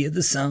faintly hear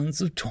the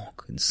sounds of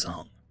talk and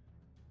song.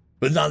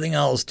 With nothing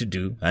else to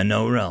do and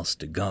nowhere else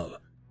to go,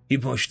 he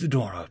pushed the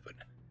door open,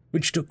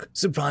 which took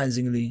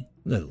surprisingly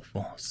little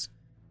force.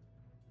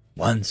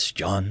 Once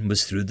John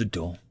was through the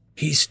door,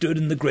 he stood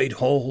in the great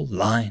hall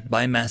lined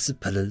by massive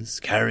pillars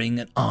carrying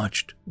an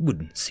arched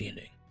wooden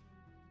ceiling.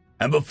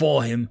 And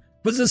before him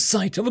was the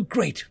sight of a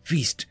great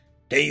feast.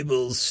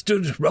 Tables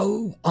stood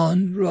row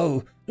on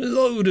row,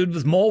 loaded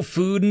with more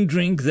food and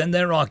drink than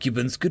their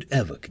occupants could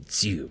ever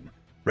consume,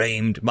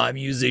 framed by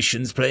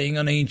musicians playing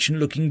on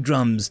ancient-looking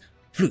drums,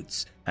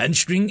 flutes, and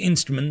string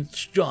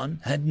instruments John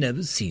had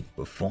never seen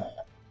before.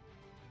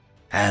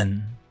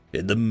 And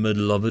in the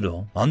middle of it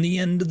all, on the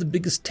end of the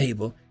biggest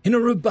table, in a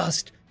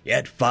robust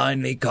yet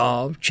finely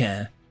carved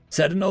chair,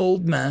 sat an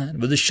old man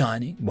with a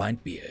shining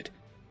white beard,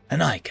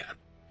 an eye cap,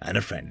 and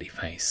a friendly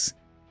face.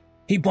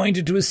 He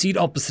pointed to a seat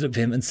opposite of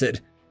him and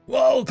said,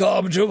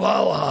 "Welcome to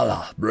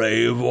Valhalla,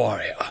 brave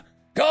warrior.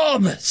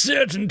 Come,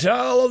 sit and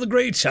tell of the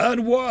great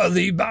and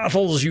worthy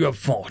battles you have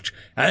fought,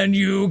 and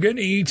you can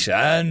eat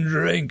and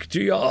drink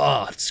to your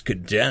heart's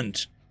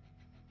content."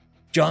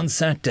 John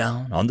sat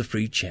down on the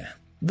free chair,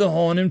 the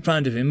horn in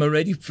front of him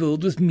already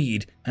filled with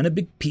mead and a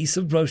big piece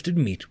of roasted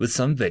meat with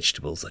some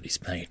vegetables on his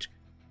plate.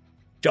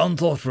 John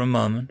thought for a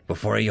moment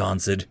before he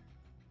answered,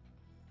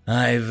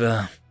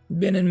 "I've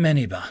been in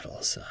many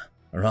battles,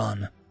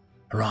 Iran,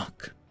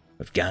 Iraq,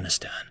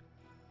 Afghanistan.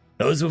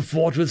 Those were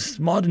fought with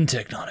modern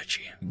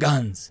technology,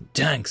 guns,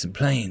 tanks, and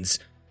planes.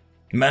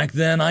 Back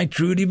then, I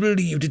truly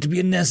believed it to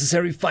be a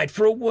necessary fight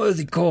for a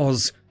worthy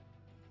cause.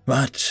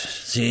 But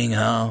seeing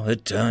how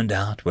it turned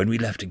out when we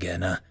left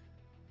again,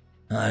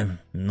 I'm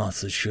not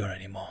so sure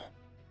anymore.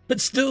 But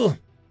still,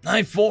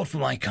 I fought for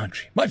my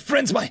country, my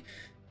friends, my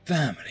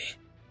family,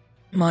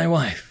 my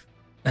wife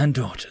and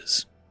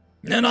daughters.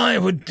 And I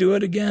would do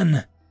it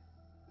again.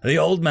 The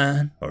old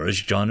man, or as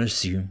John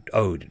assumed,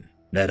 Odin,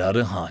 let out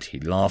a hearty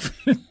laugh.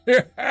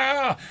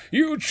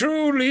 You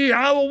truly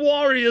have a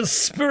warrior's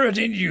spirit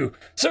in you.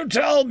 So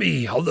tell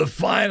me of the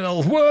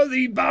final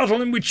worthy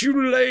battle in which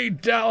you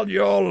laid down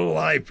your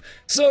life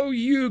so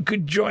you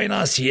could join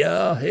us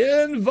here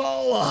in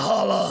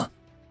Valhalla.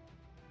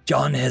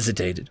 John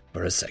hesitated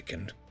for a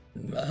second.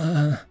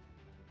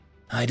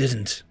 I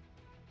didn't.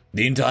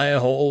 The entire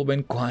hall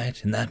went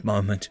quiet in that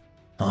moment.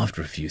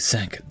 After a few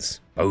seconds,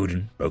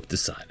 Odin broke the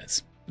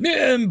silence.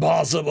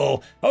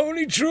 Impossible!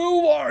 Only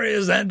true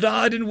warriors that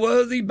died in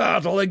worthy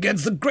battle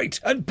against the great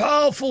and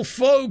powerful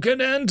foe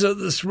can enter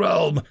this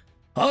realm.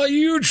 Are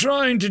you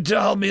trying to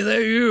tell me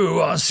that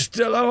you are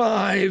still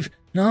alive?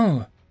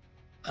 No.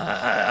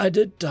 I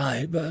did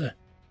die, but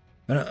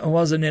I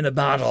wasn't in a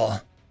battle.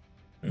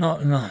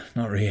 Not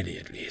really,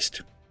 at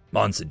least,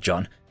 answered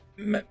John.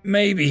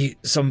 Maybe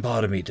some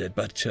part of me did,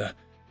 but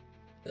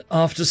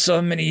after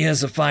so many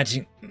years of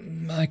fighting,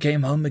 I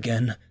came home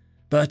again.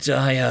 But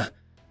the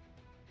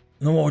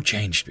war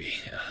changed me.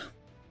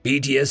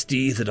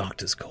 PTSD, the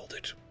doctors called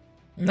it.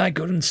 I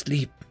couldn't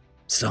sleep,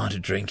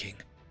 started drinking.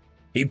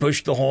 He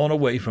pushed the horn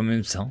away from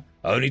himself,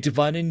 only to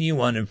find a new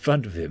one in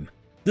front of him,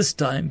 this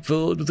time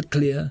filled with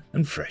clear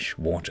and fresh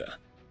water.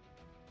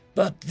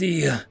 But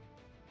the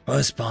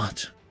worst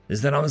part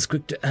is that I was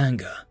quick to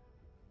anger.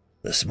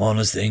 The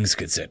smallest things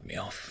could set me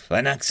off.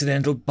 An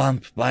accidental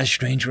bump by a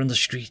stranger on the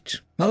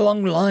street, a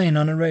long line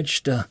on a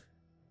register,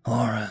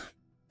 or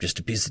just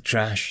a piece of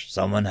trash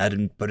someone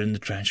hadn't put in the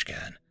trash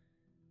can.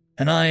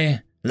 And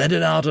I let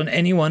it out on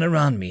anyone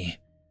around me.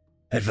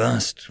 At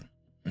first,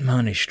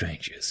 only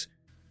strangers.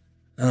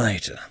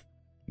 Later,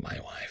 my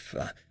wife.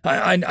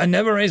 I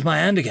never raised my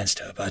hand against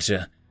her, but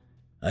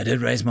I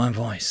did raise my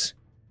voice.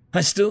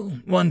 I still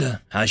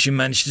wonder how she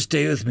managed to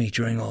stay with me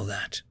during all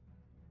that.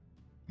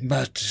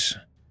 But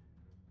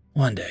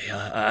one day,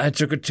 I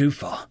took it too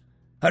far.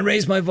 I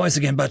raised my voice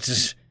again,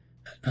 but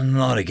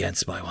not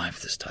against my wife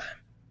this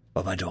time,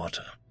 but my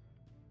daughter.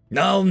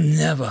 I'll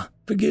never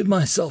forgive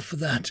myself for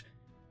that.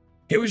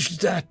 It was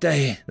that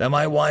day that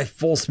my wife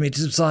forced me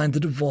to sign the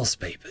divorce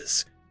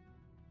papers.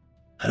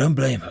 I don't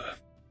blame her.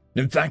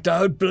 In fact, I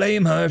would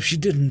blame her if she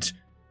didn't.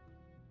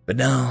 But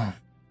now,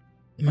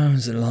 I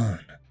was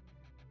alone.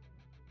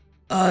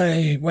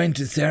 I went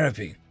to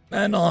therapy,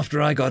 and after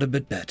I got a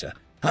bit better,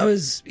 I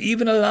was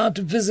even allowed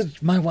to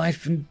visit my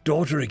wife and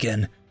daughter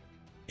again,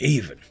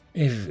 even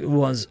if it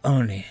was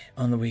only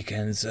on the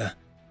weekends.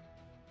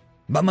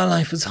 But my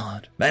life was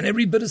hard, and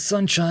every bit of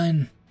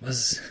sunshine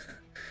was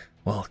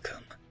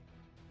welcome.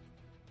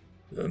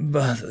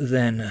 But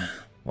then,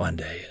 one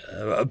day,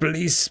 a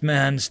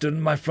policeman stood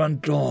in my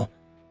front door,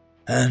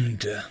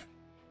 and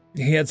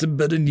he had some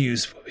bitter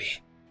news for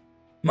me.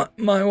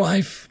 My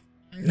wife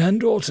and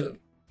daughter,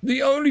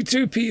 the only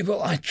two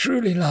people I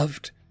truly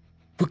loved,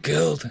 were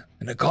killed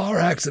in a car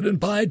accident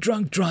by a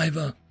drunk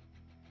driver.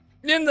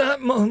 In that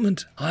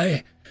moment,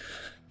 I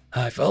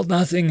felt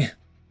nothing.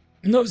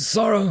 No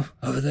sorrow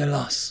over their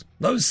loss,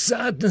 no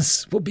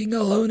sadness for being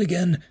alone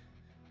again,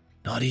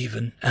 not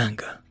even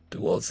anger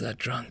towards that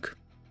drunk.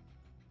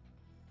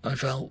 I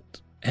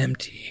felt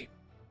empty.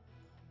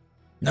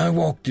 I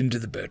walked into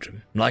the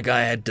bedroom like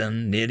I had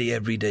done nearly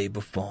every day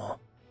before.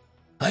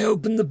 I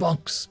opened the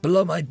box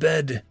below my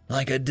bed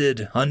like I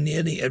did on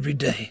nearly every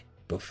day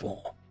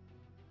before.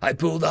 I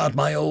pulled out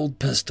my old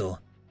pistol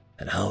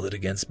and held it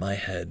against my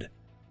head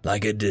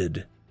like I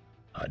did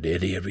on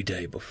nearly every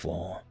day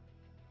before.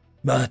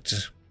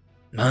 But,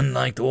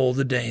 unlike all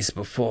the days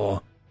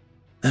before,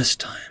 this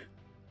time,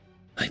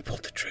 I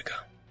pulled the trigger.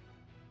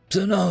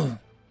 So no,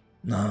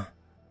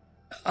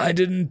 I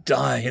didn't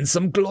die in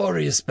some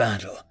glorious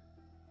battle.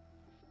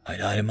 I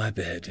died in my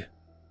bed,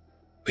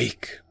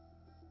 weak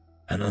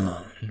and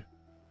alone,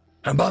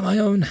 and by my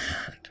own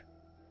hand.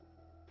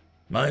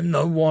 I'm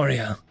no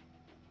warrior.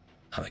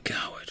 I'm a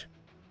coward.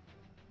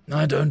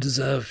 I don't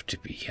deserve to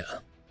be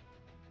here.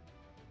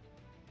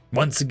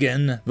 Once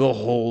again, the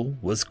hall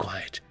was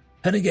quiet.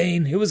 And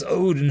again, it was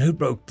Odin who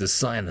broke the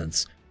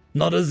silence,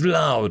 not as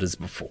loud as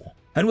before,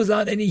 and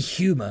without any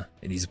humor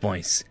in his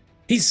voice.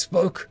 He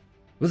spoke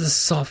with a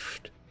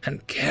soft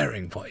and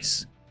caring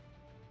voice.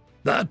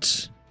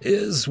 That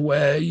is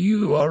where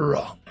you are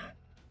wrong.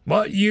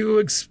 What you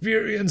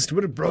experienced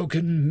would have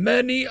broken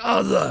many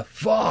other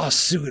far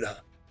sooner,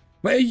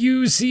 where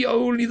you see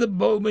only the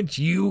moment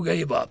you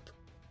gave up.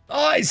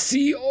 I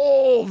see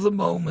all the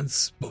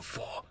moments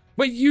before,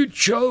 where you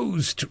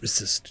chose to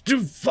resist, to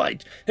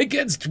fight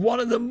against one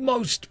of the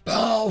most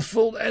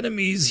powerful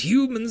enemies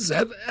humans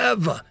have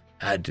ever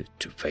had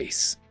to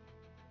face.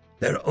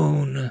 Their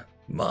own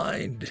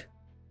mind.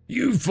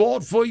 You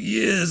fought for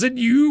years, and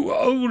you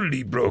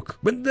only broke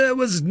when there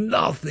was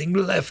nothing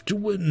left to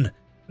win,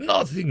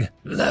 nothing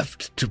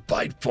left to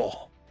fight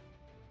for.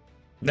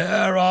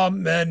 There are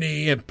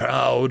many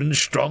proud and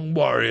strong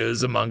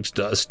warriors amongst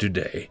us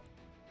today,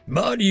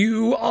 but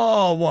you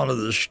are one of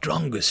the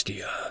strongest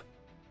here.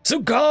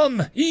 So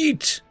come,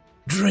 eat,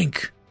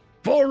 drink,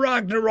 for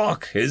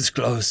Ragnarok is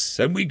close,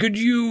 and we could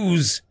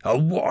use a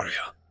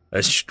warrior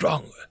as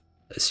strong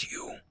as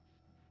you.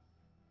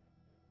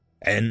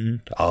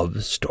 End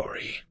of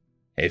story.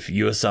 If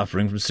you are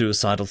suffering from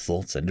suicidal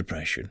thoughts and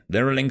depression,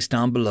 there are links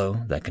down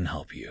below that can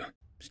help you.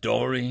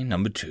 Story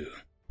number 2.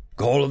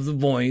 Call of the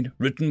Void,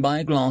 written by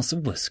a glass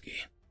of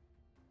whiskey.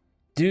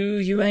 Do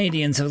you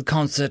aliens have the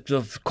concept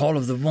of Call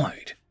of the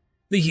Void?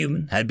 The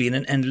human had been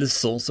an endless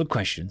source of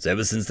questions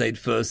ever since they'd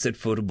first set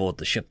foot aboard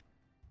the ship.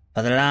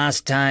 For the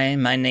last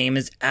time, my name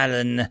is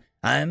Alan.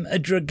 I'm a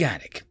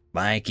dragatic.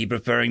 Why keep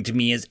referring to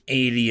me as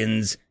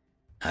aliens?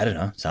 I don't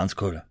know, sounds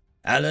cooler.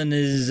 Alan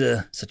is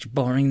such a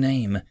boring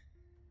name.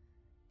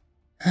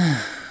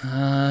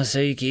 So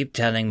you keep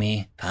telling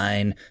me.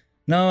 Fine.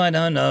 No, I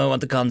don't know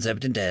what the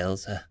concept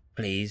entails.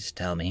 Please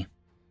tell me.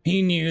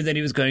 He knew that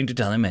he was going to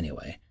tell him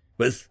anyway,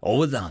 with or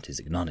without his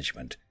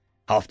acknowledgement.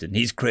 Often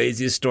his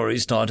craziest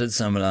stories started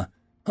similar.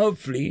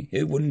 Hopefully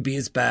it wouldn't be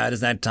as bad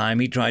as that time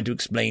he tried to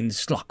explain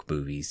Schlock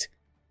movies.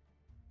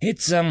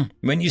 It's,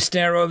 when you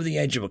stare over the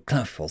edge of a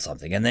cliff or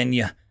something, and then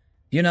you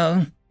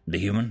know, the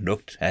human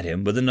looked at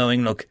him with a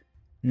knowing look.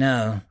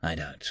 No, I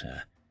don't.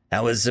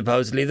 That was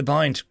supposedly the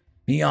point.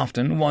 He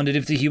often wondered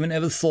if the human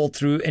ever thought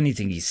through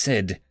anything he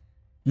said.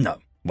 No,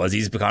 was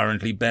his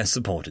currently best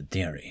supported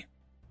theory.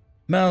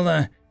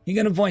 Well, you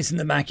got a voice in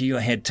the back of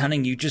your head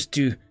telling you just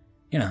to,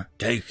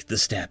 take the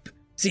step.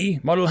 See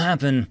what'll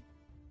happen.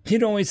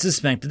 He'd always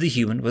suspected the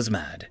human was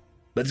mad,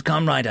 but to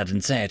come right out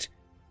and say it,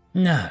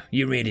 no,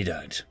 you really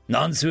don't.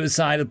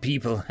 Non-suicidal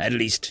people, at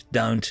least,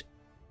 don't.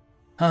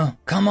 Oh,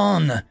 come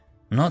on.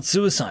 Not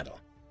suicidal.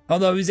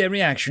 Although his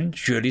every action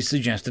surely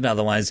suggested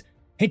otherwise.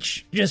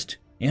 It's just,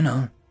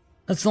 a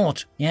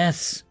thought,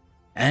 yes.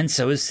 And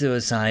so is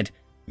suicide.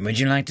 Would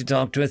you like to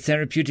talk to a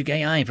therapeutic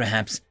AI,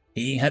 perhaps?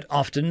 He had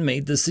often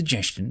made the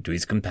suggestion to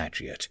his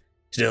compatriot.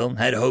 Still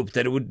had hoped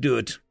that it would do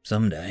it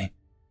someday.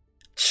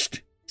 Shh,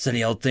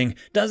 silly old thing,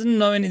 doesn't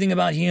know anything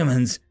about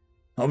humans.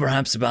 Or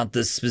perhaps about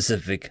this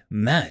specific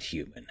mad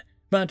human.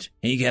 But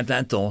he kept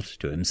that thought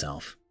to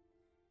himself.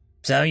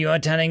 So you are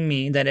telling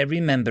me that every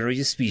member of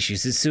your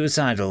species is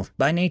suicidal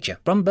by nature,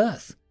 from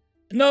birth?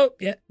 No,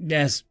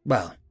 yes,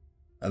 well,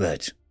 a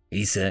bit,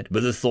 he said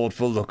with a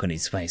thoughtful look on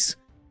his face.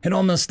 It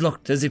almost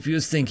looked as if he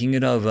was thinking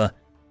it over,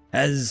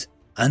 as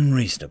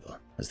unreasonable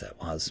as that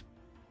was.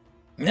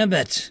 A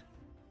bit.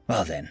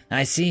 Well then,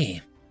 I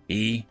see.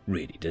 He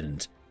really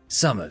didn't.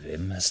 Some of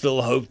him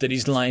still hoped that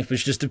his life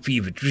was just a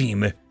fever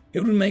dream. It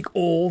would make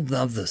all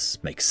of this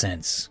make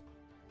sense.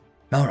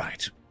 All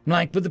right,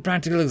 like with the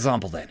practical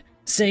example then.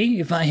 Say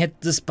if I hit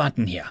this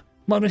button here,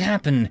 what would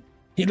happen?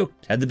 He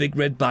looked at the big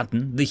red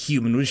button the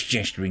human was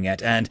gesturing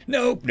at and,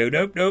 no.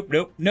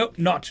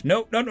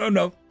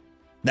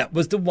 That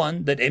was the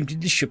one that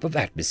emptied the ship of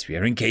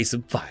atmosphere in case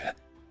of fire.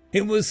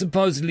 It was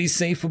supposedly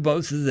safe for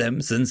both of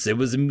them since it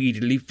was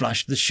immediately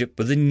flushed the ship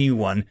with a new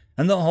one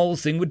and the whole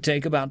thing would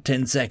take about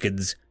 10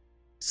 seconds.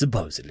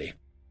 Supposedly.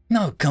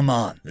 No, come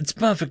on, it's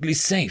perfectly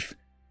safe,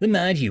 the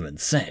mad human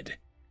said,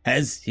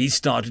 as he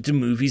started to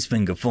move his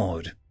finger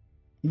forward.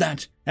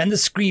 That, and the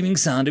screaming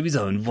sound of his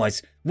own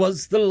voice,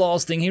 was the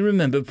last thing he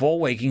remembered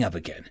before waking up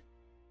again.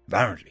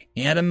 Apparently,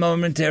 he had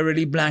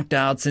momentarily blacked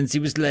out since he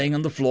was laying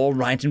on the floor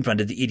right in front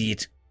of the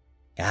idiot.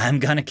 I'm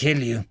gonna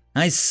kill you,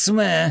 I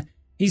swear,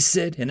 he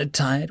said in a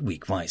tired,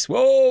 weak voice.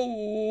 Whoa,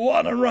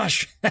 what a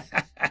rush!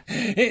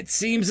 It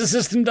seems the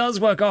system does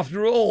work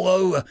after all,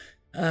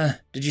 though.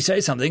 Did you say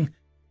something?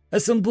 A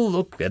simple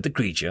look at the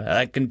creature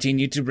that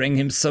continued to bring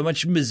him so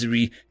much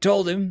misery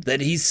told him that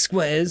his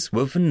squares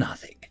were for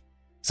nothing.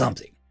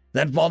 Something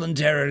that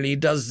voluntarily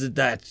does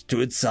that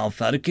to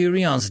itself out of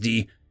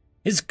curiosity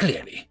is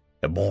clearly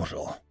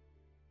immortal.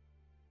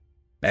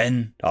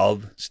 End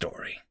of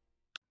story.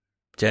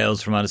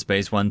 Tales from Outer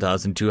Space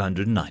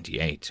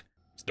 1298.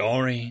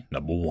 Story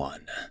number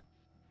 1.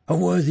 A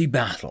Worthy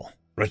Battle,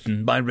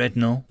 written by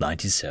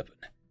Rednall97.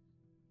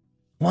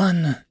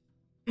 One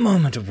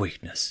moment of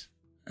weakness,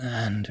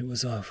 and it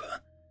was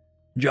over.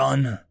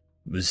 John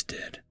was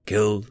dead,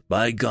 killed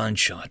by a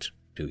gunshot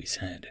to his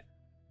head.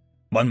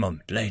 1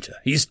 moment later,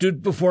 he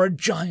stood before a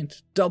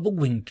giant,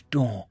 double-winged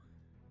door.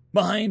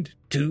 Behind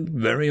 2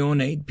 very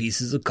ornate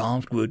pieces of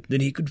carved wood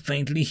that he could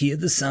faintly hear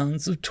the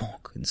sounds of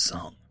talk and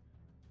song.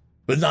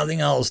 With nothing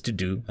else to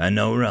do and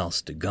nowhere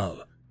else to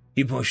go,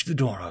 he pushed the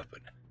door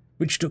open,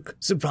 which took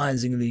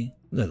surprisingly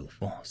little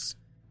force.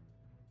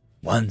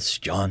 Once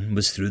John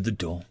was through the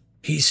door,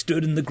 he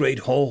stood in the great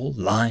hall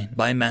lined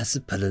by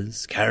massive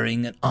pillars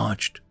carrying an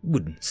arched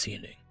wooden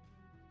ceiling.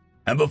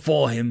 And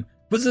before him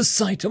was the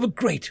sight of a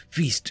great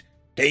feast.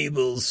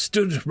 Tables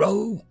stood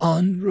row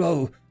on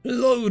row,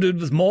 loaded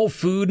with more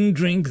food and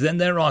drink than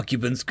their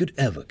occupants could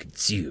ever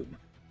consume,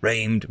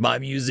 framed by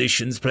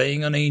musicians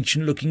playing on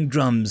ancient-looking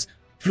drums,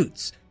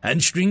 flutes,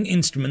 and string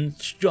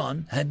instruments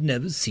John had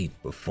never seen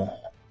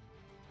before.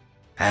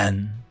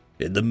 And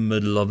in the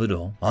middle of it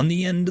all, on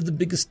the end of the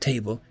biggest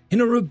table, in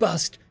a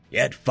robust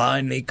yet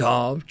finely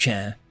carved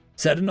chair,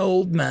 sat an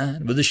old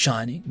man with a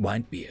shining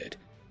white beard,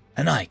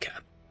 an eye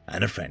cap,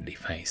 and a friendly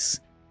face.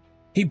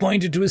 He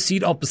pointed to a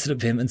seat opposite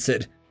of him and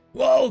said,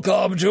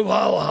 "Welcome to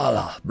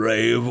Valhalla,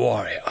 brave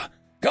warrior.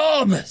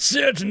 Come,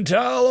 sit and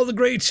tell of the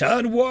great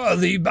and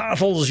worthy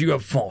battles you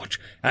have fought,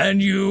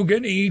 and you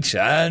can eat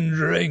and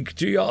drink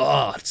to your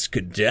heart's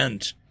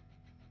content."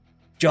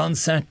 John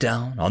sat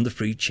down on the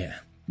free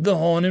chair, the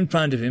horn in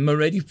front of him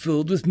already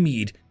filled with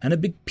mead and a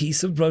big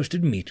piece of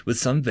roasted meat with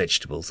some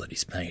vegetables on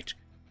his plate.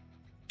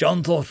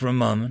 John thought for a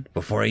moment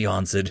before he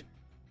answered,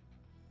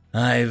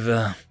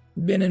 "I've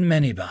been in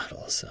many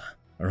battles,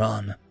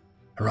 Iran,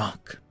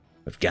 Iraq,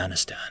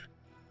 Afghanistan.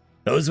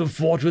 Those were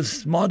fought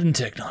with modern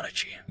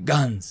technology,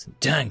 guns,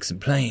 tanks,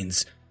 and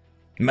planes.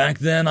 Back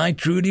then, I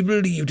truly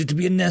believed it to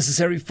be a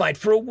necessary fight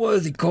for a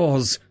worthy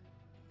cause.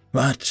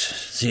 But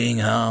seeing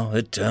how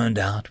it turned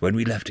out when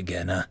we left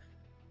again,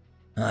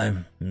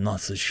 I'm not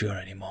so sure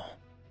anymore.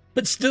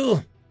 But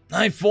still,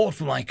 I fought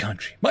for my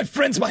country, my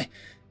friends, my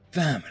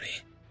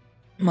family,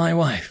 my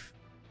wife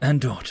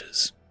and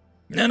daughters,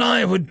 and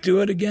I would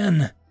do it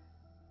again."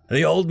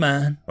 The old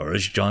man, or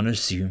as John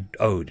assumed,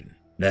 Odin,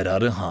 let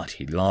out a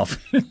hearty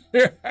laugh.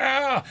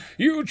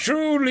 "You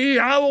truly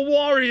have a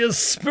warrior's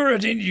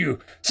spirit in you.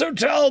 So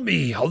tell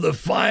me of the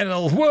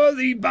final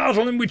worthy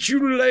battle in which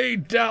you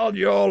laid down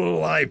your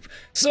life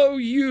so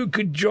you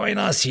could join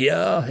us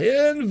here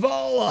in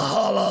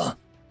Valhalla."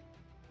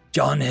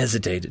 John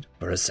hesitated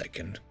for a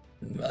second.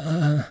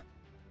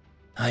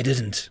 I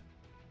didn't."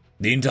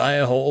 The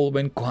entire hall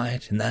went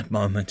quiet in that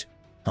moment.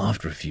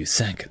 After a few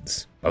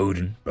seconds,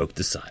 Odin broke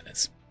the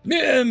silence.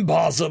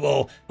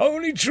 "Impossible!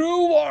 Only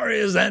true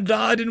warriors that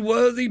died in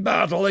worthy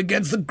battle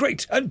against the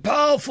great and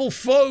powerful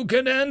foe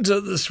can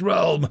enter this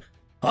realm.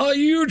 Are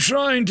you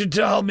trying to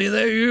tell me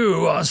that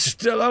you are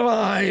still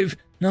alive?"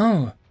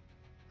 "No,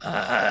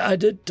 I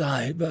did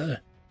die,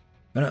 but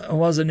I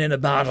wasn't in a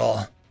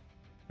battle.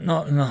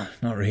 Not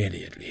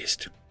really, at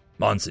least,"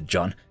 answered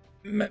John.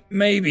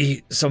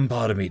 Maybe some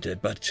part of me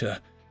did, but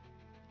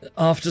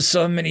after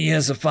so many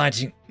years of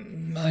fighting,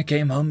 I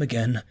came home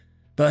again.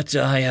 But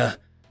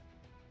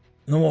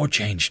the war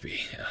changed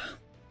me.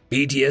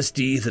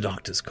 PTSD, the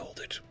doctors called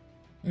it.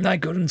 I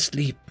couldn't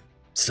sleep,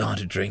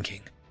 started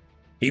drinking."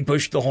 He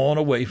pushed the horn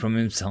away from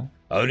himself,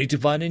 only to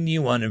find a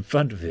new one in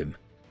front of him,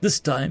 this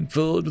time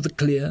filled with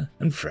clear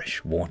and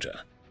fresh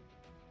water.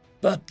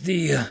 "But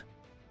the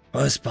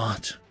worst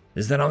part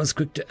is that I was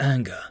quick to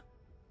anger.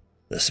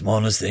 The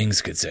smallest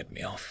things could set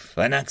me off.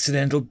 An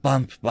accidental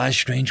bump by a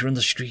stranger on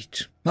the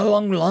street, a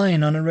long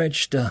line on a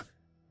register,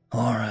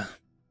 or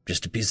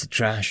just a piece of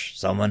trash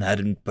someone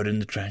hadn't put in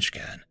the trash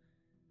can.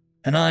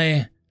 And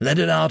I let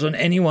it out on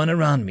anyone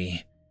around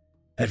me.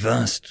 At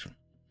first,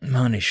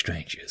 only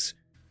strangers.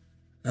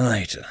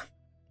 Later,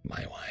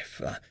 my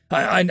wife.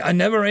 I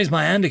never raised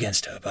my hand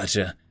against her, but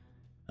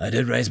I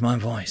did raise my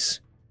voice.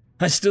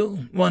 I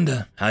still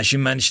wonder how she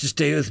managed to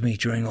stay with me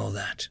during all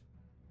that.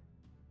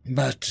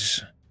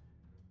 But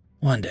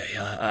one day,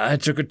 I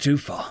took it too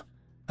far.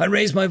 I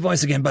raised my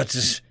voice again,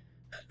 but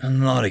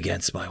not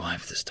against my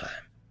wife this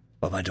time,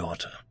 but my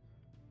daughter.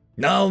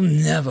 I'll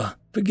never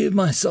forgive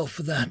myself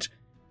for that.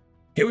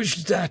 It was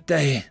just that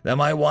day that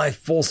my wife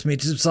forced me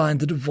to sign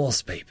the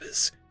divorce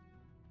papers.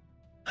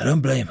 I don't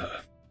blame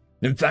her.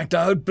 In fact,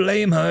 I would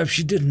blame her if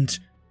she didn't.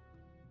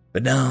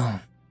 But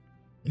now,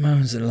 I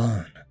was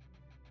alone.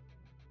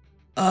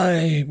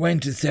 I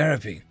went to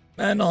therapy,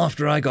 and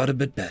after I got a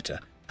bit better,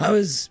 I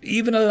was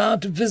even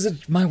allowed to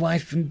visit my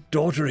wife and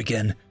daughter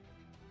again,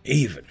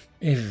 even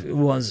if it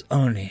was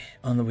only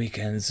on the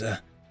weekends.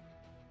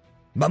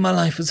 But my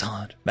life was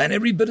hard, and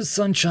every bit of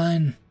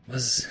sunshine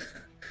was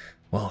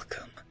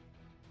welcome.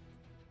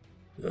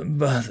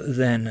 But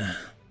then,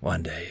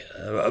 one day,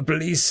 a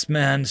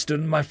policeman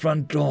stood at my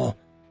front door,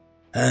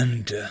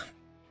 and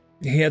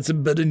he had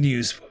some bitter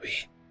news for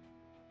me.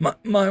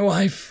 My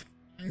wife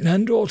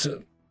and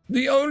daughter,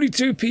 the only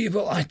two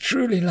people I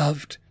truly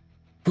loved,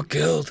 were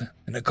killed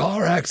in a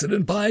car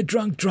accident by a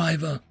drunk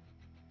driver.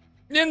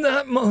 In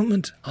that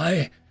moment,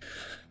 I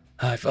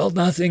felt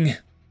nothing.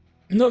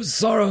 No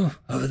sorrow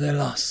over their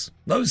loss,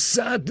 no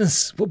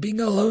sadness for being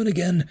alone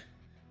again,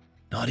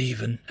 not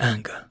even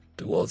anger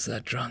towards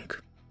that drunk.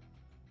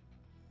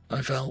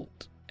 I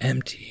felt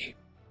empty.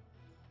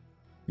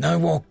 I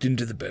walked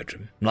into the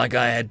bedroom like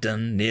I had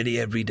done nearly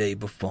every day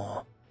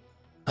before.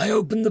 I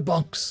opened the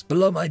box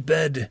below my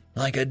bed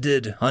like I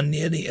did on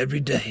nearly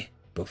every day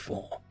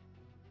before.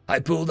 I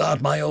pulled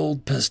out my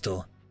old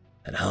pistol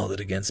and held it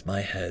against my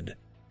head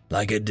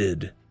like I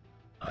did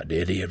on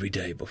nearly every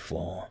day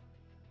before.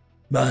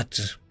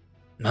 But,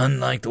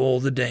 unlike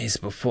all the days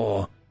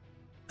before,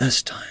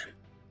 this time,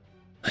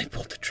 I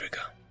pulled the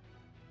trigger.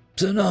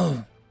 So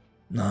no,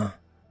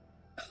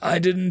 I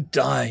didn't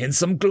die in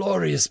some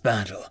glorious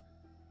battle.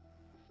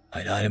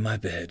 I died in my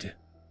bed,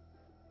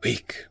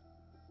 weak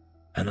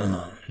and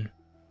alone,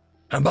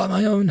 and by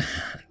my own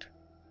hand.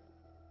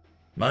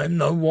 I'm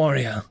no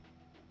warrior.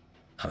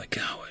 I'm a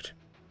coward.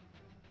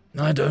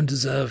 I don't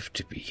deserve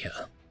to be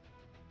here.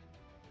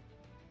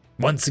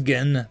 Once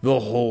again, the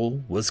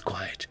hall was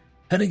quiet.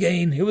 And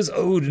again, it was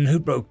Odin who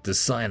broke the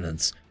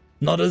silence,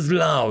 not as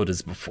loud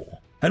as before,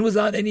 and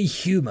without any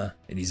humor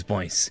in his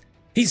voice.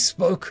 He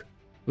spoke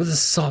with a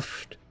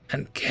soft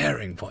and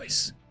caring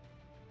voice.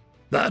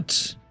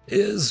 "That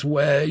is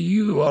where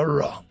you are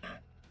wrong.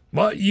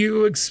 What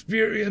you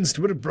experienced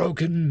would have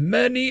broken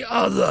many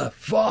other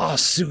far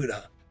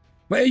sooner,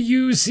 where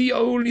you see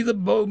only the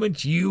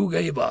moment you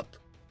gave up.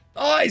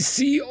 I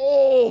see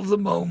all the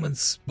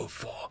moments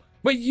before,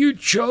 where you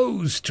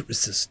chose to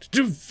resist,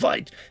 to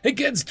fight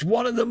against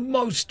one of the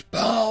most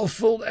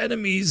powerful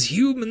enemies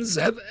humans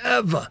have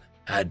ever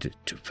had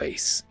to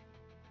face.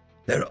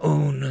 Their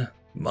own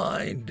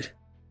mind.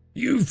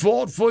 You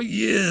fought for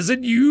years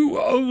and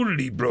you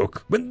only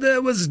broke when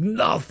there was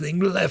nothing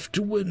left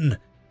to win,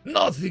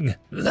 nothing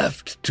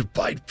left to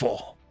fight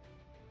for.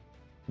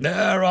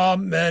 There are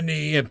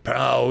many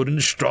proud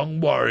and strong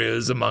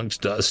warriors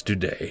amongst us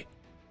today,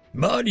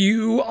 but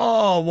you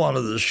are one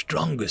of the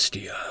strongest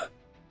here.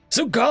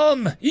 So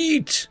come,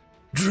 eat,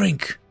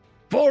 drink,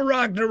 for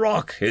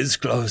Ragnarok is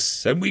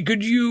close and we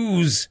could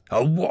use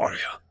a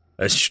warrior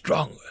as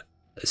strong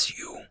as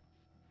you.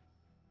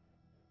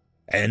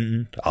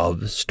 End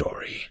of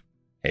story.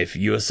 If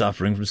you are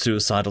suffering from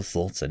suicidal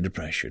thoughts and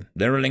depression,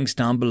 there are links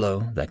down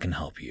below that can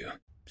help you.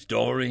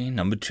 Story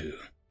number 2.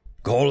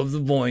 Call of the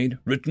Void,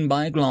 written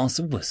by a glass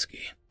of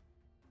whiskey.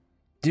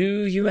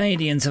 Do you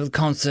aliens have the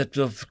concept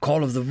of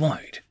Call of the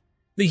Void?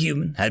 The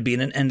human had been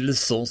an endless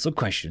source of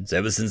questions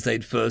ever since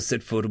they'd first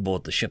set foot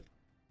aboard the ship.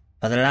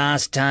 For the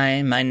last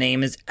time, my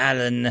name is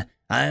Alan.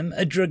 I'm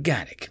a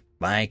dragatic.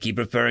 Why keep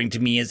referring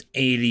to me as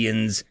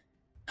aliens?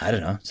 I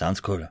don't know,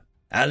 sounds cooler.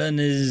 Alan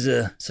is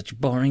such a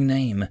boring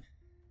name.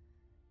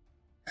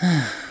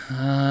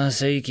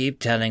 So you keep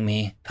telling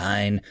me.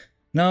 Fine.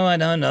 No, I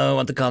don't know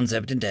what the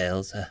concept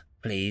entails.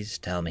 Please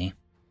tell me.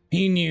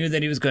 He knew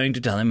that he was going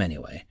to tell him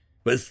anyway,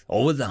 with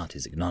or without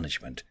his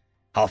acknowledgement.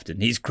 Often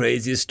his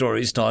craziest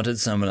stories started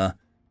similar.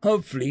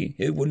 Hopefully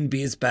it wouldn't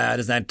be as bad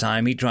as that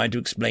time he tried to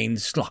explain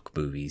Schlock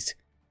movies.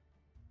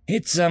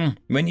 It's,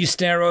 when you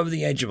stare over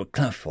the edge of a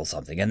cliff or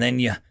something, and then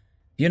you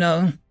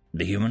know,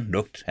 the human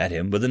looked at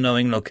him with a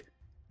knowing look.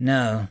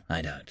 No,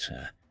 I don't.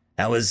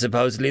 That was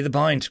supposedly the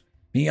point.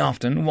 He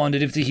often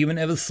wondered if the human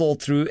ever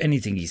thought through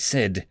anything he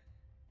said.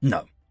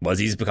 No, was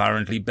his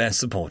currently best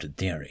supported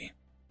theory.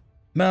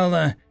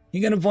 Well,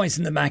 you got a voice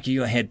in the back of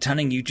your head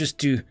telling you just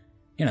to,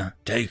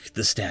 take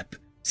the step.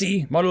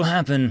 See what'll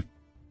happen.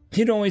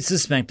 He'd always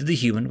suspected the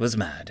human was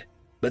mad,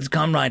 but to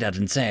come right out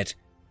and say it,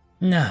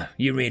 no,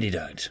 you really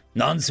don't.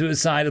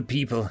 Non-suicidal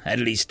people, at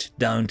least,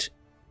 don't.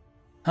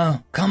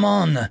 Oh, come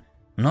on.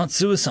 Not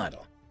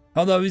suicidal.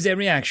 Although his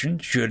every action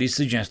surely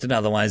suggested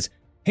otherwise.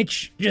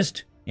 It's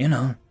just,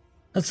 a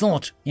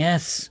thought,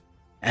 yes.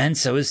 And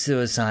so is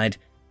suicide.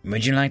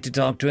 Would you like to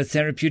talk to a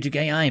therapeutic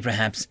AI,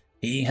 perhaps?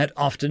 He had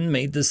often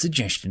made the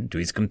suggestion to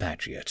his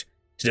compatriot.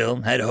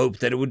 Still had hoped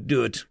that it would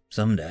do it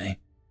someday.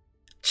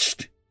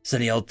 Shh,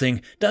 silly old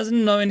thing,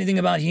 doesn't know anything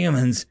about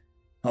humans.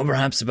 Or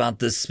perhaps about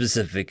this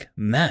specific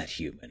mad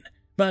human.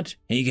 But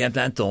he kept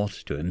that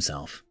thought to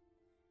himself.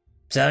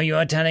 So you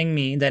are telling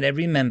me that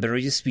every member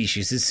of your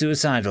species is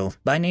suicidal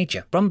by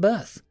nature, from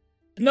birth?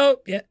 No,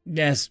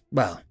 yes,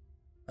 well,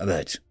 a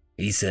bit,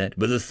 he said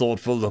with a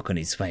thoughtful look on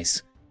his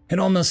face. It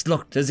almost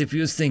looked as if he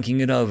was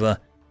thinking it over,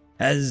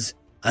 as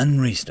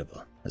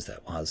unreasonable as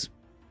that was.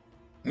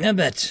 A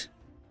bit.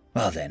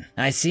 Well then,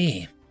 I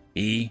see.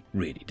 He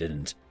really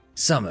didn't.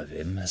 Some of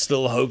him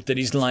still hoped that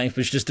his life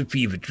was just a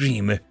fever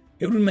dream.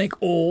 It would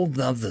make all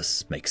of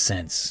this make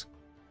sense.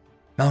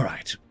 All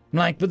right,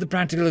 like with the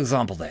practical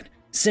example then.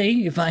 Say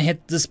if I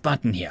hit this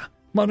button here,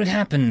 what would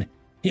happen?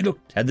 He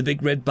looked at the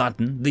big red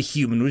button the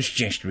human was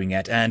gesturing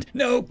at and,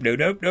 no.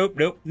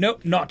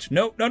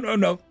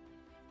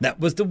 That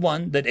was the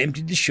one that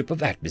emptied the ship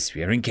of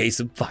atmosphere in case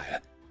of fire.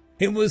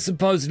 It was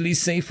supposedly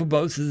safe for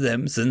both of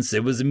them since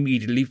it was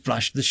immediately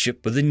flushed the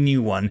ship with a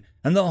new one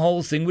and the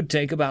whole thing would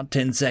take about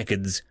 10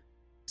 seconds.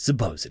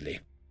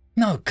 Supposedly.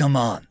 No, come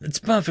on, it's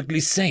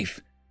perfectly safe,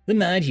 the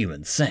mad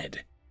human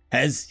said,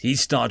 as he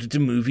started to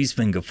move his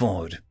finger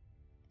forward.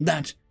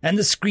 That, and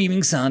the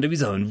screaming sound of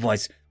his own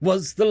voice,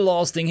 was the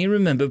last thing he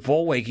remembered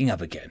before waking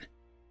up again.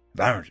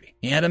 Apparently,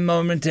 he had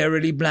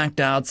momentarily blacked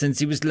out since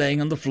he was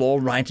laying on the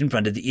floor right in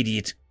front of the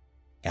idiot.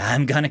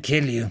 I'm gonna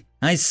kill you,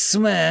 I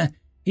swear,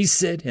 he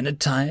said in a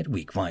tired,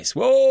 weak voice.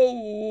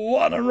 Whoa,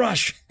 what a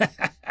rush!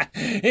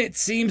 It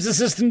seems the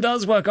system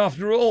does work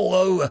after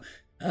all,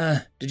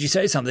 did you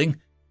say something?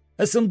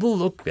 A simple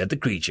look at the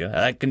creature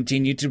that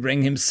continued to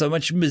bring him so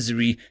much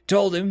misery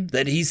told him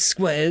that his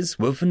squares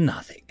were for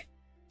nothing.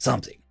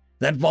 Something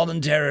that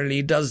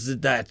voluntarily does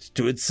that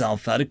to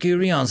itself out of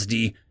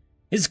curiosity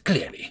is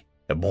clearly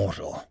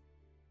immortal.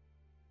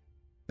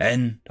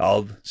 End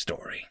of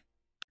story.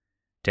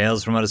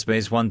 Tales from Outer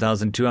Space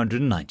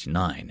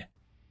 1299.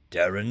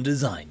 Terran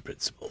Design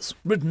Principles,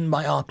 written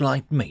by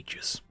Arclight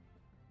Mages.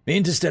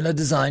 Interstellar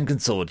Design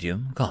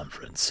Consortium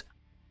Conference.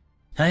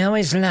 I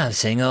always love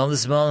seeing all the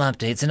small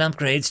updates and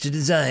upgrades to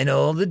design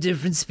all the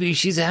different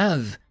species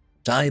have.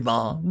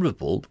 Tybar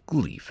rippled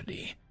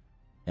gleefully.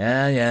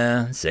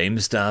 Yeah, same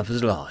stuff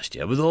as last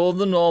year, with all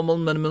the normal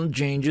minimal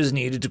changes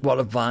needed to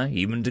qualify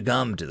even to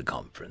come to the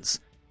conference.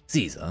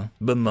 Caesar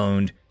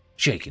bemoaned,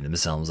 shaking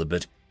themselves a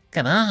bit.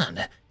 Come on,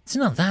 it's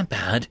not that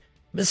bad.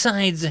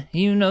 Besides,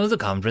 you know the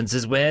conference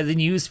is where the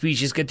new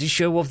species get to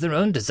show off their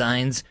own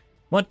designs.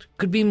 What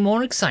could be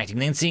more exciting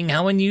than seeing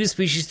how a new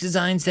species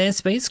designs their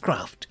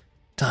spacecraft?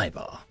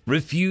 Tybar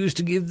refused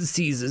to give the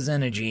Caesars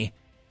energy.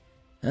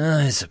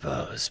 I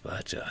suppose,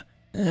 but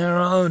there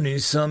are only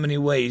so many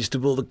ways to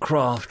build a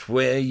craft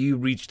where you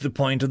reach the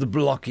point of the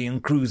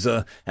Blockian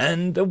cruiser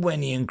and a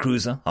Wenian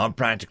cruiser are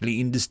practically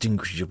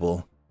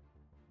indistinguishable.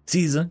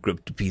 Caesar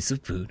gripped a piece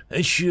of food,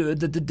 assured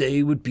that the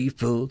day would be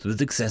filled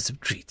with excessive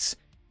treats,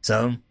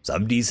 so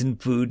some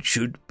decent food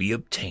should be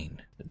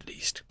obtained, at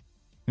least.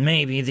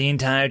 Maybe the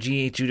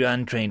entirety to the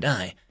untrained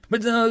eye,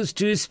 but those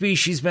two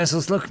species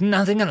vessels look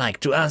nothing alike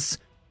to us.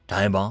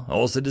 Tybar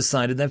also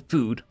decided that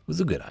food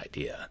was a good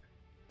idea.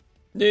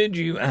 Did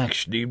you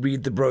actually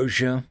read the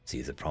brochure?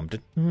 Caesar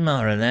prompted.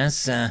 More or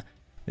less.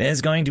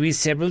 There's going to be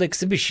several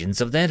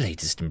exhibitions of their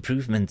latest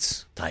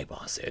improvements,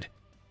 Tybar said.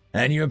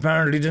 And you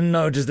apparently didn't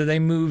notice that they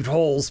moved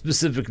halls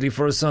specifically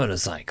for a solar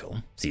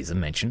cycle, Caesar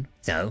mentioned.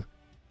 So?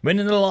 When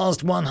in the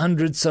last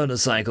 100 solar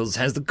cycles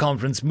has the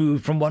conference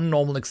moved from one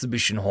normal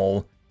exhibition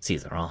hall?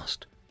 Caesar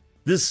asked.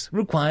 This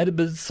required a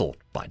bit of thought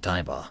by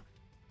Tybar.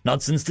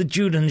 Not since the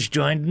Judans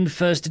joined and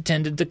first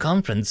attended the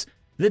conference.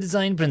 The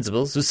design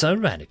principles were so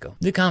radical.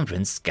 The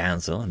conference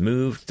council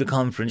moved the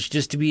conference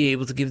just to be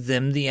able to give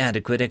them the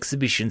adequate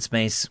exhibition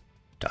space,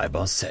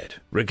 Tybar said,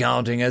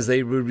 recounting as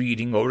they were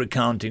reading or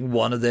recounting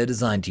one of their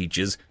design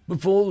teachers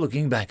before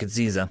looking back at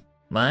Caesar.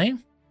 Why?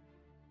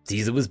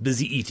 Caesar was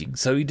busy eating,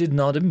 so he did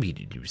not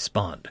immediately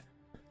respond.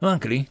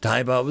 Luckily,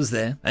 Tybar was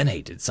there and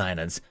hated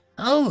silence.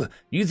 Oh,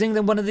 you think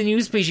that one of the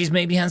new species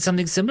maybe has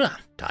something similar?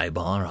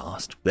 Tybar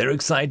asked, their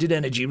excited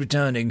energy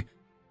returning.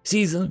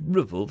 Caesar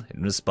rippled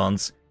in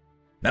response.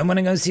 I want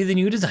to go see the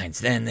new designs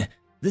then.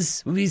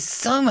 This will be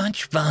so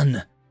much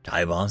fun,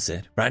 Tybar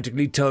said,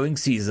 practically towing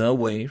Caesar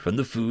away from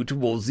the food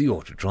towards the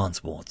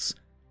auto-transports.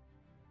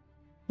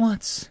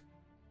 What's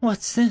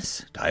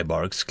this?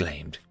 Tybar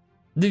exclaimed.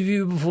 The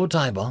view before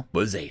Tybar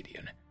was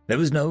alien. There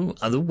was no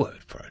other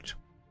word for it.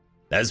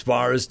 As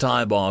far as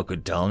Tybar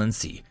could tell and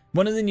see,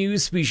 one of the new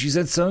species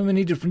had so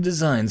many different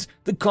designs,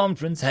 the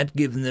conference had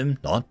given them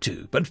not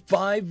 2, but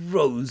 5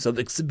 rows of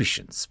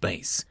exhibition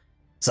space.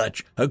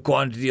 Such a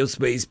quantity of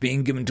space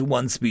being given to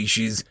one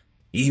species,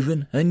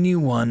 even a new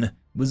one,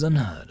 was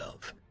unheard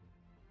of.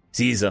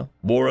 Caesar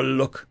wore a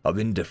look of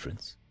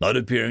indifference, not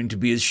appearing to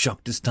be as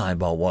shocked as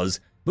Tybar was,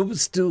 but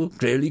was still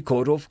clearly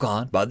caught off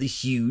guard by the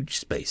huge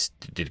space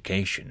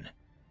dedication.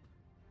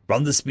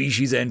 From the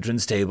species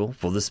entrance table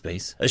for the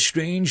space, a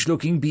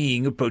strange-looking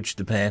being approached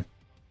the pair.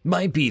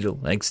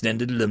 Bipedal,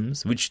 extended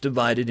limbs which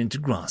divided into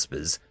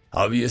graspers,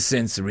 obvious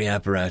sensory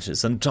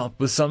apparatus on top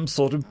with some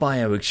sort of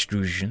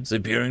bio-extrusions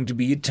appearing to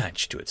be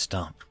attached to its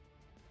top.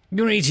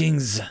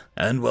 Greetings,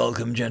 and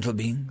welcome, gentle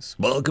beings.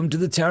 Welcome to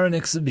the Terran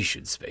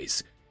exhibition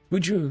space.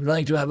 Would you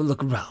like to have a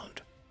look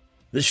around?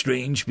 The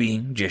strange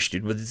being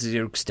gestured with its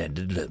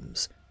extended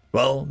limbs.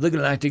 While the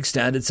galactic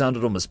standard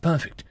sounded almost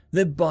perfect,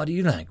 their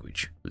body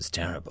language was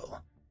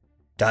terrible.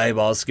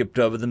 Tybar skipped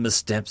over the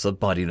missteps of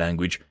body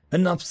language.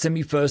 Enough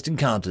semi-first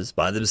encounters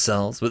by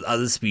themselves with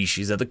other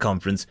species at the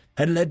conference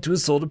had led to a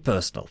sort of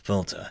personal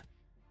filter.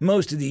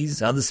 Most of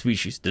these other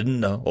species didn't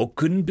know or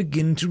couldn't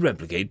begin to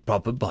replicate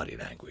proper body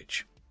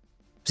language.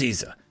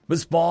 Caesar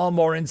was far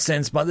more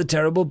incensed by the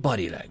terrible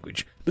body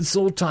language, but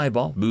saw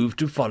Tybar move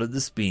to follow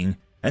this being,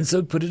 and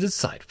so put it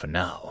aside for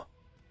now.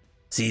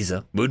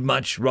 Caesar would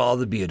much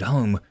rather be at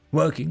home,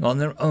 working on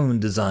their own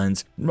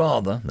designs,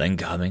 rather than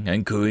coming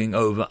and cooing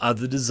over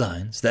other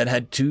designs that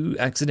had 2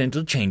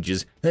 accidental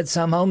changes that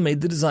somehow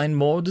made the design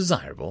more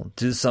desirable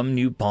to some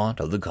new part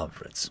of the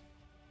conference.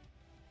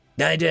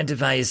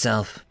 Identify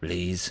yourself,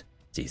 please,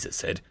 Caesar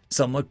said,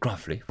 somewhat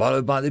gruffly,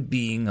 followed by the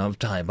being of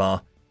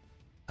Tybar.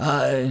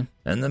 I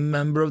am the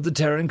member of the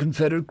Terran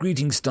Confederate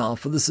greeting staff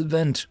for this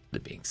event, the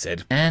being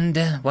said.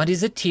 And what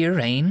is a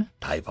Tyran?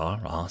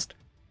 Tybar asked.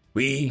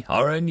 We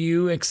are a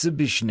new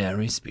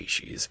exhibitionary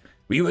species.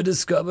 We were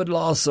discovered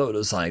last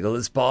solar cycle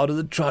as part of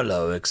the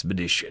Trilo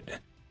expedition,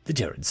 the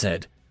Terran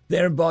said,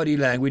 their body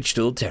language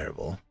still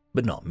terrible,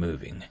 but not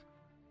moving.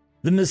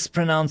 The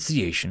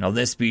mispronunciation of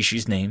their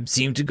species name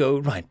seemed to go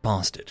right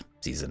past it,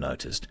 Caesar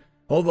noticed,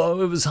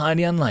 although it was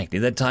highly unlikely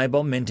that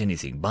Tybar meant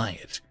anything by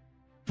it.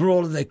 For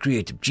all of their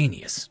creative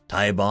genius,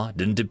 Tybar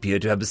didn't appear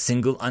to have a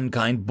single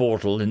unkind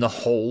mortal in the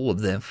whole of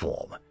their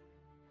form.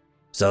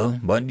 So,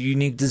 what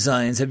unique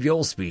designs have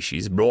your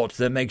species brought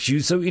that makes you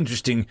so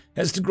interesting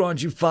as to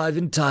grant you 5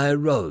 entire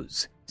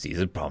rows?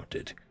 Caesar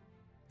prompted.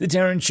 The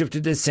Terran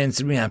shifted their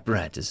sensory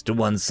apparatus to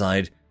one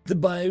side, the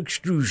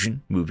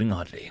bio-extrusion moving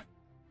oddly.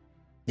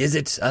 Is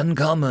it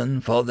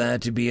uncommon for there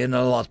to be an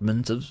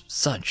allotment of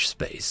such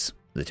space?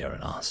 The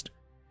Terran asked.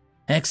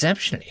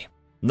 Exceptionally.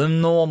 The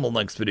normal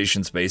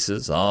expedition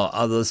spaces our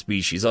other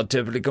species are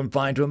typically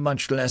confined to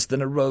much less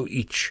than a row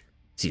each,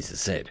 Caesar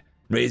said,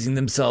 raising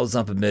themselves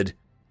up amid.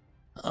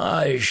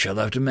 I shall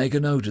have to make a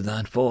note of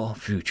that for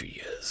future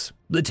years,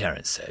 the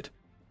Terran said.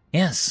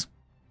 Yes.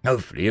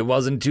 Hopefully it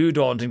wasn't too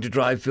daunting to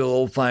try fill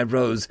all 5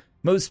 rows.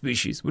 Most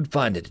species would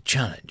find it a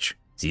challenge.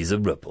 Caesar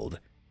rippled.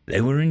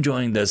 They were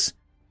enjoying this.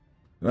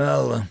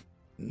 Well,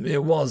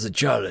 it was a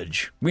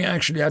challenge. We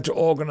actually had to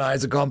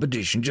organize a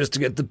competition just to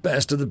get the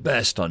best of the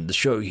best on the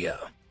show here,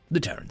 the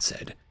Terran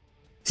said.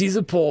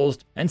 Caesar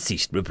paused and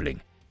ceased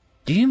rippling.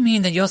 Do you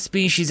mean that your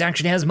species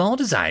actually has more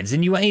designs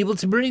than you were able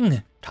to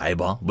bring?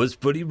 Tybar was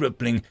fully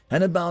rippling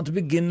and about to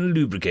begin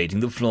lubricating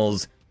the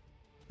floors.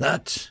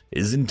 That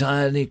is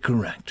entirely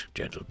correct,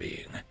 gentle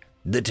being,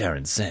 the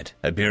Terran said,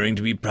 appearing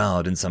to be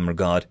proud in some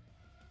regard.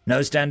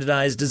 No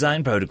standardized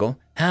design protocol.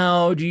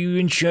 How do you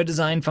ensure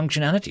design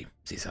functionality?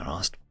 Caesar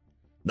asked.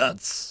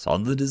 That's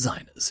on the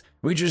designers,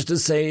 which is to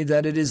say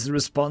that it is the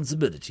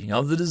responsibility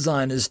of the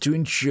designers to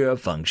ensure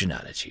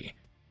functionality,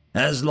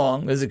 as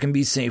long as it can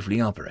be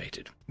safely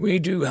operated. We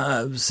do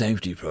have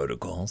safety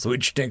protocols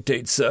which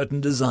dictate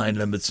certain design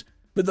limits,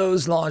 but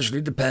those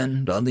largely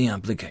depend on the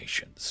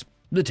applications,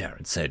 the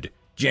Terran said,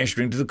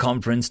 gesturing to the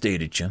conference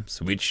data chips,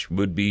 which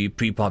would be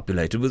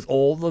pre-populated with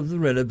all of the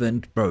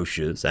relevant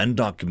brochures and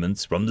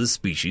documents from the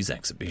species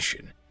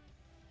exhibition.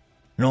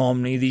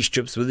 Normally, these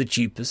chips were the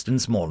cheapest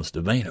and smallest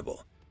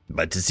available,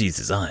 but to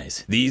Caesar's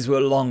eyes, these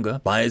were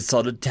longer by a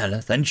solid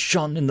telleth and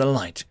shone in the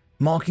light,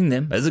 marking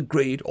them as a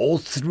grade or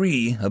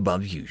 3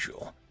 above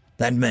usual.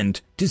 That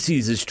meant, to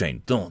Caesar's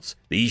trained thoughts,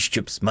 these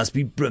chips must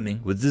be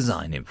brimming with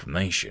design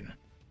information.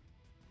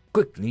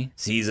 Quickly,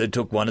 Caesar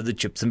took one of the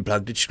chips and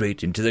plugged it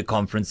straight into the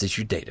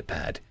conference-issued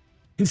datapad.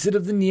 Instead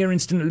of the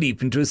near-instant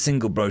leap into a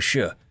single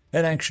brochure,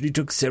 it actually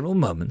took several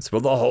moments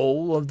for the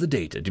whole of the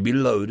data to be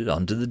loaded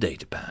onto the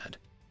datapad.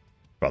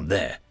 From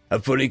there, a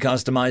fully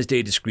customized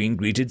data screen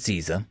greeted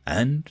Caesar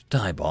and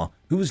Tybar,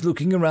 who was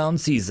looking around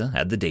Caesar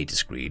at the data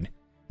screen,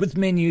 with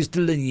menus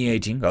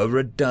delineating over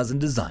a dozen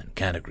design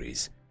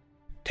categories.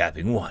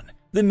 Tapping one,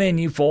 the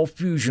menu for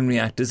fusion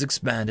reactors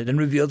expanded and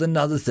revealed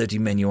another 30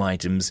 menu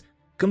items,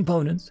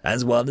 components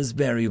as well as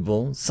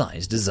variable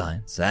size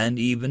designs and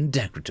even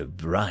decorative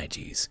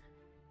varieties.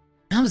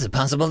 How is it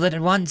possible that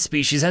one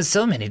species has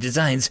so many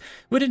designs?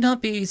 Would it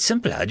not be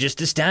simpler just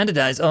to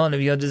standardize all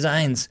of your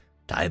designs?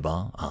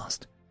 Tybar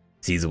asked.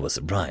 Caesar was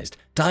surprised.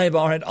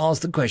 Tybar had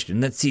asked the question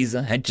that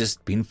Caesar had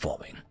just been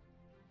forming.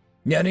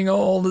 Getting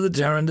all of the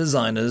Terran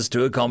designers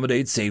to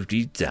accommodate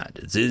safety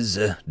standards is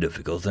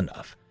difficult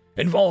enough.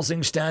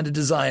 Enforcing standard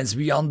designs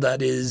beyond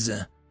that is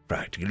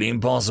practically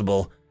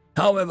impossible.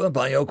 However,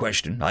 by your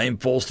question, I am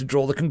forced to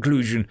draw the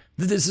conclusion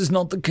that this is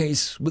not the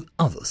case with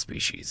other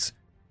species.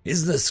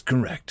 Is this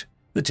correct?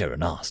 The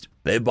Terran asked,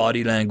 their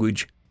body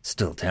language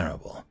still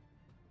terrible.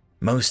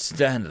 Most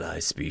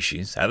standardized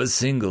species have a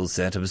single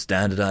set of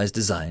standardized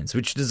designs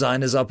which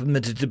designers are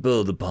permitted to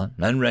build upon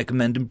and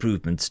recommend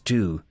improvements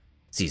to,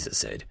 Caesar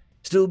said,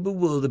 still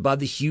bewildered by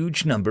the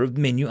huge number of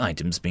menu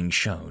items being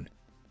shown.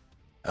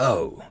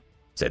 Oh,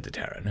 said the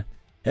Terran.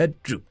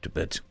 Head drooped a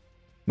bit.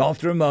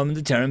 After a moment,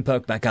 the Terran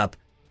perked back up.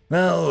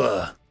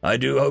 Well, I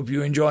do hope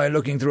you enjoy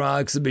looking through our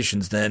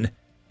exhibitions then.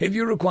 If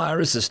you require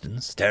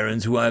assistance,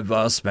 Terrans who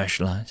are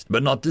specialized,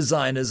 but not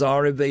designers,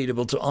 are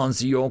available to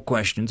answer your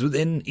questions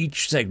within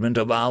each segment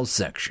of our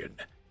section,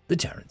 the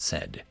Terran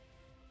said.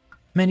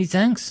 Many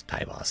thanks,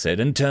 Tybar said,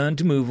 and turned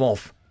to move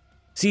off.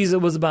 Caesar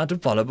was about to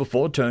follow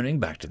before turning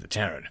back to the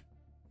Terran.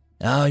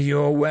 Are you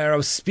aware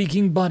of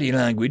speaking body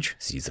language?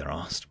 Caesar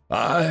asked.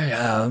 I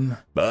am,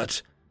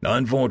 but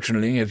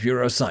unfortunately, if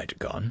you're a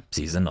Cytocon,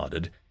 Caesar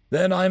nodded,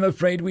 then I'm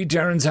afraid we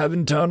Terrans have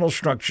internal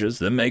structures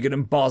that make it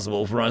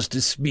impossible for us to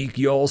speak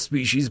your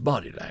species'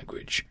 body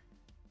language.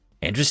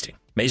 Interesting.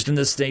 Based on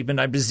this statement,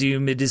 I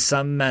presume it is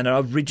some manner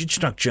of rigid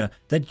structure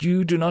that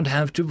you do not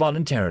have to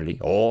voluntarily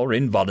or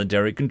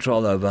involuntary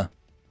control over,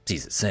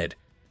 Caesar said,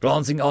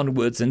 glancing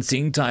onwards and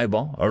seeing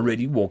Tybar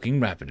already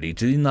walking rapidly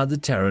to another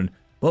Terran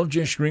while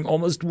gesturing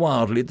almost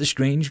wildly at the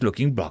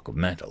strange-looking block of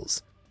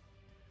metals.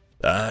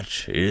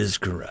 That is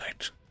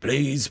correct.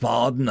 Please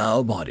pardon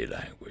our body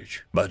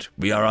language, but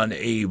we are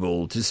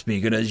unable to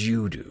speak it as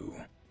you do,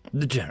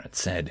 the Terran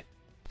said.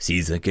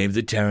 Caesar gave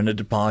the Terran a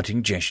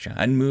departing gesture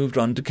and moved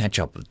on to catch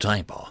up with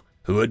Tybar,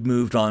 who had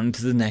moved on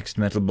to the next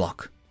metal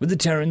block, with the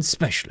Terran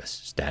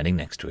specialist standing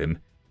next to him.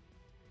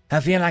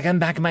 I feel like I'm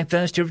back in my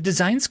first year of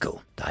design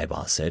school,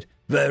 Tybar said,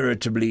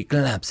 veritably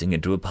collapsing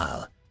into a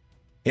pile.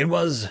 It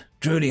was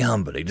truly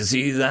humbling to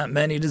see that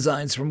many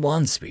designs from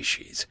one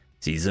species,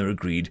 Caesar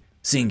agreed,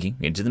 sinking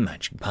into the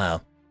matching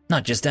pile.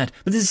 Not just that,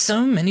 but there's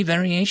so many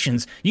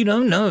variations. You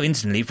don't know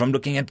instantly from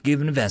looking at a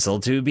given vessel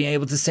to be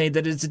able to say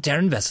that it's a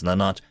Terran vessel or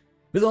not.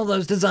 With all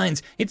those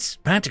designs, it's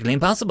practically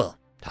impossible,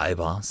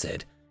 Tybar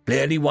said,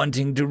 clearly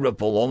wanting to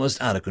ripple almost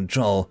out of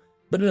control,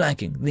 but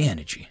lacking the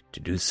energy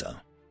to do so.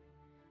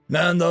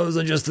 And those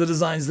are just the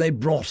designs they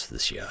brought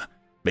this year.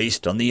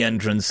 Based on the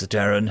entrance,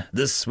 Terran,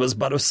 this was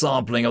but a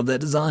sampling of their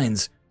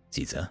designs,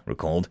 Caesar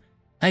recalled.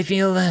 I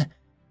feel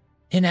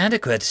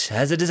inadequate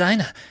as a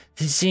designer.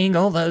 Seeing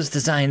all those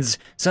designs,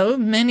 so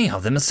many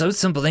of them are so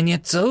simple and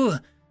yet so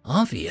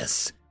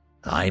obvious,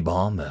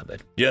 Tybar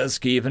murmured.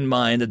 Just keep in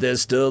mind that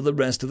there's still the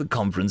rest of the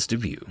conference to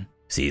view,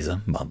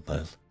 Caesar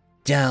mumbled.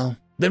 Dal,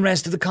 the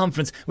rest of the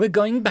conference. We're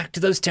going back to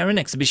those Terran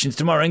exhibitions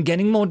tomorrow and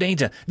getting more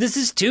data. This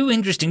is too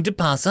interesting to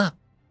pass up,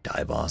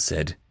 Tybar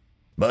said.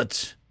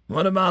 But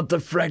What about the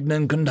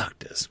Fregnan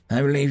conductors?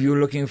 I believe you were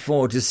looking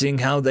forward to seeing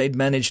how they'd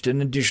managed an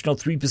additional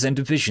 3%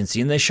 efficiency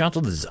in their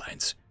shuttle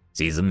designs,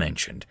 Caesar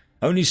mentioned,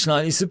 only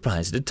slightly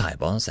surprised at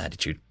Tybar's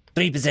attitude.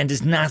 3%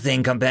 is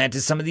nothing compared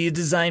to some of the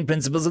design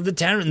principles of the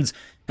Terrans,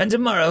 and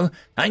tomorrow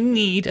I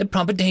need a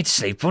proper data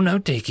slate for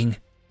note-taking.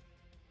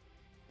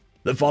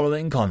 The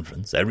following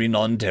conference, every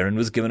non-Terran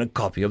was given a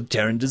copy of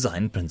Terran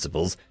design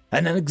principles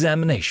and an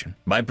examination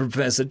by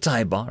Professor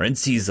Tybar and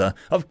Caesar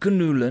of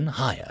Canulan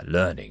Higher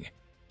Learning.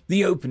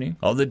 The opening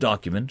of the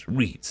document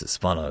reads as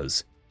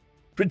follows.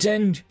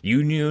 Pretend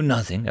you knew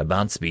nothing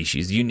about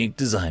species' unique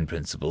design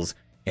principles,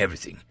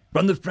 everything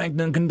from the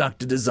Fregnan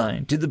conductor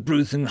design to the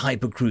Bruthan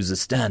hypercruiser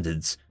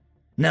standards.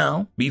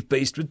 Now be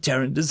faced with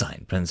Terran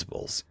design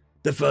principles,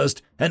 the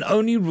first and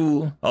only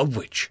rule of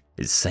which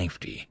is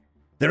safety.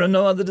 There are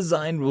no other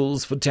design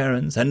rules for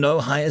Terrans and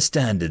no higher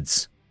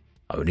standards,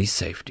 only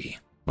safety.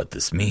 What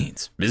this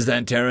means is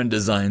that Terran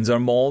designs are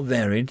more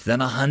varied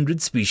than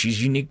 100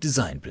 species' unique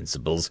design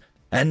principles,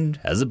 and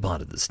as a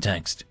part of this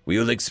text, we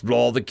will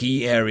explore the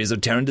key areas of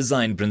Terran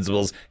design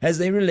principles as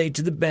they relate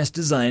to the best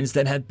designs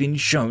that have been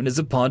shown as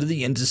a part of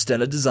the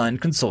Interstellar Design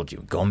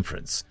Consortium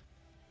Conference.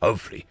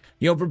 Hopefully,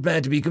 you're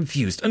prepared to be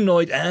confused,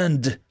 annoyed,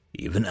 and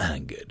even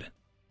angered.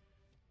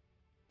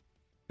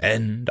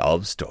 End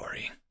of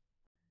story.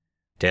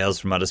 Tales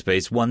from Outer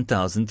Space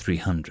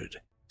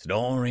 1300.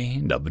 Story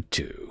number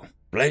 2.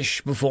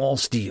 Flesh Before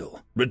Steel,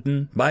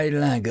 written by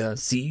Lager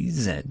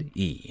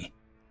CZE.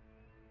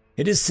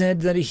 It is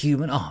said that a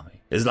human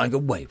army is like a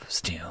wave of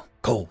steel,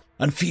 cold,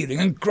 unfeeling,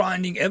 and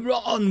grinding ever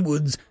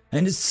onwards,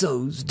 and it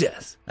sows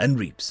death and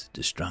reaps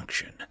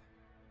destruction,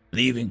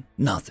 leaving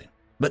nothing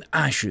but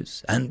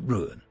ashes and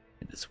ruin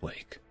in its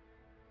wake.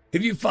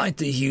 If you fight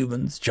the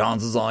humans,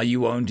 chances are you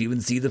won't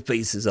even see the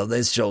faces of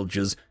their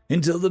soldiers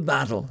until the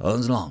battle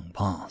has long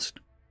passed.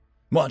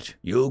 What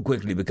you'll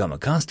quickly become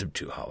accustomed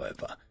to,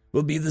 however,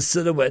 will be the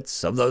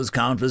silhouettes of those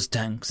countless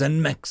tanks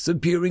and mechs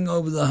appearing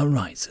over the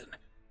horizon,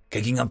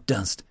 kicking up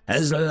dust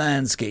as the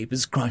landscape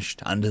is crushed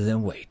under their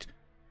weight.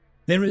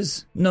 There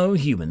is no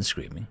human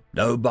screaming,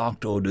 no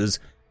barked orders,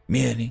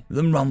 merely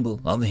the rumble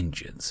of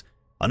engines,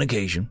 on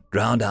occasion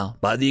drowned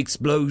out by the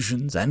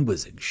explosions and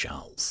whizzing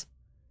shells.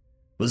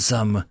 For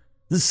some,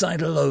 the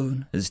sight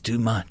alone is too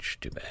much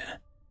to bear.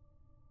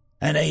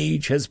 An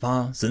age has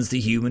passed since the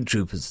human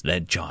troopers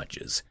led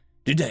charges.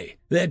 Today,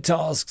 their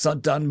tasks are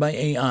done by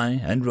AI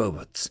and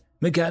robots,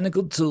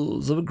 mechanical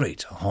tools of a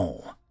greater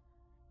whole.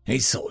 A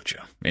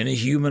soldier in a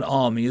human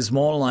army is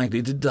more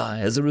likely to die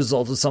as a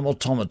result of some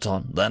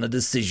automaton than a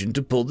decision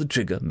to pull the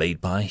trigger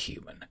made by a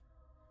human.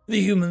 The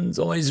humans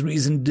always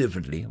reason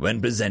differently when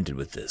presented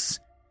with this.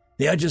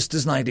 They are just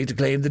as likely to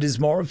claim that it is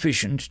more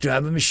efficient to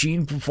have a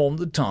machine perform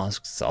the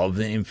tasks of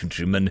the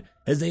infantryman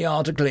as they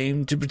are to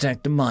claim to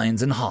protect the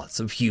minds and hearts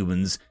of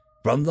humans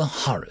from the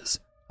horrors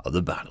of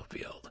the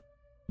battlefield.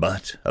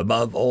 But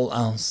above all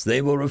else,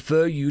 they will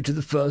refer you to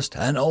the first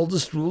and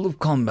oldest rule of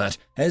combat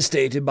as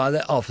stated by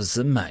their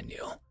officer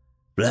manual: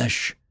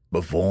 flesh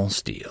before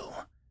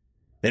steel.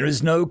 There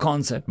is no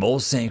concept more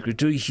sacred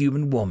to a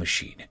human war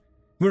machine.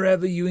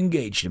 Wherever you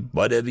engage them,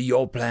 whatever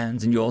your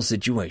plans and your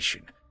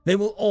situation, they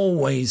will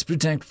always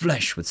protect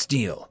flesh with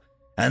steel,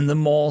 and the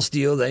more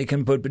steel they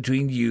can put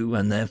between you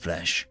and their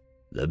flesh,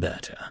 the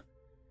better.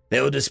 They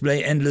will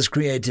display endless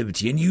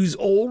creativity and use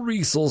all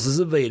resources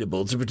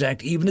available to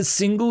protect even a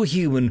single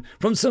human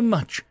from so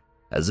much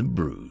as a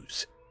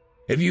bruise.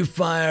 If you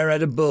fire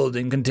at a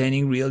building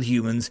containing real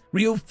humans,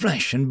 real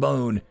flesh and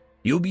bone,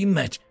 you'll be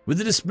met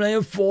with a display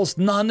of force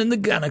none in the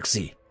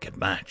galaxy can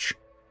match.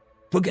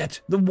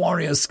 Forget the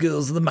warrior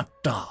skills of the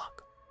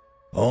Mak'Dark,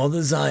 or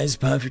the Zai's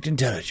perfect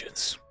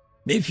intelligence.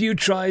 If you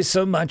try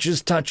so much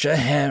as touch a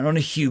hair on a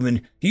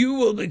human, you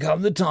will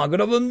become the target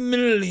of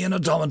 1,000,000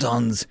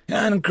 automatons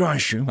and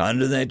crush you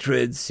under their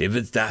treads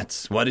if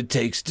that's what it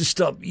takes to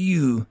stop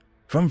you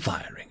from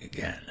firing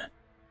again.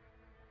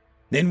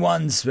 In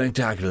one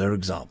spectacular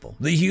example,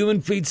 the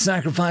human fleet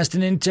sacrificed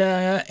an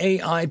entire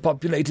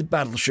AI-populated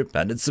battleship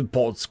and its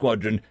support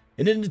squadron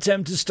in an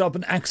attempt to stop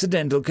an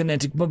accidental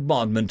kinetic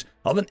bombardment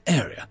of an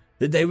area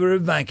that they were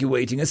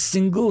evacuating a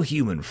single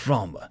human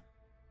from.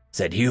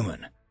 Said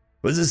human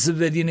was a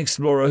civilian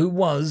explorer who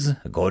was,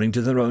 according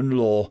to their own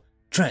law,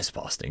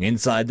 trespassing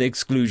inside the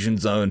exclusion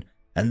zone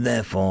and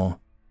therefore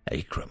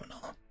a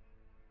criminal.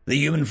 The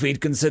human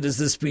fleet considers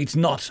this feat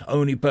not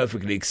only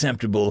perfectly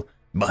acceptable,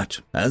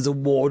 but has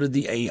awarded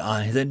the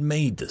AI that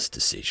made this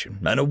decision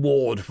an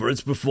award for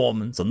its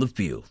performance on the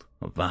field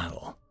of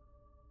battle.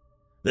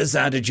 This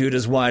attitude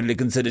is widely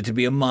considered to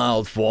be a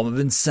mild form of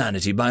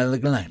insanity by the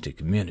galactic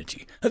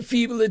community, a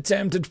feeble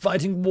attempt at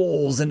fighting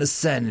wars in a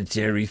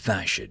sanitary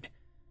fashion.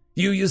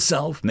 You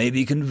yourself may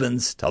be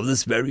convinced of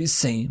this very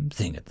same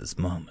thing at this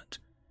moment.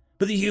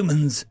 But the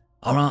humans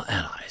are our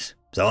allies,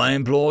 so I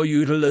implore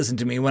you to listen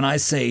to me when I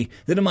say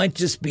that it might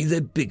just be their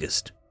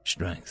biggest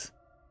strength.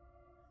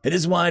 It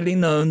is widely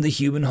known the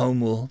human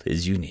homeworld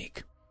is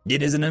unique.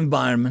 It is an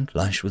environment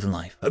lush with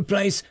life, a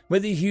place where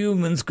the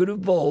humans could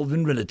evolve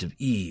in relative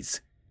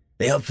ease.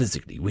 They are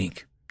physically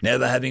weak,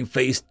 never having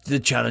faced the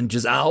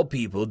challenges our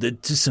people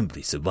did to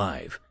simply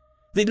survive.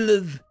 They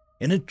live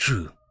in a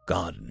true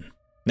garden,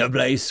 a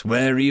place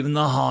where even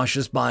the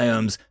harshest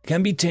biomes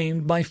can be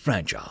tamed by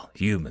fragile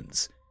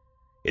humans.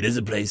 It is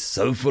a place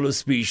so full of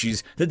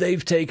species that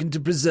they've taken to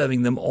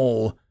preserving them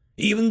all,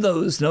 even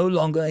those no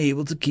longer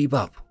able to keep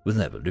up with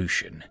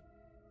evolution.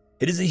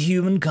 It is a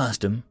human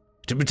custom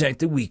to protect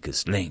the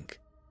weakest link,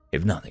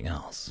 if nothing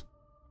else.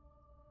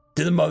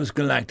 To the most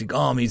galactic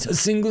armies, a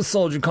single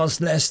soldier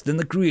costs less than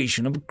the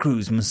creation of a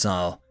cruise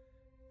missile.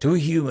 To a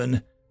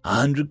human,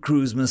 100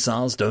 cruise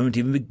missiles don't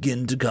even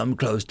begin to come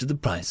close to the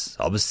price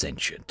of a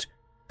sentient.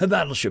 A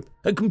battleship,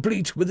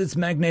 complete with its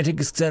magnetic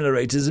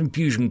accelerators and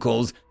fusion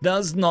cores,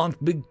 does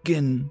not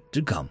begin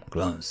to come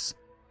close.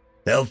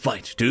 They'll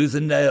fight tooth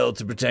and nail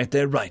to protect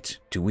their right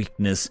to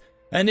weakness,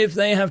 and if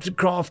they have to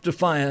craft a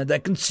fire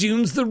that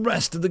consumes the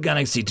rest of the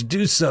galaxy to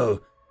do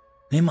so,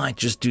 they might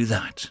just do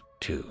that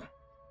too.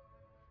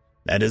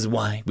 That is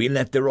why we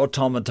let their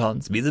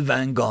automatons be the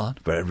vanguard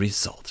for every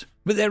assault.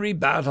 With every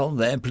battle,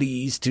 they're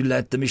pleased to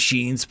let the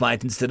machines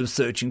fight instead of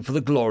searching for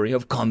the glory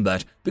of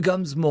combat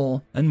becomes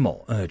more and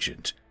more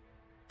urgent.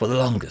 For the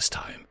longest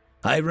time,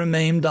 I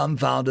remained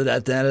dumbfounded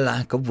at their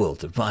lack of will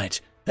to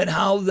fight, and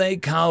how they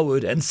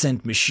cowered and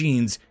sent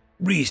machines,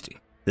 reasoning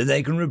that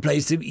they can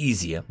replace them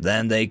easier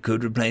than they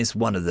could replace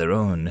one of their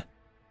own.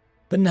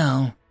 But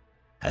now,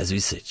 as we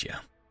sit here,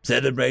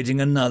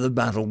 celebrating another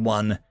battle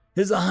won,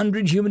 there's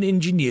 100 human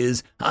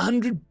engineers,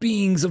 100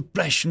 beings of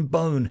flesh and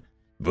bone,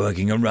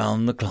 working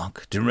around the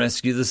clock to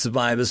rescue the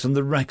survivors from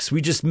the wrecks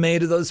we just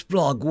made of those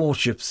Flog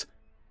warships.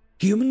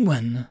 Human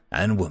men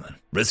and women,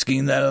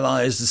 risking their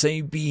lives to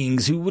save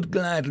beings who would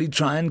gladly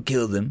try and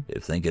kill them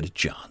if they get a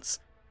chance,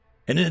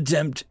 in an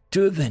attempt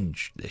to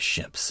avenge their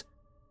ships.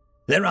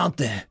 They're out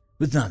there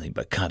with nothing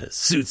but cutters,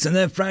 suits, and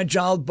their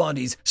fragile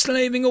bodies,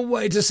 slaving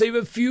away to save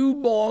a few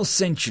more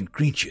sentient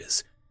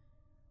creatures.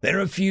 There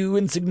are a few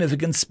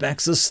insignificant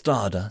specks of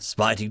stardust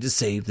fighting to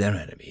save their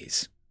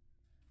enemies.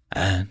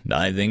 And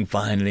I think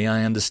finally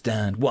I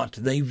understand what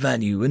they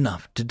value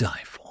enough to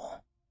die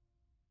for.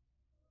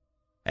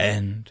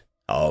 End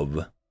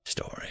of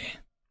story.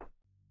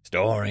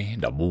 Story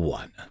number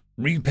 1.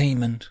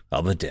 Repayment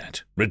of a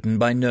Debt, written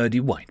by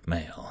Nerdy White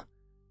Male.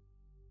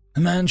 A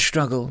man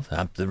struggled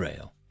up the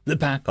rail. The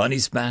pack on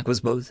his back was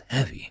both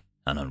heavy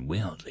and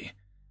unwieldy.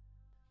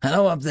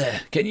 "Hello up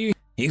there, can you—"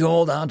 he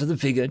called out to the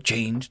figure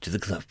chained to the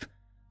cliff.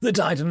 The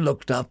Titan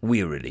looked up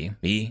wearily.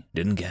 He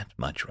didn't get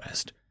much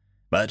rest,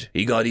 but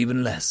he got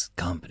even less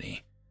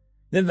company.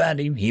 The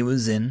valley he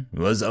was in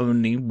was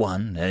only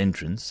one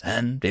entrance,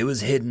 and it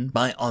was hidden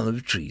by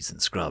olive trees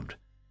and scrub.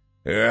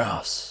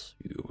 "Yes,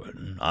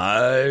 human,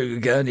 I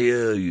can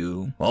hear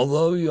you,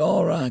 although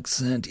your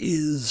accent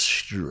is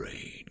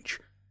strange.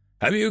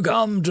 Have you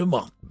come to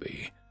mock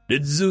me?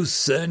 Did Zeus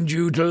send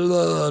you to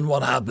learn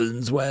what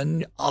happens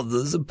when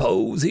others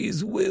oppose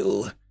his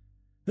will?"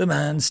 The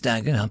man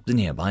staggered up the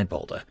nearby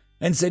boulder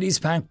and set his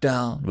pack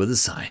down with a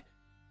sigh.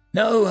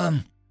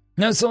 No,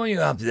 saw you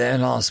up there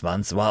last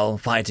month while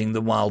fighting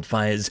the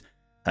wildfires.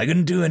 I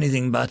couldn't do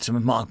anything but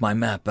mark my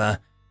map.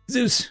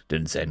 Zeus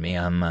didn't send me,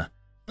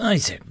 I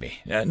sent me.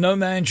 No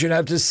man should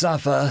have to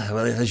suffer,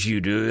 well, as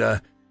you do.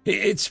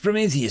 It's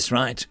Prometheus,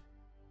 right?"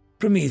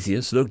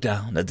 Prometheus looked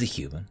down at the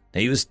human.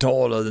 He was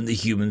taller than the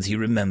humans he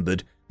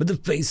remembered, but the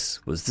face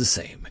was the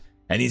same,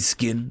 and his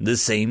skin the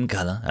same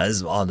color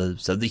as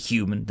olives of the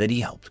human that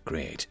he helped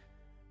create.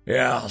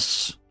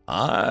 "Yes,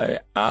 I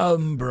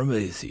am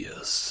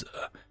Prometheus.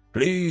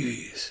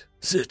 Please,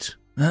 sit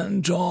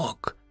and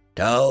talk.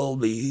 Tell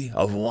me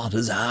of what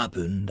has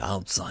happened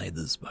outside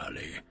this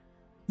valley.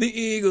 The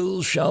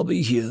eagles shall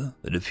be here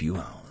in a few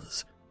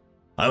hours.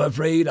 I'm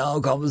afraid our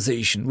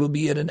conversation will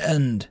be at an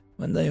end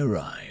when they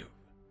arrive."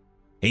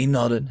 He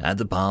nodded at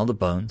the pile of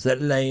bones that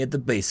lay at the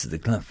base of the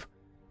cliff.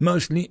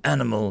 Mostly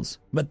animals,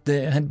 but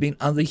there had been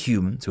other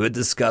humans who had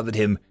discovered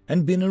him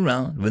and been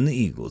around when the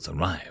eagles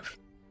arrived.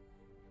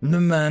 The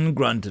man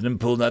grunted and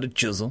pulled out a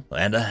chisel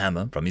and a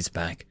hammer from his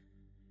pack.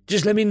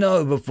 "Just let me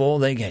know before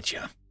they get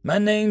you. My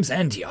name's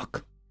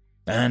Antioch.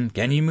 And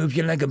can you move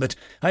your leg a bit?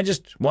 I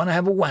just want to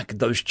have a whack at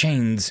those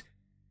chains."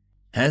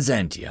 As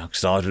Antioch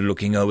started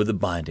looking over the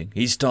binding,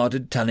 he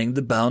started telling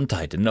the bound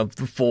Titan of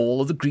the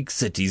fall of the Greek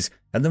cities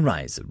and the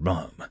rise of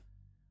Rome.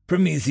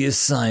 Prometheus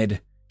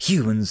sighed.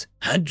 Humans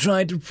had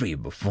tried to free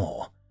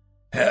before.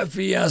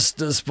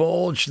 "Hephaestus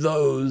forged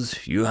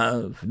those. You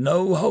have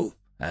no hope,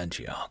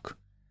 Antioch."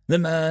 The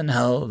man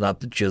held up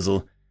the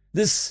chisel.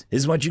 "This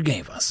is what you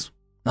gave us.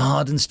 A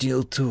hardened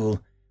steel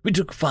tool. We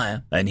took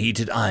fire and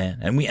heated iron,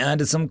 and we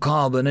added some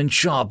carbon and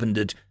sharpened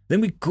it. Then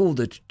we cooled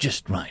it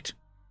just right.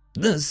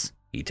 This,"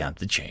 he tapped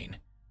the chain,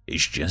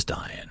 "is just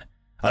iron.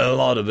 A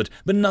lot of it,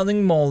 but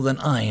nothing more than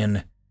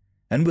iron."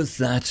 And with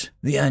that,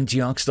 the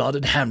Antioch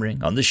started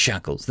hammering on the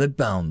shackles that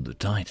bound the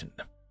Titan.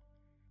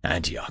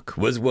 Antioch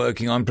was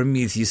working on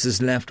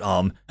Prometheus's left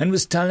arm and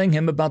was telling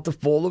him about the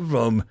fall of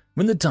Rome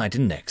when the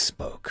Titan next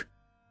spoke.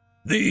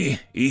 The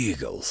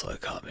eagles are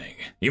coming.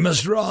 You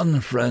must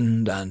run,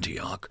 friend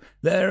Antioch.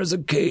 There is a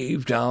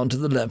cave down to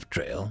the left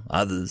trail.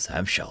 Others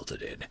have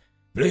sheltered in.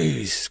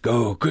 Please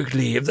go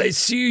quickly. If they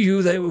see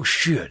you, they will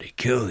surely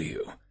kill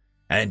you.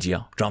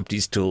 Antioch dropped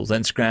his tools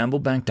and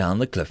scrambled back down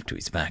the cliff to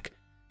his back.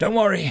 Don't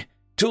worry.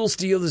 Tool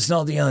steel is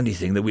not the only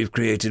thing that we've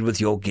created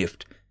with your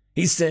gift,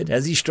 he said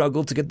as he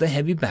struggled to get the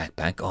heavy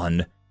backpack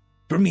on.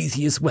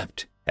 Prometheus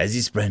wept as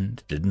his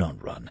friend did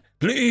not run.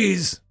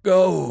 Please,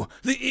 go.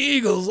 The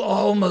eagles are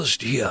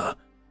almost here.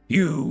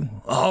 You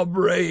are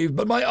brave,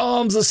 but my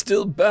arms are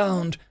still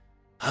bound.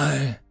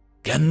 I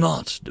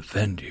cannot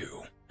defend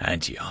you.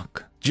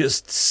 Antioch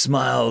just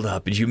smiled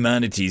up at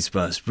humanity's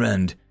first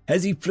friend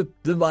as he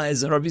flipped the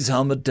visor of his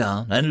helmet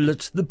down and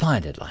lit the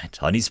pilot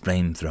light on his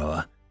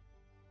flamethrower.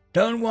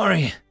 Don't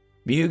worry,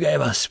 you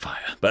gave us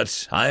fire,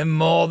 but I am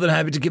more than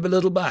happy to give a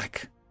little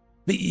back.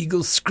 The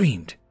eagles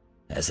screamed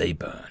as they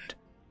burned.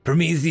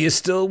 Prometheus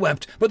still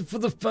wept, but for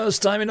the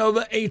first time in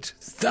over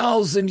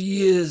 8,000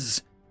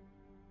 years,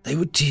 they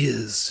were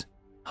tears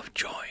of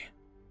joy.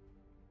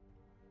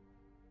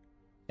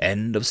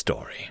 End of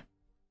story.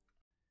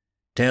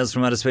 Tales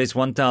from Outer Space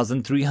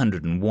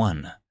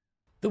 1301.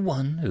 The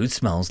One Who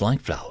Smells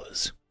Like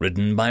Flowers,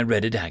 written by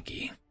Reddit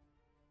Aggie.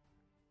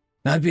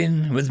 I've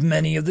been with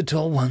many of the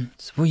Tall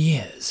Ones for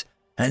years,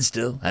 and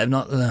still have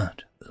not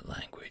learned the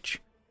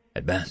language.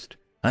 At best,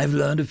 I've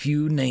learned a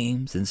few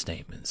names and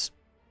statements.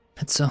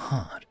 It's so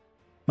hard.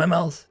 My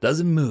mouth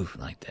doesn't move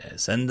like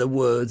theirs, and the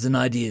words and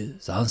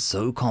ideas are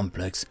so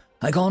complex,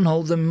 I can't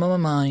hold them in my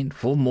mind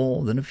for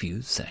more than a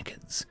few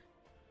seconds.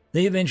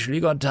 They eventually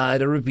got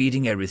tired of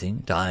repeating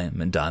everything time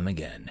and time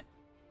again,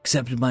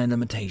 accepted my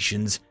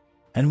limitations,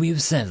 and we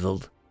have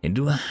settled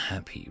into a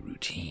happy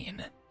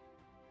routine.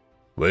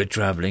 We're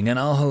traveling in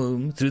our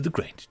home through the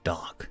great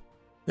dark.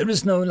 There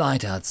is no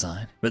light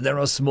outside, but there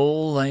are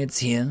small lights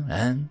here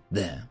and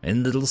there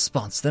in little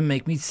spots that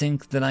make me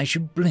think that I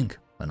should blink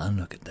when I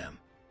look at them.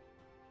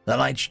 The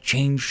lights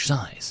change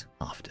size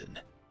often.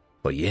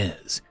 For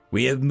years,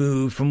 we have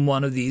moved from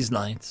one of these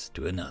lights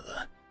to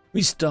another.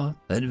 We stop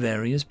at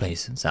various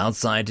places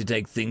outside to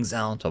take things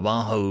out of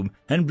our home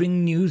and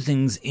bring new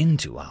things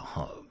into our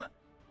home.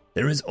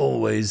 There is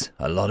always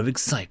a lot of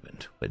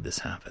excitement when this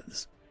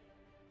happens.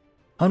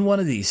 On one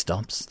of these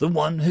stops, the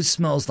One Who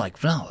Smells Like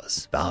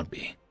Flowers found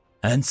me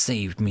and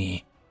saved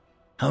me.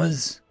 I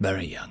was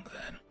very young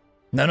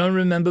then. I don't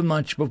remember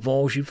much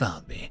before she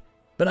found me,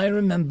 but I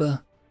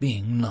remember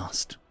being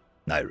lost.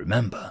 I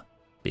remember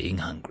being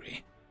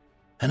hungry.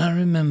 And I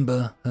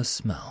remember her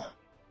smell.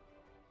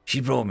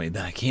 She brought me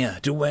back here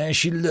to where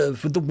she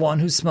lived with the One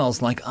Who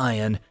Smells Like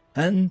Iron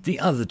and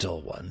the other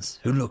tall ones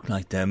who look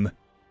like them.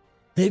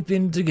 They've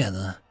been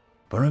together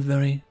for a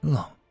very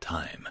long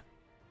time.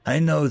 I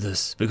know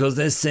this because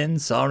their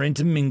scents are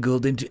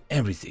intermingled into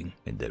everything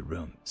in their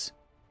rooms.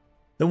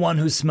 The One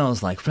Who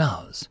Smells Like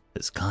Flowers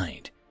is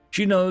kind.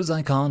 She knows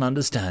I can't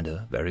understand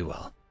her very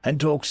well and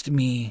talks to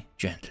me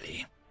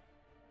gently.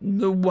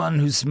 The One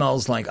Who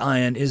Smells Like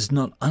Iron is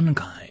not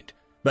unkind,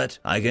 but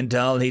I can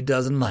tell he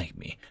doesn't like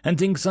me and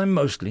thinks I'm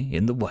mostly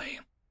in the way.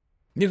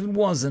 If it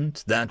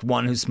wasn't that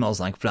One Who Smells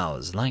Like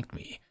Flowers liked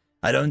me,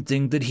 I don't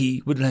think that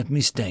he would let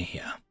me stay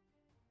here.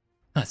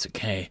 That's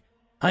okay.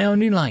 I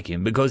only like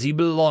him because he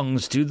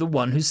belongs to the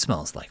One Who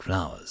Smells Like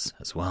Flowers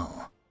as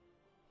well.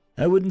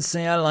 I wouldn't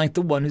say I liked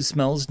the One Who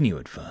Smells New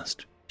at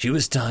first. She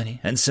was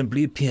tiny and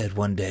simply appeared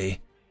one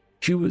day.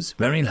 She was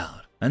very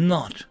loud and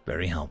not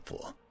very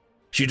helpful.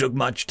 She took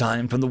much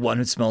time from the One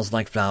Who Smells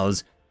Like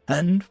Flowers,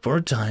 and for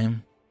a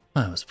time,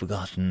 I was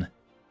forgotten.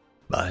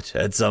 But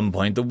at some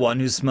point, the One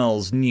Who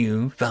Smells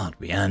New found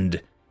me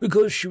and,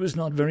 because she was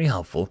not very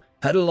helpful,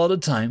 had a lot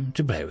of time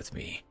to play with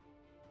me.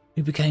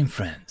 We became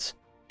friends.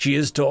 She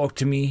has talked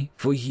to me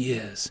for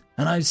years,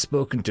 and I've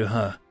spoken to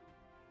her.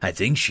 I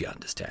think she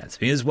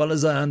understands me as well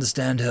as I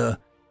understand her,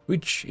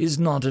 which is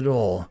not at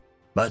all,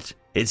 but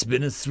it's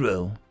been a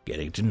thrill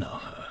getting to know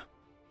her.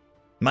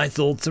 My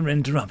thoughts are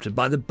interrupted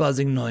by the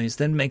buzzing noise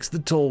that makes the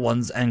tall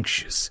ones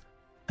anxious.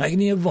 I can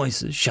hear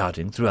voices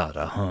shouting throughout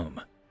our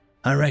home.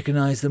 I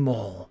recognize them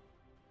all.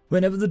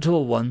 Whenever the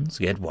tall ones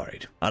get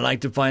worried, I like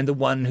to find the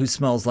One Who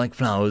Smells Like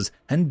Flowers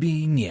and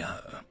be near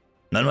her.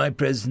 And my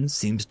presence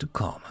seems to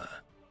calm her.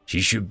 She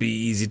should be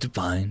easy to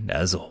find,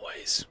 as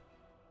always.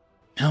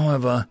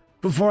 However,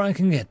 before I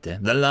can get there,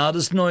 the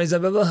loudest noise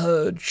I've ever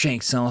heard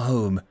shakes our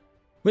home.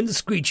 When the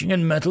screeching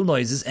and metal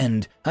noises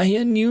end, I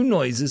hear new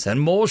noises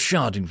and more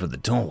shouting from the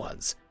tall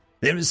ones.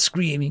 There is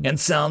screaming and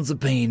sounds of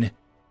pain.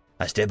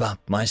 I step up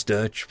my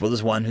search for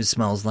the One Who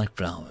Smells Like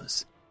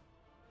Flowers.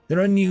 There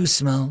are new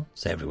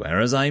smells everywhere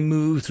as I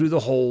move through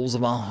the halls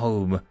of our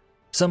home.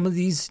 Some of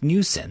these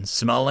new scents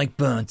smell like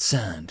burnt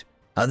sand.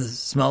 Others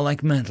smell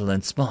like metal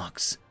and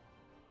sparks.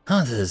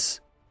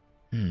 Others,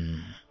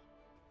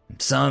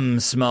 some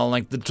smell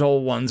like the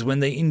tall ones when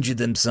they injure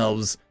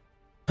themselves.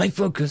 I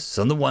focus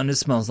on the One Who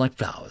Smells Like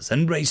Flowers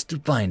and race to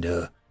find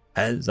her.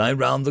 As I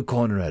round the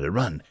corner at a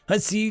run, I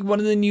see one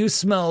of the new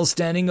smells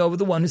standing over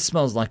the One Who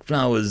Smells Like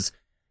Flowers.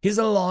 He has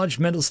a large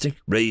metal stick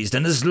raised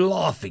and is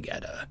laughing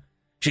at her.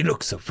 She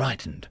looks so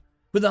frightened.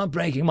 Without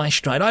breaking my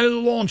stride, I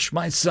launch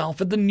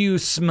myself at the new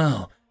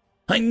smell.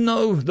 I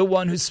know the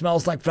one who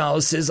smells like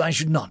flowers says I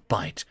should not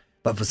bite,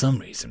 but for some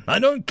reason I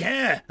don't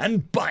care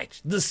and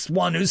bite this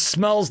one who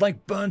smells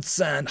like burnt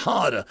sand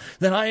harder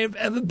than I have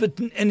ever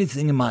bitten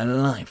anything in my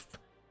life.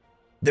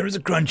 There is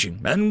a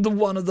crunching, and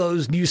one of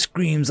those new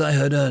screams I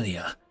heard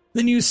earlier.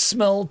 The new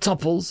smell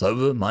topples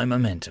over my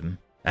momentum,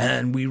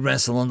 and we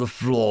wrestle on the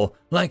floor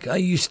like I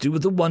used to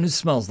with the one who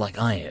smells like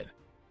iron.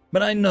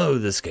 But I know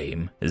this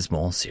game is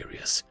more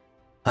serious.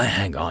 I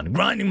hang on,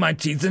 grinding my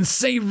teeth and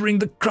savoring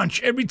the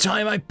crunch every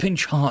time I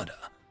pinch harder.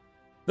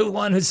 The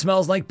one who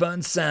smells like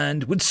burnt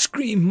sand would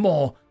scream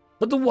more,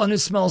 but the one who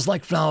smells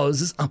like flowers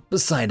is up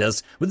beside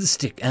us with a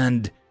stick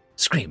and,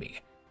 screaming,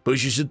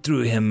 pushes it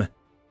through him.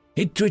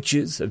 He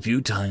twitches a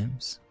few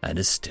times and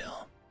is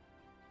still.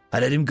 I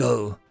let him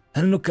go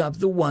and look up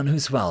the one who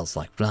smells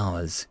like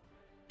flowers.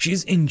 She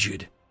is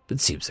injured, but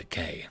seems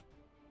okay.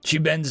 She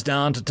bends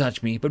down to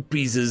touch me, but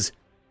freezes.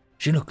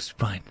 She looks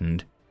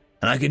frightened,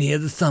 and I can hear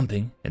the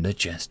thumping in her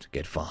chest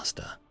get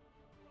faster.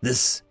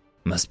 This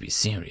must be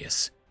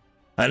serious.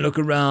 I look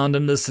around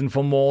and listen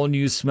for more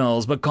new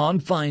smells, but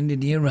can't find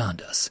any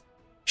around us.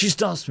 She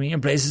stops me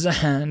and places a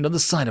hand on the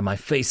side of my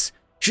face.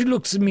 She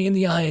looks at me in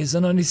the eyes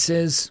and only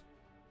says,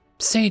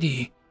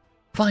 "Sadie,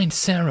 find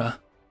Sarah."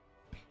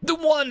 The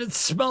one that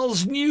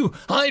smells new!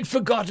 I'd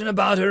forgotten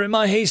about her in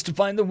my haste to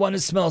find the one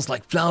that smells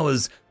like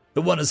flowers.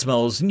 The one that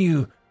smells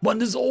new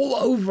wanders all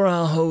over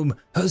our home.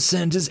 Her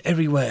scent is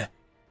everywhere.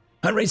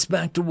 I race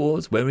back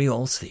towards where we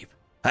all sleep.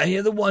 I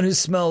hear the one who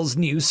smells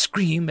new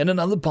scream in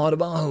another part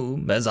of our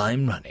home as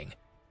I'm running.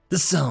 The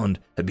sound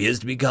appears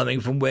to be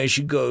coming from where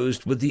she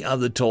goes with the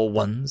other tall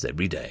ones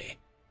every day.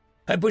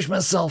 I push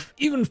myself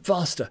even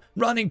faster,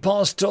 running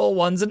past tall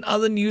ones and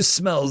other new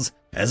smells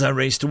as I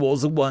race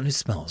towards the one who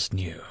smells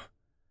new.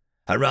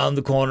 I round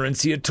the corner and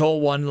see a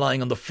tall one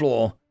lying on the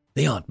floor.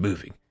 They aren't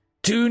moving.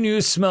 Two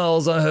new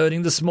smells are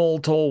herding the small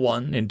tall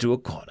one into a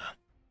corner.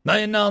 I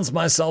announce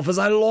myself as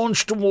I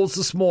launch towards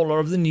the smaller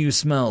of the new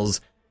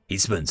smells. He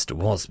sprints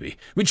towards me,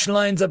 which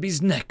lines up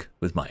his neck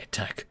with my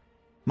attack.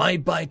 My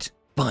bite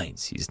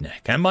binds his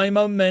neck, and my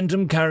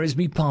momentum carries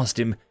me past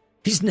him.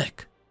 His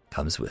neck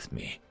comes with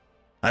me.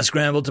 I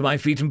scramble to my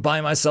feet and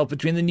buy myself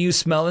between the new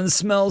smell and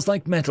smells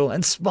like metal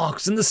and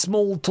sparks and the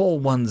small tall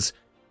ones.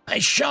 I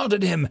shout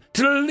at him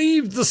to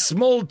leave the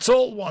small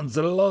tall ones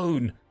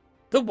alone.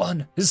 The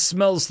one who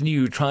smells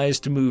new tries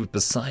to move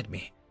beside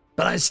me,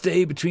 but I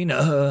stay between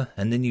her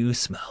and the new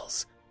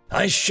smells.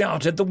 I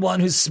shout at the one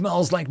who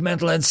smells like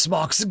metal and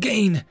sparks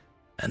again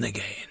and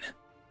again.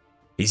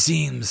 He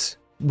seems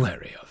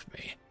wary of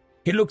me.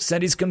 He looks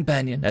at his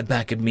companion and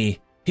back at me.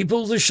 He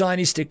pulls a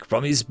shiny stick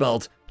from his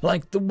belt,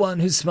 like the one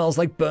who smells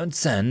like burnt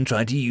sand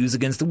trying to use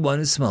against the one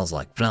who smells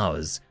like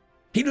flowers.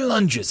 He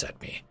lunges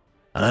at me,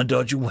 and I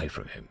dodge away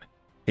from him.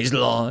 He's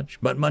large,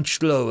 but much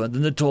slower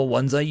than the tall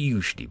ones I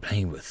usually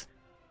play with.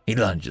 He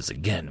lunges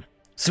again,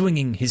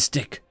 swinging his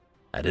stick,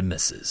 and it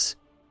misses.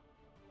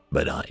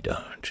 But I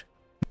don't.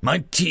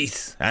 My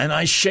teeth, and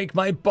I shake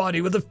my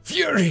body with a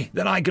fury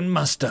that I can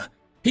muster.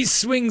 He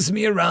swings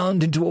me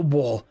around into a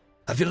wall.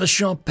 I feel a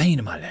sharp pain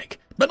in my leg,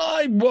 but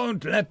I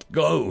won't let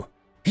go.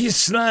 He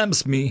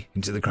slams me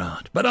into the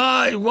ground, but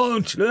I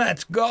won't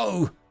let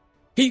go.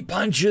 He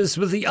punches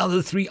with the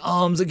other three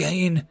arms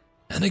again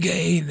and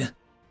again,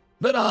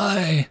 but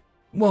I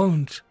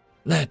won't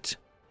let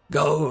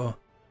go.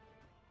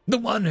 The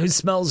one who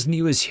smells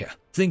new is here.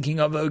 Thinking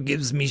of her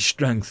gives me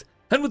strength,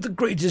 and with the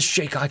greatest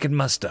shake I can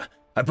muster,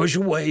 I push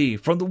away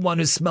from the one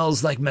who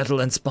smells like metal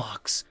and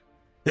sparks.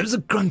 There's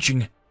a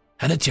crunching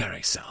and a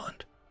tearing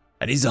sound,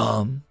 and his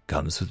arm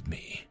comes with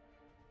me.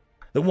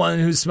 The one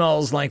who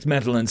smells like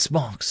metal and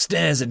sparks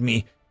stares at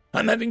me.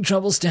 I'm having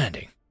trouble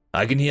standing.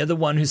 I can hear the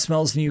one who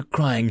smells new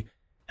crying,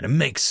 and it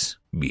makes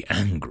me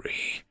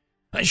angry.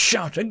 I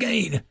shout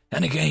again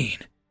and again.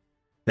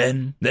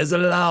 Then there's a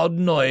loud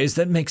noise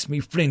that makes me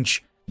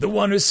flinch. The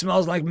one who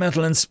smells like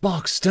metal and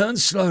sparks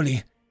turns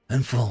slowly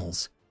and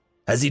falls.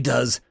 As he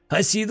does,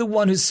 I see the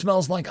one who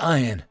smells like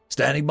iron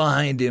standing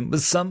behind him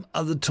with some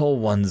other tall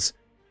ones.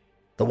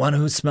 The one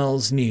who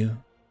smells new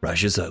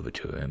rushes over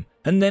to him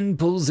and then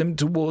pulls him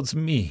towards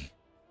me.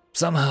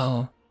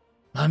 Somehow,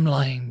 I'm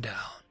lying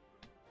down.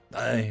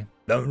 I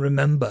don't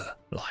remember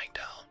lying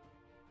down.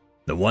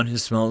 The one who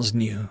smells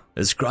new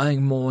is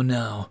crying more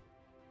now.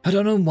 I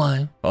don't know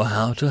why or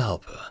how to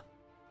help her.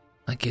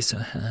 I kiss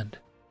her hand.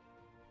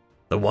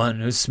 The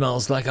one who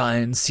smells like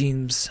iron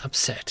seems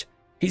upset.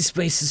 His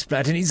face is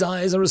flat and his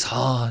eyes are as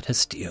hard as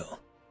steel.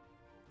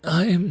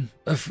 I'm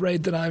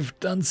afraid that I've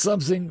done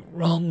something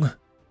wrong.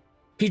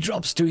 He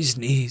drops to his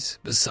knees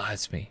beside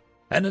me,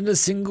 and then a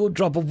single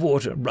drop of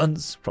water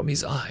runs from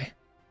his eye.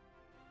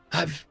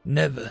 I've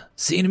never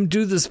seen him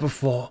do this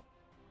before.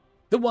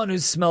 The one who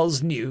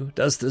smells new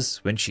does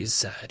this when she's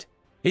sad.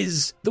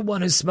 Is the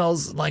one who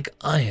smells like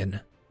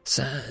iron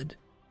sad?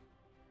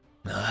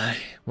 I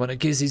want to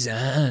kiss his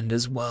hand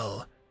as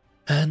well,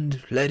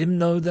 and let him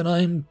know that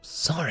I'm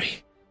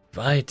sorry if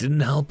I didn't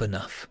help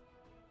enough.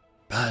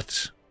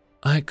 But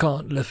I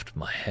can't lift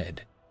my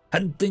head.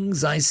 and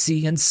things I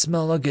see and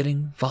smell are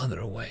getting farther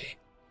away.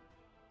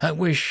 I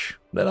wish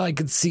that I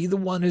could see the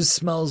one who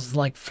smells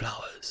like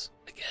flowers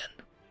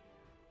again.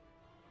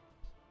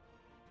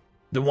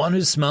 The one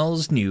who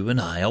smells new and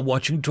I are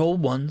watching Tall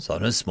Ones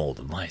on her small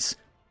device.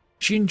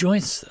 She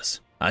enjoys this.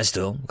 I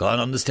still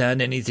can't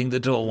understand anything the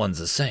Tall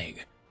Ones are saying.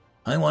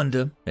 I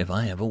wonder if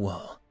I ever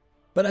will.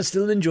 But I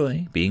still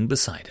enjoy being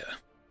beside her.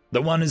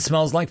 The one who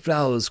smells like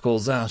flowers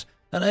calls out,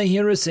 and I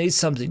hear her say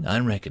something I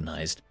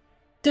recognized.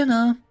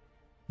 "Dinner."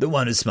 The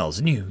one who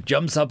smells new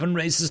jumps up and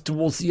races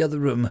towards the other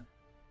room.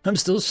 I'm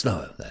still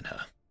slower than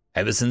her.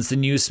 Ever since the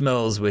new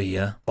smells were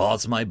here,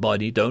 parts of my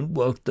body don't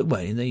work the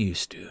way they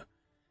used to.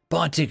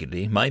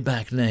 Particularly my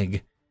back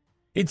leg.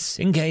 It's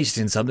encased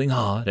in something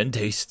hard and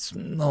tastes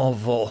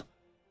awful.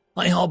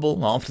 I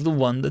hobble after the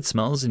one that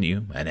smells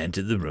new and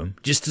enter the room,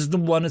 just as the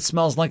one that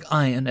smells like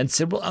iron and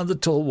several other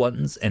Tall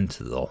Ones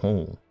enter the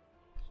hall.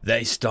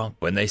 They stop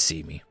when they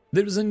see me.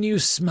 There is a new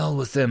smell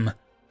with them,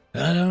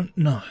 and I don't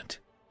know it.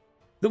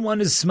 The one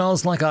who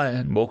smells like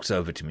iron walks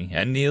over to me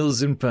and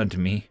kneels in front of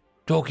me,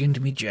 talking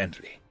to me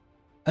gently.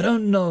 I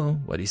don't know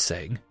what he's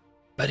saying,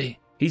 but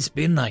he's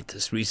been like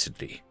this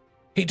recently.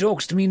 He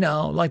talks to me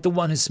now like the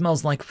one who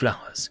smells like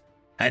flowers,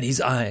 and his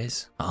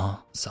eyes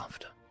are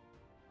softer.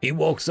 He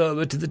walks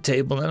over to the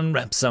table and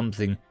unwraps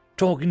something,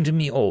 talking to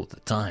me all the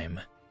time.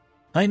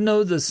 I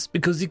know this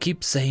because he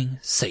keeps saying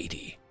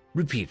Sadie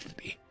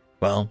repeatedly.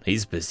 Well,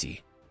 he's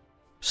busy.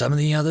 Some of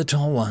the other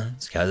Tall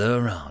Ones gather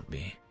around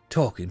me,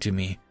 talking to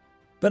me,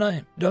 but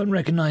I don't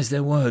recognize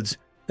their words.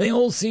 They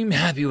all seem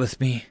happy with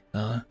me,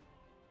 though.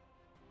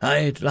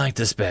 I'd like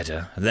this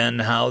better than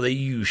how they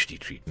usually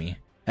treat me,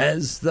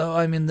 as though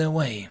I'm in their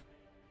way.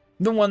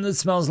 The one that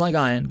smells like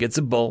iron gets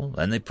a bowl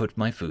and they put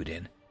my food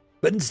in,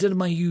 but instead of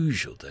my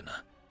usual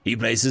dinner, he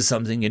places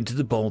something into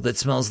the bowl that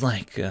smells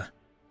like,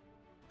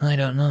 I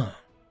don't know.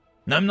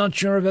 I'm not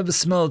sure I've ever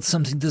smelled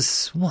something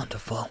this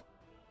wonderful.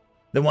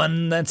 The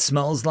one that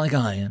smells like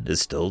iron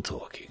is still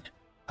talking.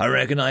 I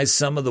recognize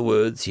some of the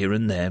words here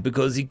and there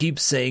because he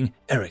keeps saying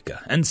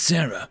Erica and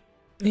Sarah.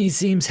 He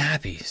seems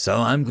happy,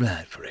 so I'm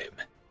glad for him.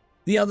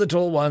 The other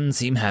Tall Ones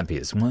seem happy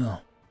as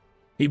well.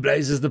 He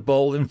places the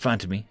bowl in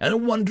front of me, and a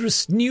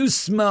wondrous new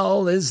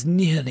smell is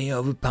nearly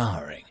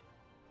overpowering.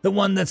 The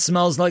one that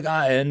smells like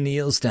iron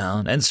kneels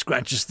down and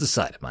scratches the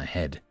side of my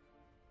head.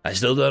 I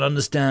still don't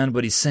understand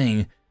what he's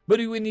saying,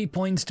 but when he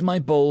points to my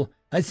bowl,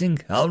 I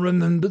think I'll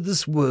remember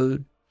this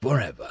word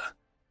forever.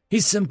 He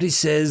simply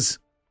says,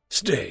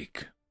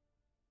 steak.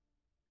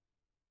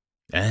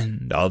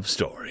 End of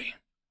story.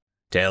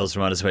 Tales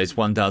from Outer Space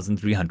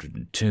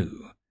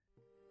 1302.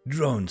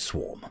 Drone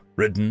Swarm,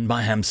 written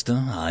by Hamster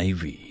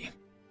IV.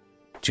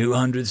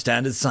 200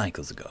 standard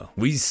cycles ago,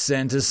 we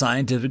sent a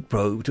scientific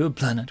probe to a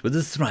planet with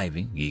a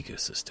thriving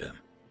ecosystem.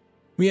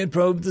 We had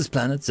probed this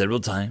planet several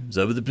times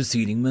over the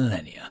preceding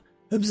millennia,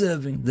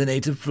 observing the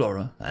native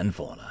flora and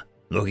fauna,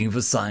 looking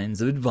for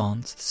signs of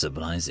advanced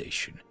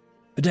civilization,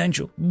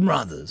 potential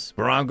brothers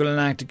for our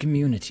galactic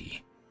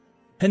community.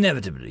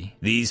 Inevitably,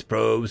 these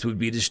probes would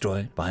be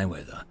destroyed by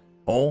weather,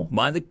 or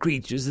by the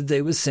creatures that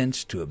they were sent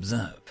to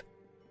observe.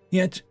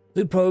 Yet,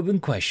 the probe in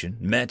question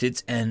met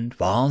its end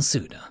far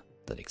sooner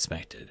than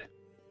expected.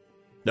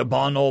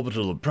 Upon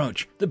orbital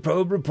approach, the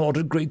probe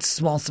reported great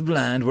swaths of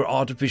land were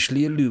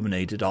artificially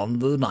illuminated on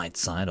the night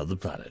side of the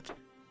planet,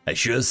 a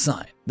sure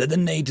sign that the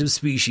native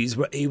species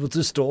were able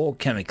to store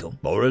chemical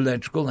or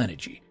electrical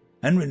energy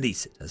and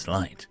release it as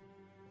light.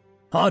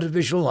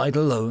 Artificial light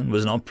alone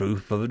was not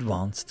proof of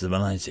advanced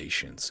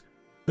civilizations,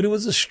 but it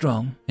was a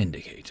strong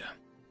indicator.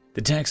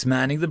 The techs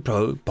manning the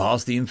probe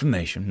passed the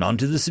information on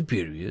to the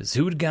superiors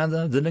who would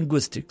gather the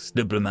linguistics,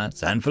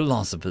 diplomats, and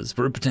philosophers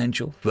for a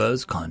potential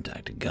first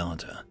contact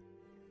encounter.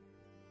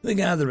 The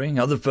gathering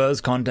of the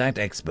first contact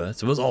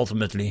experts was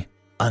ultimately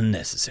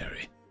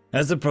unnecessary.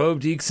 As the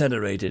probe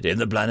deaccelerated in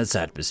the planet's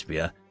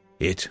atmosphere,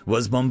 it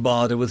was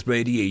bombarded with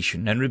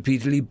radiation and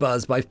repeatedly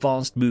buzzed by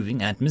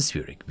fast-moving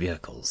atmospheric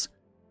vehicles.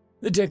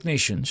 The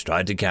technicians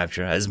tried to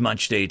capture as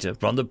much data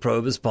from the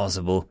probe as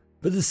possible,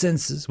 but the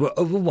sensors were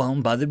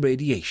overwhelmed by the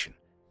radiation,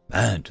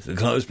 and the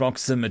close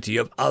proximity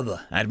of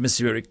other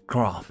atmospheric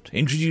craft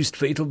introduced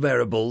fatal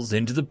variables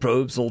into the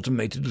probe's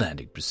automated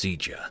landing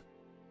procedure.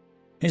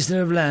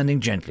 Instead of landing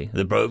gently,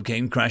 the probe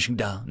came crashing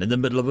down in the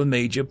middle of a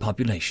major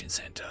population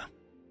center.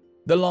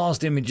 The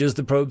last images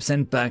the probe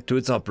sent back to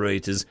its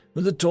operators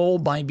were the tall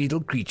bipedal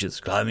creatures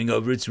climbing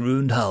over its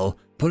ruined hull,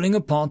 pulling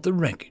apart the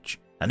wreckage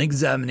and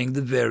examining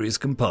the various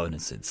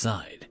components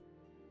inside.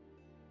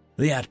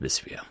 The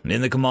atmosphere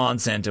in the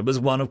command center was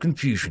one of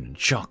confusion and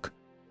shock.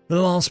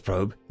 The last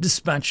probe,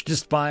 dispatched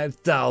just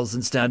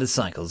 5,000 standard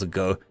cycles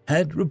ago,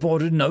 had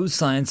reported no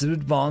signs of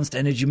advanced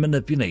energy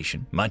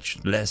manipulation,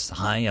 much less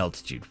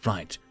high-altitude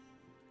flight.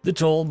 The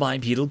tall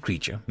bipedal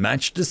creature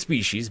matched a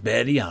species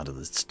barely out of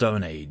the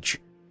Stone Age.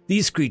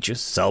 These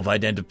creatures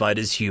self-identified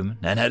as human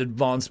and had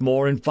advanced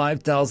more in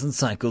 5,000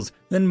 cycles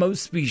than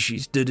most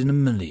species did in a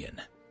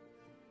million.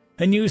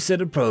 A new set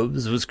of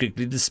probes was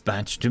quickly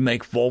dispatched to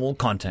make formal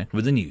contact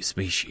with the new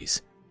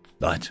species.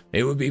 But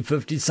it would be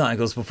 50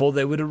 cycles before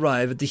they would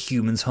arrive at the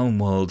humans'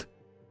 homeworld.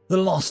 The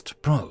lost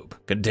probe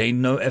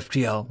contained no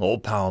FTL or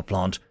power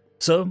plant,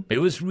 so it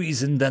was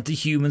reasoned that the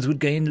humans would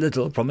gain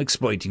little from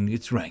exploiting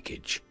its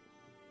wreckage.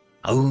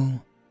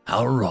 Oh,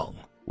 how wrong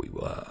we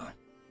were.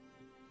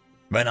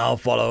 When our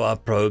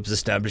follow-up probes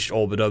established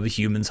orbit over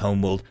humans'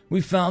 homeworld,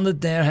 we found that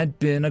there had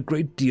been a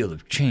great deal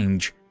of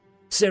change.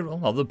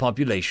 Several of the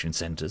population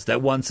centers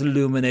that once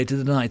illuminated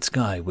the night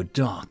sky were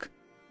dark.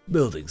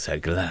 Buildings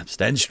had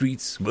collapsed and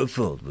streets were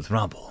filled with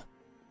rubble.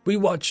 We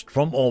watched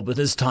from orbit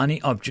as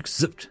tiny objects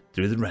zipped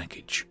through the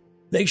wreckage.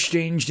 They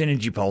exchanged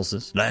energy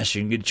pulses,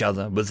 lashing each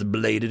other with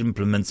bladed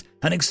implements,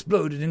 and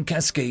exploded in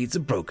cascades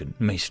of broken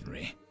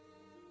masonry.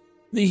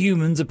 The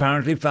humans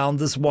apparently found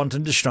this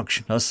wanton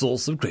destruction a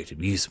source of great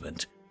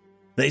amusement.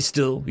 They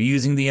still were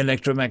using the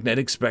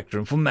electromagnetic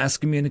spectrum for mass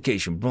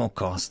communication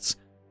broadcasts,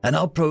 and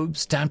our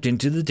probes tapped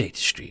into the data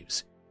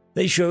streams.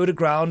 They showed a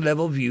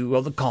ground-level view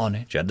of the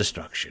carnage and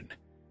destruction.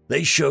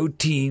 They showed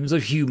teams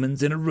of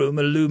humans in a room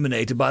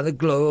illuminated by the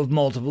glow of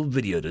multiple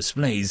video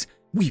displays,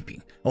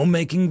 weeping or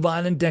making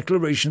violent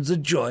declarations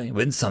of joy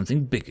when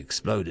something big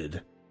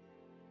exploded.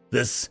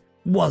 This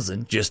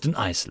wasn't just an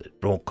isolated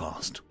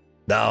broadcast.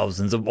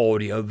 Thousands of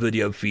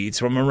audio-video feeds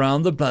from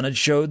around the planet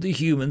showed the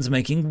humans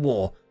making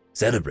war,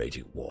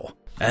 celebrating war,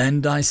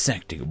 and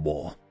dissecting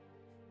war.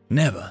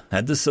 Never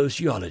had the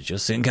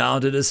sociologists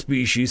encountered a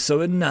species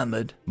so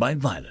enamored by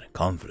violent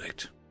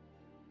conflict.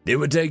 It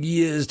would take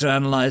years to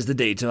analyze the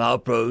data our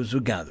probes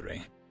were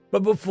gathering,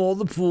 but before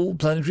the full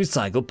planetary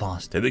cycle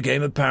passed, it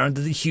became apparent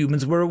that the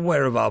humans were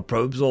aware of our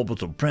probe's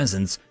orbital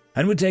presence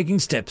and were taking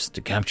steps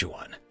to capture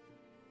one.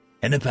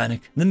 In a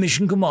panic, the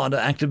mission commander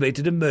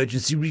activated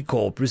emergency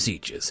recall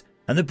procedures,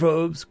 and the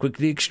probes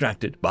quickly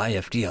extracted by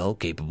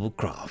FTL-capable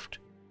craft.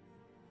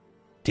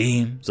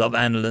 Teams of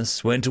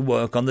analysts went to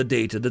work on the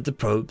data that the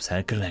probes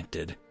had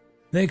collected.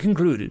 They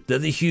concluded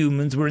that the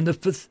humans were in the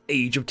 5th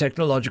age of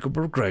technological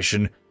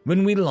progression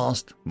when we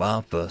lost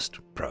our first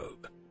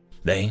probe.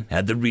 They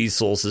had the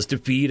resources to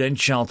feed and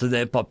shelter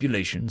their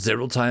population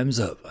several times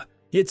over,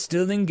 yet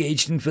still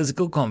engaged in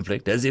physical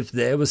conflict as if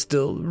there was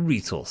still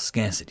resource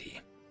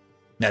scarcity.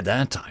 At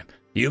that time,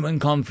 human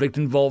conflict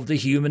involved a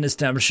human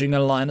establishing a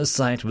line of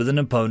sight with an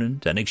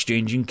opponent and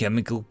exchanging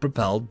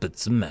chemical-propelled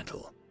bits of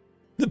metal.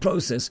 The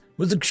process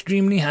was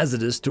extremely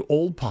hazardous to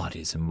all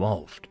parties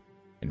involved.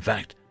 In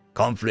fact,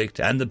 conflict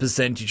and the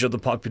percentage of the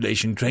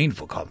population trained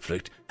for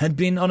conflict had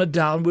been on a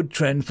downward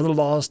trend for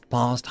the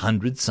past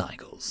 100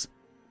 cycles.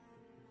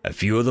 A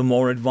few of the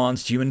more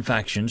advanced human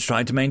factions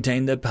tried to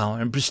maintain their power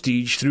and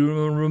prestige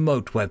through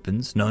remote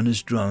weapons known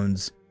as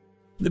drones.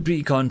 The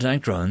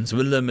pre-contact drones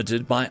were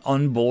limited by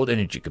onboard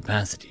energy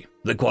capacity,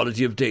 the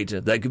quality of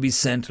data that could be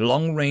sent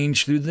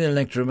long-range through the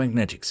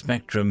electromagnetic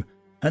spectrum,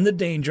 and the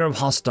danger of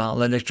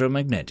hostile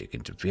electromagnetic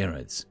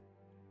interference.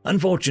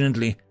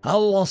 Unfortunately, our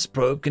lost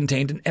probe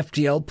contained an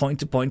FTL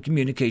point-to-point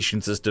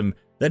communication system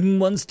that in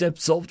one step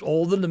solved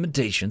all the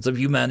limitations of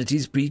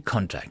humanity's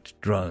pre-contact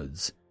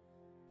drones.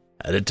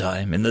 At a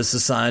time in the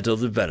societal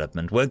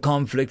development where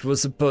conflict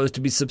was supposed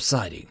to be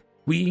subsiding,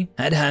 we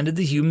had handed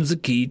the humans a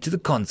key to the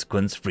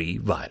consequence-free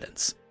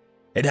violence.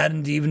 It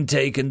hadn't even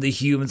taken the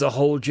humans a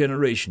whole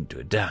generation to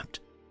adapt.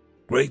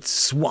 Great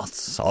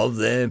swaths of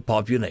their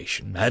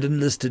population had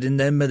enlisted in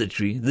their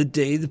military the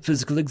day the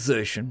physical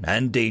exertion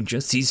and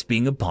danger ceased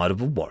being a part of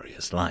a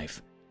warrior's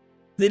life.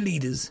 Their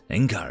leaders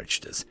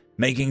encouraged us,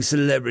 making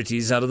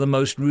celebrities out of the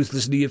most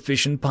ruthlessly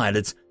efficient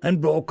pilots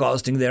and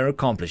broadcasting their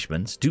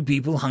accomplishments to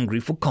people hungry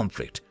for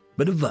conflict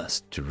but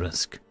averse to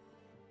risk.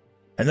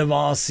 In the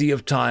vast sea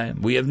of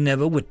time, we have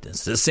never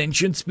witnessed a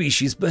sentient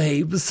species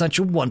behave with such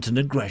a wanton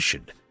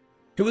aggression.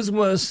 It was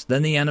worse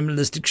than the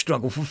animalistic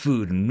struggle for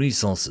food and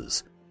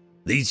resources.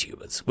 These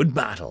humans would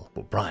battle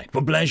for pride,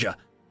 for pleasure,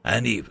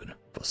 and even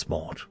for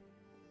sport.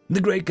 The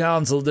Great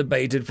Council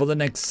debated for the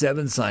next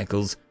 7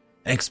 cycles.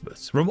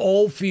 Experts from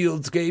all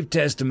fields gave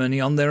testimony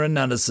on their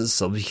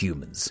analysis of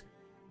humans.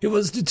 It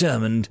was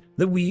determined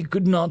that we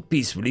could not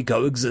peacefully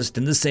coexist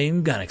in the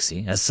same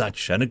galaxy as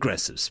such an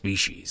aggressive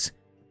species.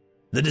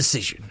 The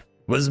decision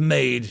was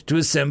made to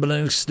assemble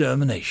an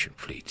extermination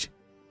fleet.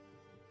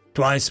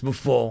 Twice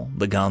before,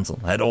 the Council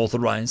had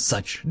authorized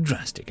such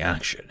drastic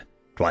action.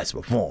 Twice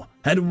before,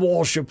 had a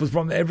warship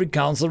from every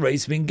council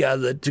race been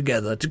gathered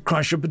together to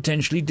crush a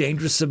potentially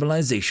dangerous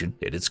civilization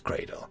in its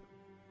cradle.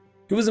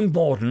 It was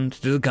important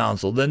to the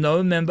council that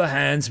no member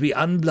hands be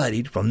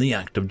unbloodied from the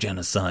act of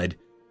genocide.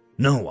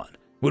 No one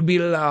would be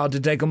allowed to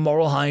take a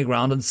moral high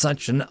ground on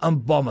such an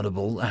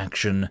abominable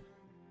action.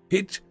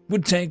 It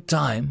would take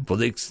time for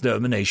the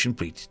extermination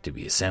fleet to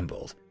be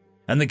assembled,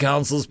 and the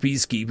council's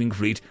peacekeeping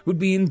fleet would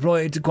be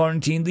employed to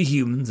quarantine the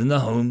humans in the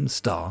home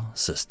star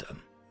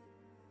system.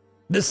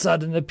 The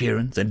sudden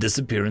appearance and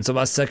disappearance of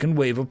our second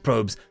wave of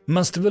probes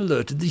must have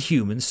alerted the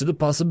humans to the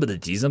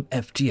possibilities of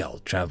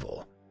FTL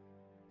travel.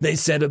 They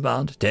set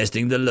about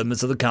testing the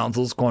limits of the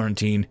Council's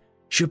quarantine.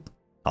 Ship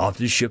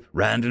after ship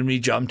randomly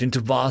jumped into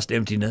vast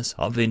emptiness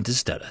of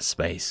interstellar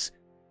space.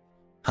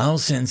 Our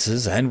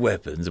sensors and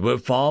weapons were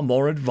far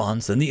more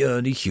advanced than the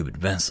early human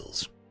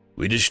vessels.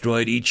 we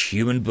destroyed each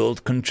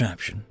human-built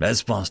contraption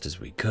as fast as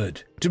we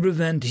could to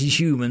prevent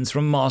humans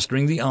from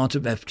mastering the art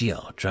of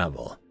FTL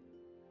travel.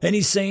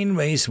 Any sane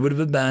race would have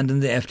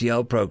abandoned the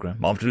FTL program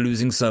after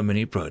losing so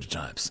many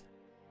prototypes.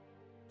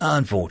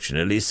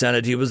 Unfortunately,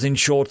 sanity was in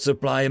short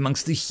supply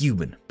amongst the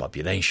human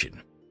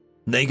population.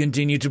 They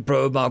continued to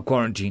probe our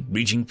quarantine,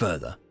 reaching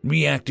further,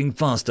 reacting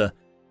faster,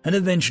 and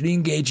eventually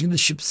engaging the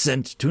ship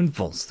sent to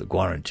enforce the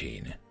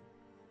quarantine.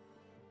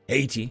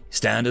 80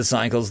 standard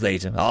cycles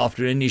later,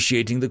 after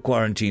initiating the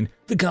quarantine,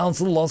 the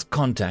Council lost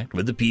contact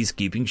with the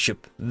peacekeeping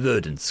ship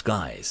Verdant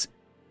Skies.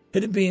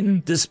 It had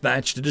been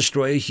dispatched to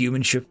destroy a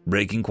human ship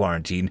breaking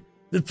quarantine,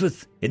 the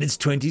fifth in its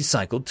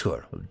 20-cycle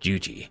tour of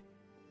duty.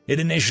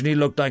 It initially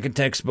looked like a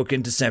textbook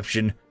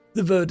interception,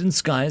 the Verdant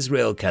Skies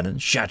rail cannon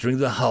shattering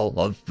the hull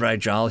of a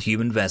fragile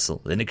human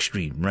vessel in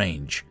extreme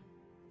range.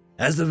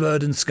 As the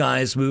Verdant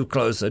Skies moved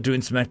closer to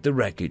inspect the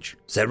wreckage,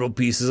 several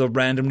pieces of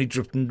randomly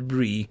drifting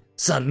debris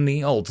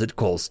suddenly altered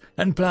course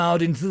and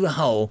plowed into the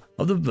hull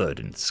of the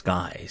Verdant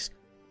Skies.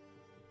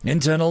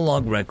 Internal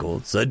log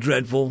records a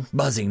dreadful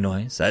buzzing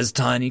noise as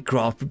tiny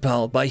craft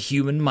propelled by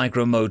human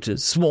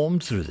micromotors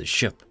swarmed through the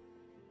ship.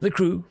 The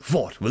crew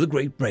fought with a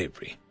great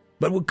bravery,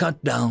 but were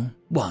cut down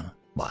one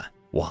by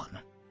one.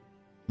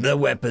 Their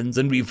weapons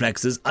and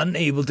reflexes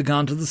unable to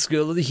counter the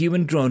skill of the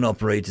human drone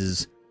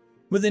operators.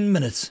 Within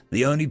minutes,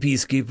 the only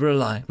peacekeeper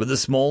alive with a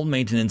small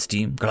maintenance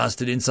team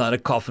clustered inside a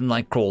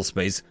coffin-like crawl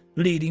space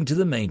leading to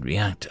the main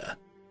reactor.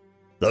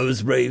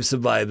 Those brave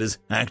survivors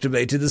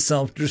activated the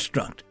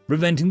self-destruct,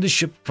 preventing the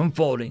ship from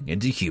falling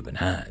into human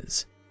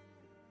hands.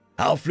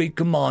 Our fleet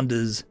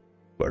commanders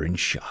were in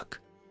shock.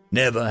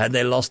 Never had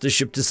they lost a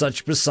ship to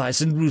such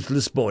precise and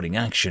ruthless boarding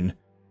action.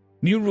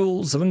 New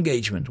rules of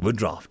engagement were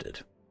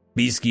drafted.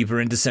 Peacekeeper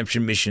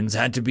interception missions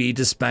had to be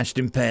dispatched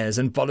in pairs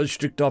and follow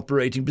strict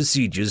operating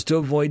procedures to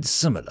avoid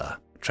similar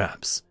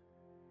traps.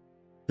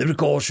 The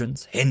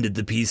precautions hindered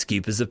the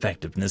peacekeepers'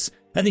 effectiveness,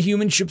 and the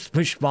human ships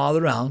pushed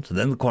farther out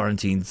than the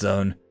quarantine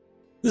zone.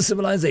 The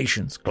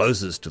civilizations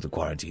closest to the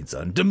quarantine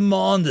zone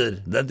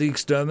demanded that the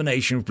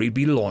extermination fleet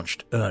be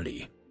launched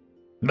early.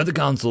 But the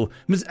Council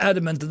was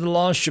adamant that the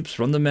last ships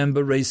from the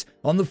member race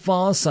on the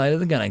far side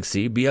of the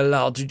galaxy be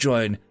allowed to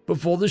join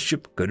before the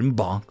ship could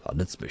embark on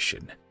its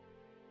mission.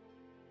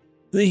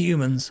 The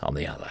humans, on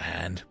the other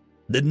hand,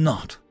 did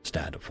not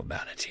stand up for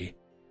humanity.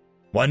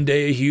 One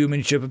day a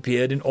human ship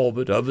appeared in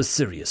orbit over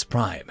Sirius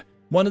Prime,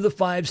 one of the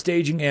 5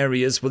 staging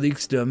areas for the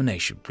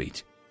extermination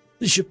fleet.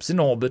 The ships in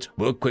orbit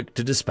were quick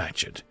to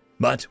dispatch it,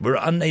 but were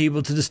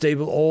unable to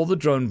disable all the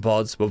drone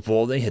pods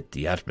before they hit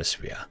the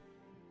atmosphere.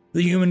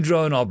 The human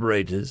drone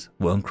operators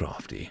weren't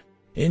crafty.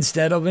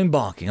 Instead of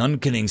embarking on a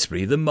killing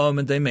spree the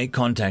moment they made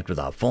contact with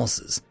our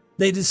forces,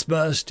 they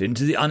dispersed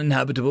into the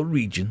uninhabitable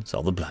regions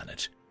of the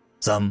planet.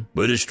 Some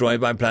were destroyed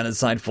by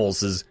planet-side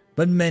forces,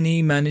 but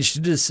many managed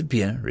to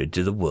disappear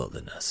into the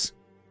wilderness.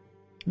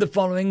 The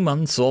following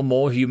month saw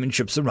more human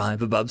ships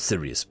arrive above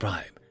Sirius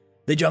Prime.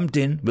 They jumped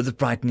in with a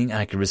frightening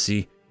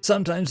accuracy,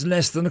 sometimes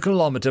less than a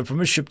kilometer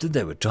from a ship that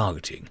they were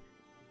targeting.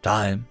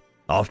 Time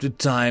after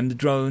time, the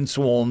drone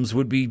swarms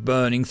would be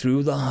burning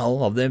through the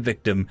hull of their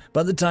victim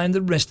by the time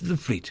the rest of the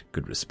fleet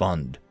could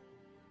respond.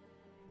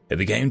 It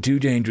became too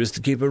dangerous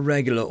to keep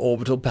irregular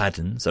orbital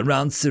patterns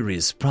around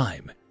Sirius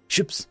Prime.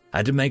 Ships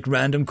had to make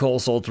random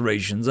course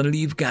alterations and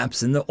leave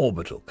gaps in the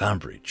orbital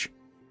coverage.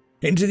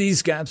 Into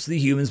these gaps, the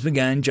humans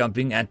began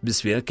jumping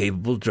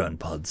atmosphere-capable drone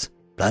pods.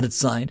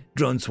 Planet-side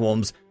drone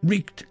swarms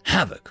wreaked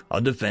havoc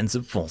on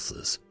defensive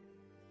forces.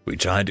 We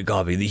tried to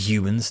copy the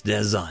humans'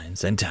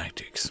 designs and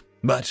tactics,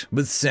 but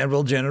with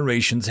several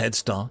generations head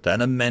start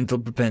and a mental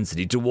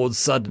propensity towards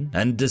sudden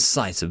and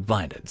decisive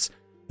violence,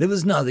 there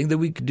was nothing that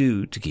we could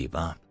do to keep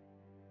up.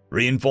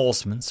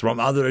 Reinforcements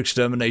from other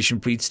extermination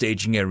fleet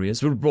staging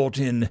areas were brought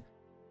in,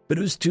 but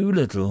it was too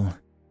little,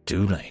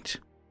 too late.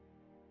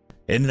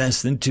 In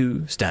less than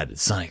 2 standard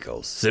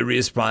cycles,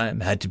 Sirius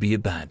Prime had to be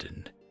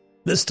abandoned.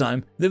 This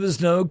time, there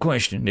was no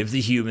question if the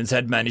humans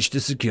had managed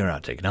to secure our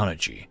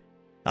technology.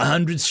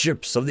 100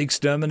 ships of the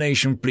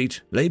extermination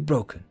fleet lay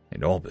broken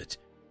in orbit.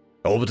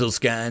 Orbital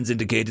scans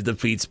indicated the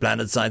fleet's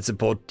planet-side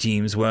support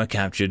teams were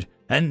captured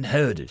and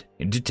herded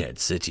into dead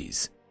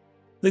cities.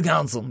 The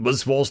Council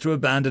was forced to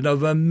abandon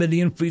over 1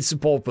 million fleet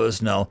support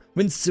personnel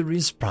when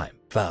Sirius Prime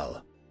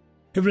fell.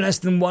 If less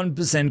than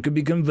 1% could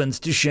be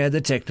convinced to share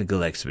their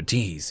technical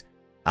expertise,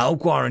 our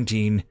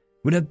quarantine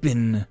would have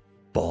been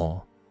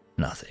for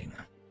nothing.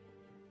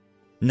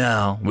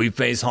 Now we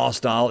face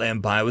hostile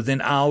empire within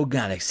our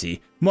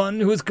galaxy, one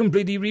who has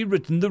completely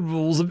rewritten the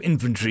rules of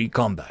infantry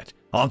combat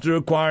after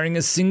acquiring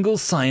a single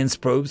science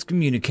probe's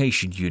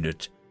communication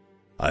unit.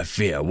 I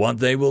fear what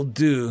they will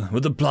do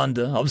with the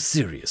plunder of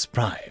Sirius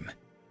Prime.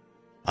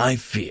 I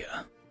fear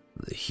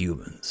the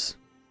humans.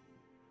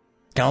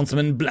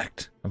 Councilman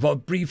Blecht for a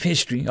brief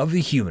history of the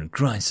human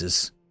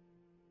crisis.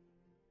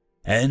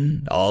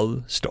 End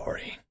of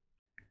story.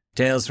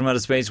 Tales from Outer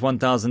Space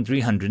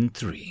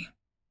 1303.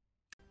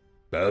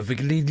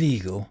 Perfectly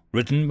legal,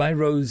 written by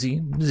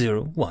Rosie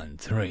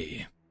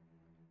 013.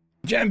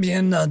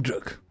 Champion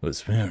Nudruk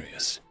was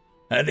furious.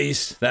 At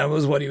least, that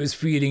was what he was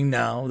feeling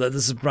now that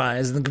the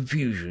surprise and the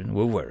confusion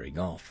were wearing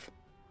off.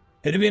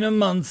 It had been a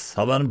month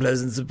of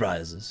unpleasant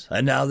surprises,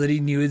 and now that he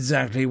knew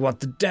exactly what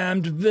the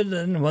damned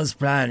villain was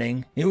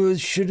planning,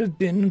 should have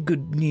been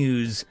good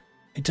news,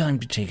 a time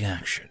to take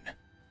action.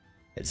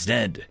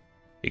 Instead,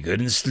 he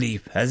couldn't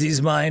sleep as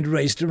his mind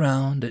raced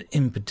around in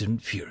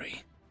impotent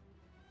fury.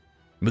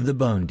 With a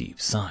bone-deep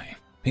sigh,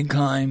 he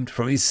climbed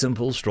from his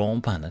simple straw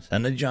pallet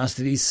and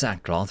adjusted his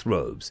sackcloth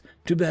robes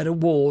to better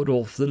ward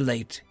off the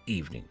late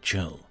evening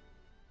chill.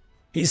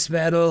 He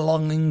spared a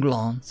longing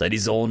glance at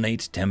his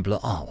ornate Templar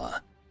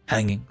armor,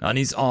 hanging on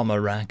his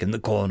armor rack in the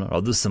corner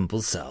of the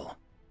simple cell.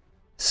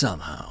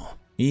 Somehow,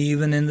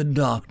 even in the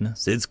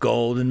darkness, its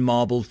gold and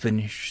marble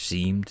finish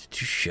seemed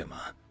to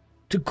shimmer,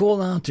 to call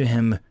out to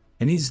him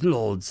in his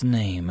lord's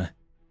name.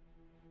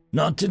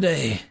 Not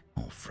today,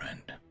 old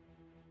friend.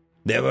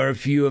 There were a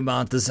few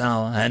about this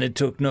hour, and it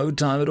took no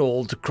time at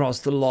all to cross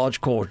the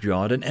large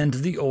courtyard and enter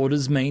the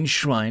Order's main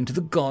shrine to the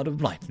God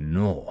of Light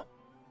and Law.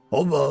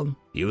 Although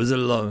he was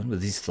alone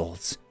with his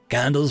thoughts,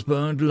 candles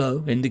burned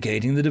low,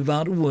 indicating the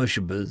devout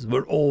worshippers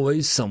were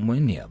always somewhere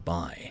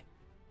nearby.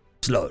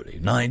 Slowly,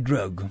 Night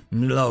Drug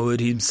lowered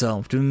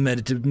himself to a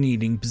meditative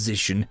kneeling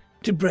position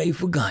to pray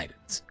for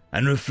guidance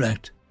and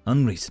reflect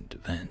on recent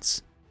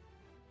events.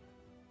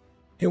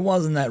 It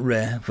wasn't that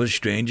rare for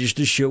strangers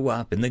to show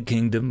up in the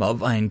kingdom of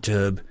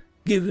Ainturb,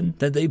 given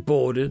that they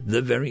bordered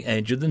the very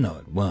edge of the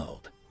known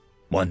world.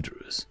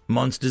 Wanderers,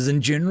 monsters,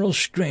 and general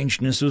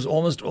strangeness was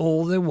almost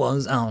all there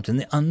was out in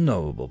the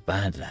unknowable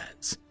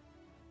Badlands.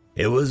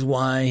 It was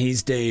why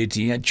his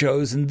deity had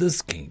chosen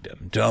this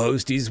kingdom to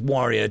host his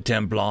warrior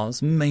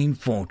Templars' main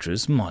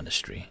fortress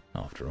monastery,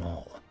 after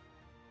all.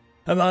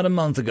 About a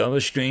month ago,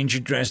 a stranger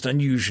dressed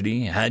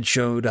unusually had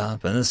showed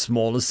up in the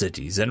smaller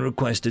cities and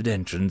requested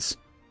entrance.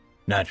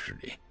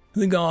 Naturally,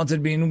 the guards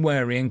had been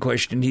wary and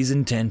questioned his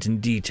intent in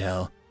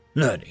detail,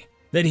 learning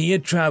that he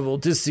had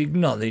traveled to seek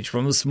knowledge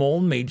from a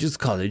small mage's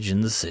college in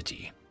the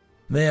city.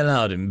 They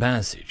allowed him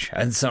passage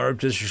and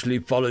surreptitiously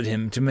followed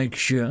him to make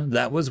sure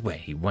that was where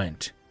he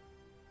went.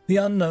 The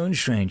unknown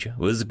stranger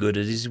was good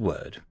at his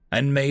word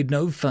and made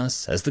no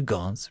fuss as the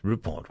guard's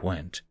report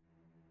went.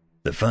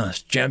 The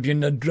first champion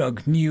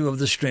Drug knew of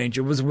the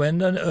stranger was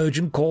when an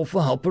urgent call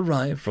for help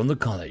arrived from the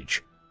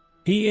college.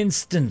 He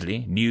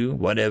instantly knew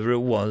whatever it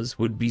was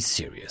would be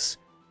serious.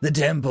 The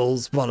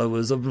temple's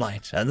followers of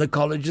light and the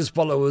college's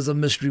followers of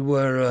mystery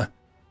were,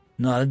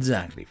 not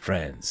exactly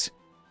friends.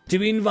 To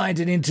be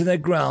invited into their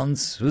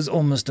grounds was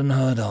almost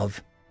unheard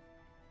of.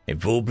 In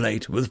full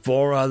plate, with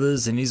 4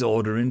 others in his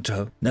order in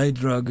tow, Night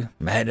Drug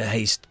had a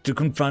haste to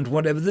confront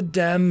whatever the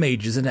damn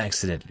mages had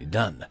accidentally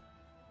done,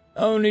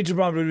 only to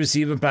probably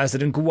receive a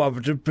placid and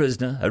cooperative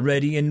prisoner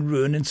already in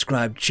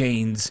rune-inscribed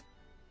chains.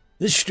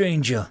 The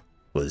stranger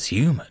was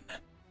human.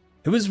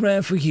 It was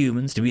rare for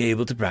humans to be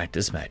able to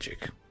practice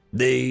magic.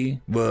 They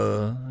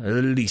were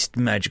the least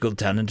magical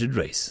talented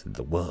race in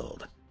the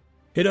world.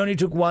 It only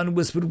took one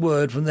whispered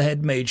word from the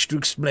head mage to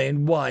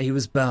explain why he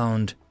was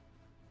bound.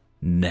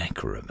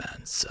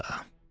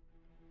 Necromancer.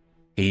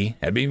 He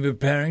had been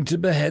preparing to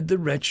behead the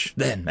wretch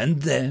then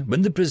and there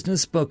when the prisoner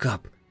spoke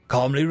up,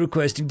 calmly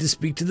requesting to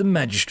speak to the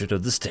magistrate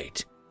of the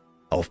state.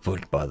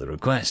 Off-put by the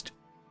request,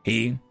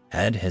 he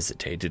had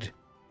hesitated.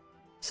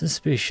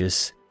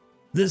 Suspicious.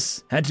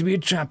 This had to be a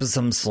trap of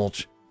some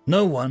sort.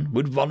 No one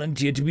would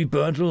volunteer to be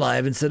burnt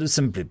alive instead of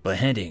simply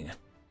beheading.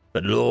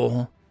 But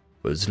law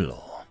was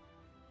law.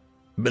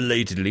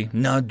 Belatedly,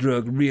 Night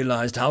Drug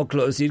realized how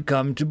close he had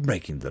come to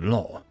breaking the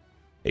law.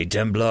 A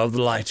Templar of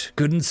the Light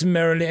couldn't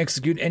summarily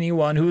execute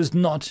anyone who was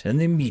not an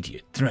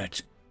immediate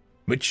threat,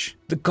 which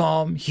the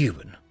calm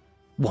human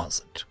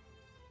wasn't.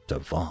 So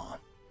far.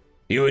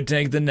 He would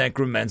take the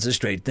necromancer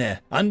straight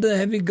there, under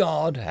heavy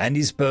guard and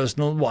his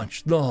personal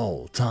watch the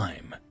whole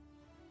time.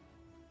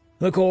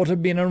 The court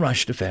had been a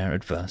rushed affair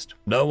at first.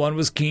 No one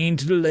was keen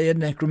to delay a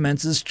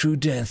necromancer's true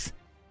death.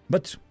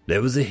 But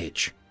there was a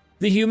hitch.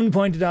 The human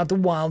pointed out that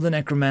while the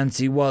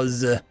necromancy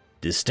was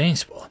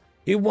distasteful,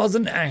 it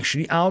wasn't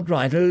actually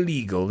outright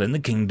illegal in the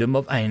kingdom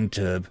of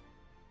Ainturb.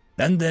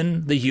 And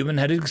then the human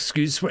had an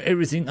excuse for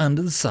everything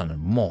under the sun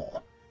and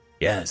more.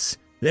 Yes,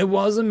 there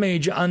was a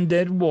major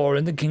undead war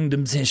in the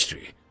kingdom's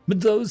history,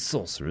 but those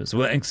sorcerers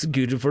were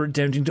executed for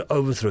attempting to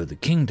overthrow the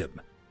kingdom,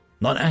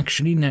 not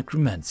actually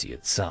necromancy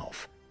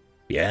itself.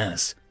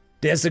 Yes,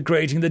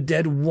 desecrating the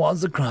dead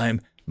was a crime,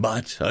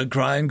 but a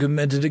crime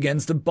committed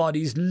against the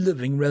body's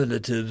living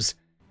relatives.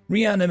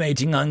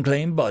 Reanimating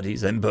unclaimed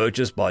bodies and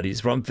purchased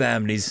bodies from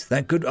families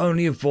that could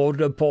only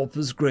afford a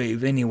pauper's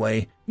grave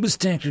anyway was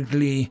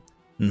technically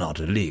not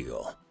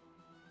illegal.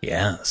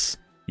 Yes,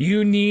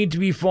 you need to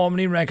be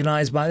formally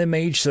recognized by the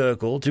Mage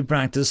Circle to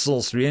practice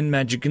sorcery and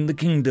magic in the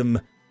kingdom,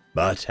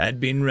 but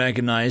had been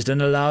recognized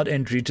and allowed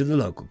entry to the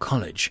local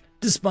college,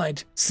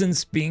 despite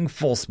since being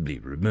forcibly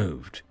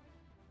removed.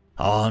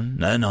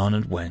 On and on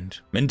it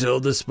went, until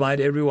despite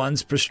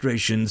everyone's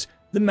frustrations,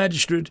 the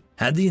magistrate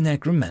had the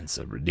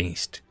necromancer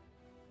released.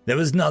 There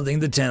was nothing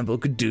the temple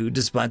could do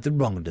despite the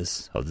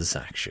wrongness of this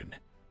action.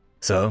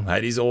 So,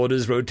 at his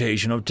orders,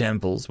 rotation of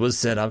temples was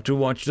set up to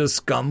watch the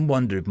scum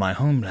wander my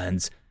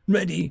homelands,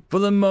 ready for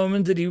the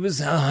moment that he was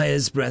a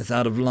hair's breadth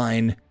out of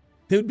line.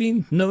 There would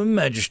be no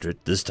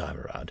magistrate this time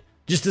around,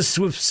 just a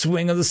swift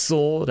swing of the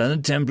sword and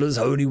the Templar's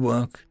holy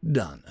work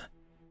done.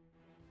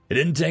 It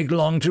didn't take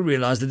long to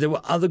realize that there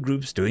were other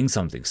groups doing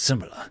something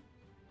similar.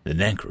 The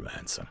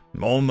Necromancer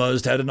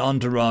almost had an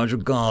entourage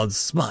of guards,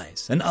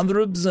 spies, and other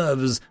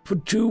observers for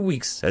 2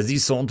 weeks as he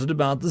sauntered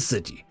about the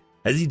city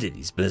as he did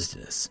his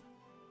business.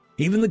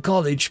 Even the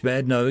college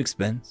spared no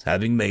expense,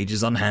 having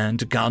mages on hand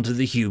to counter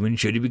the human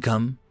should he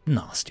become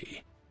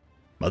nasty.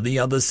 But the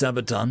other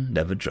Sabaton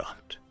never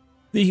dropped.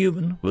 The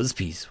human was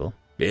peaceful,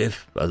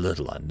 if a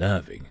little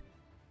unnerving.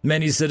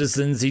 Many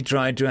citizens he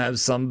tried to have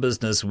some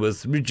business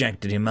with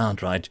rejected him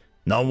outright,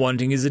 not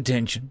wanting his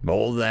attention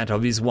or that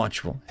of his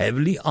watchful,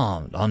 heavily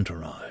armed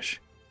entourage.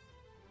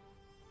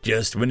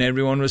 Just when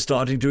everyone was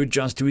starting to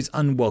adjust to his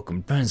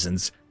unwelcome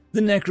presence,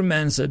 the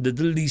Necromancer did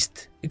the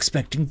least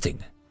expecting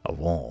thing of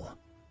all.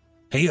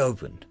 He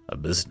opened a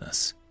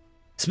business,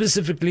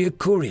 specifically a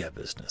courier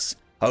business.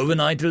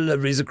 Overnight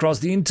deliveries across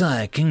the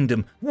entire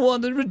kingdom.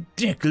 What a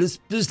ridiculous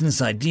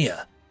business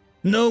idea.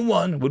 No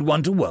one would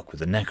want to work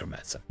with a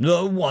Necromancer.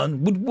 No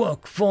one would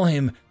work for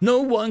him.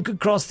 No one could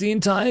cross the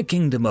entire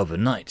kingdom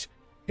overnight.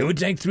 It would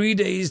take 3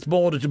 days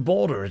border to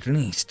border at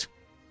least.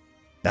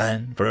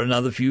 And for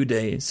another few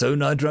days, so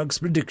Nidrug's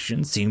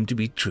prediction seemed to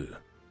be true.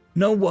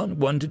 No one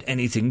wanted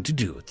anything to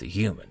do with the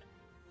human.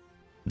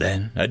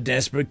 Then a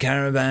desperate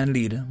caravan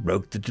leader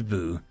broke the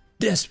taboo,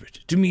 desperate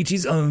to meet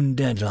his own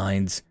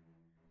deadlines.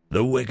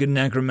 The wicked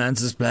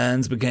Necromancer's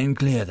plans became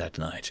clear that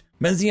night,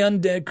 as the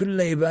undead could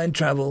labor and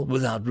travel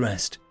without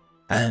rest,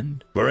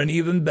 and for an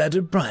even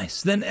better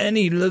price than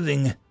any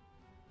living.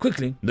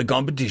 Quickly, the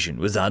competition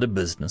was out of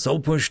business or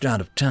pushed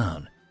out of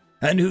town,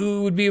 and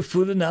who would be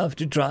fool enough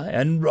to try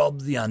and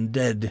rob the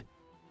undead?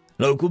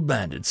 Local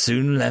bandits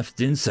soon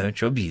left in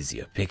search of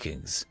easier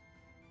pickings.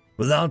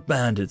 Without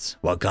bandits,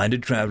 what kind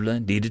of traveler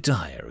needed to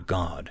hire a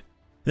guard?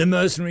 The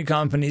mercenary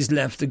companies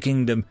left the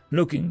kingdom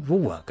looking for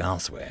work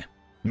elsewhere,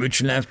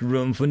 which left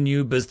room for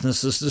new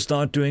businesses to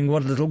start doing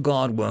what little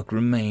guard work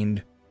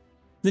remained.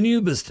 The new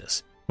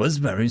business was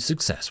very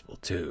successful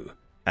too,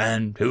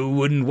 and who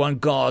wouldn't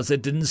want guards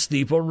that didn't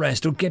sleep or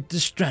rest or get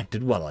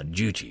distracted while on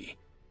duty?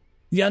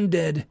 The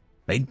undead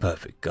made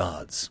perfect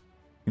guards.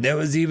 There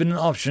was even an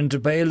option to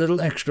pay a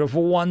little extra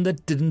for one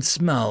that didn't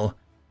smell.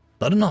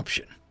 Not an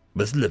option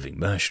with living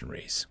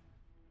mercenaries.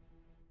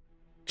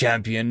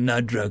 Champion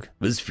Nidrug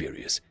was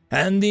furious,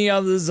 and the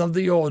others of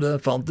the Order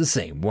felt the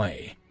same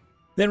way.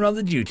 Their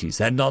other duties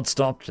had not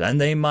stopped, and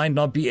they might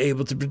not be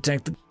able to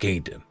protect the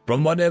kingdom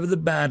from whatever the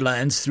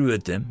Badlands threw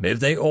at them if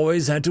they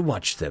always had to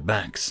watch their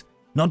backs,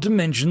 not to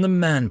mention the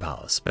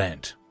manpower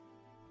spent.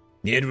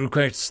 He had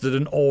requested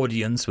an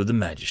audience with the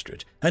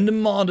magistrate, and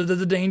demanded that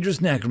the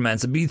dangerous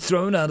Necromancer be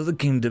thrown out of the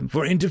kingdom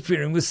for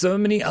interfering with so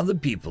many other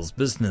people's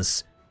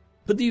business.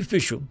 But the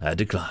official had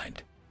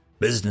declined.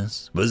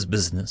 Business was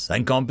business,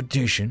 and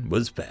competition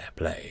was fair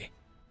play.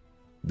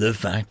 The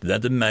fact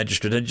that the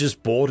magistrate had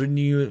just bought a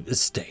new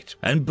estate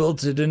and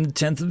built it in a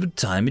 10th of the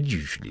time it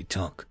usually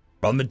took,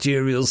 from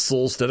materials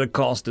sourced at a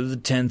cost of the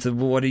 10th of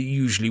what it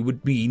usually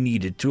would be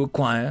needed to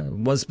acquire,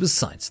 was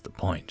besides the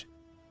point.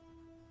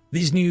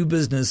 These new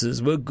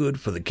businesses were good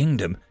for the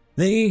kingdom.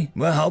 They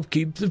will help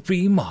keep the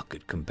free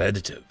market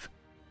competitive.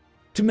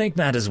 To make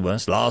matters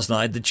worse, last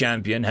night the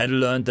champion had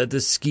learned that the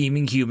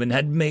scheming human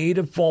had made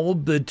a formal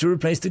bid to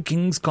replace the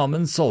king's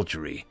common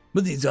soldiery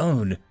with his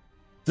own,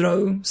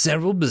 through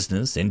several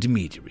business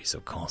intermediaries,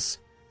 of course.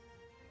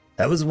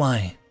 That was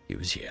why he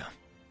was here,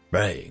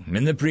 praying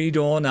in the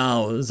pre-dawn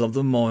hours of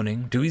the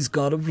morning to his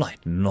god of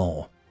light and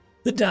law.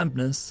 The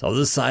dampness of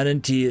the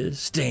silent tears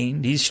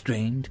stained his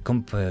strained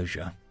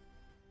composure.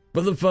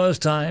 For the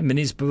first time in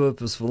his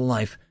purposeful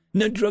life,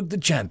 Nidrug the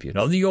champion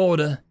of the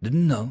Order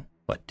didn't know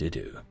what to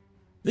do.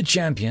 The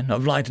champion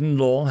of light and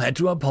law had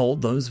to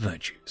uphold those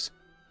virtues.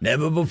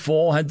 Never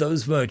before had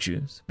those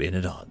virtues been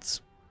at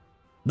odds.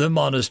 The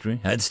monastery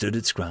had stood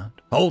its ground,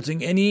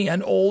 halting any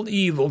and all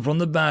evil from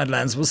the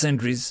Badlands for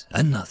centuries,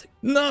 and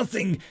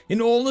nothing in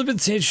all of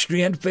its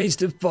history had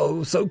faced a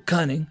foe so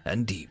cunning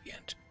and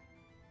deviant.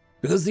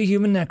 Because the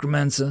human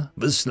Necromancer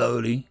was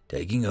slowly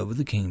taking over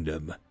the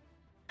kingdom,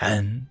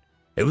 and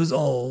it was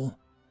all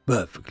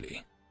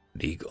perfectly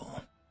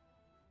legal.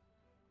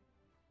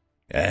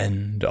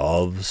 End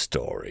of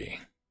story.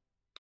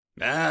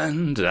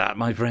 And that,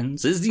 my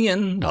friends, is the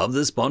end of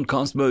this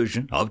podcast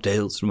version of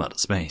Tales from Outer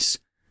Space.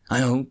 I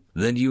hope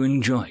that you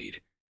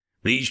enjoyed.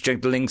 Please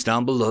check the links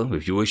down below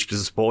if you wish to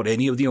support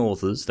any of the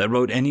authors that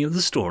wrote any of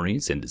the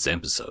stories in this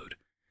episode.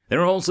 There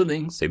are also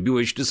links if you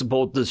wish to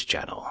support this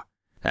channel.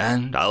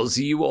 And I'll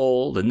see you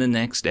all in the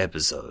next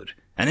episode.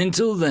 And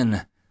until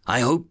then,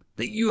 I hope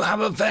that you have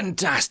a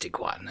fantastic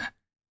one.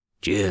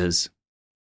 Cheers.